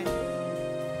next time.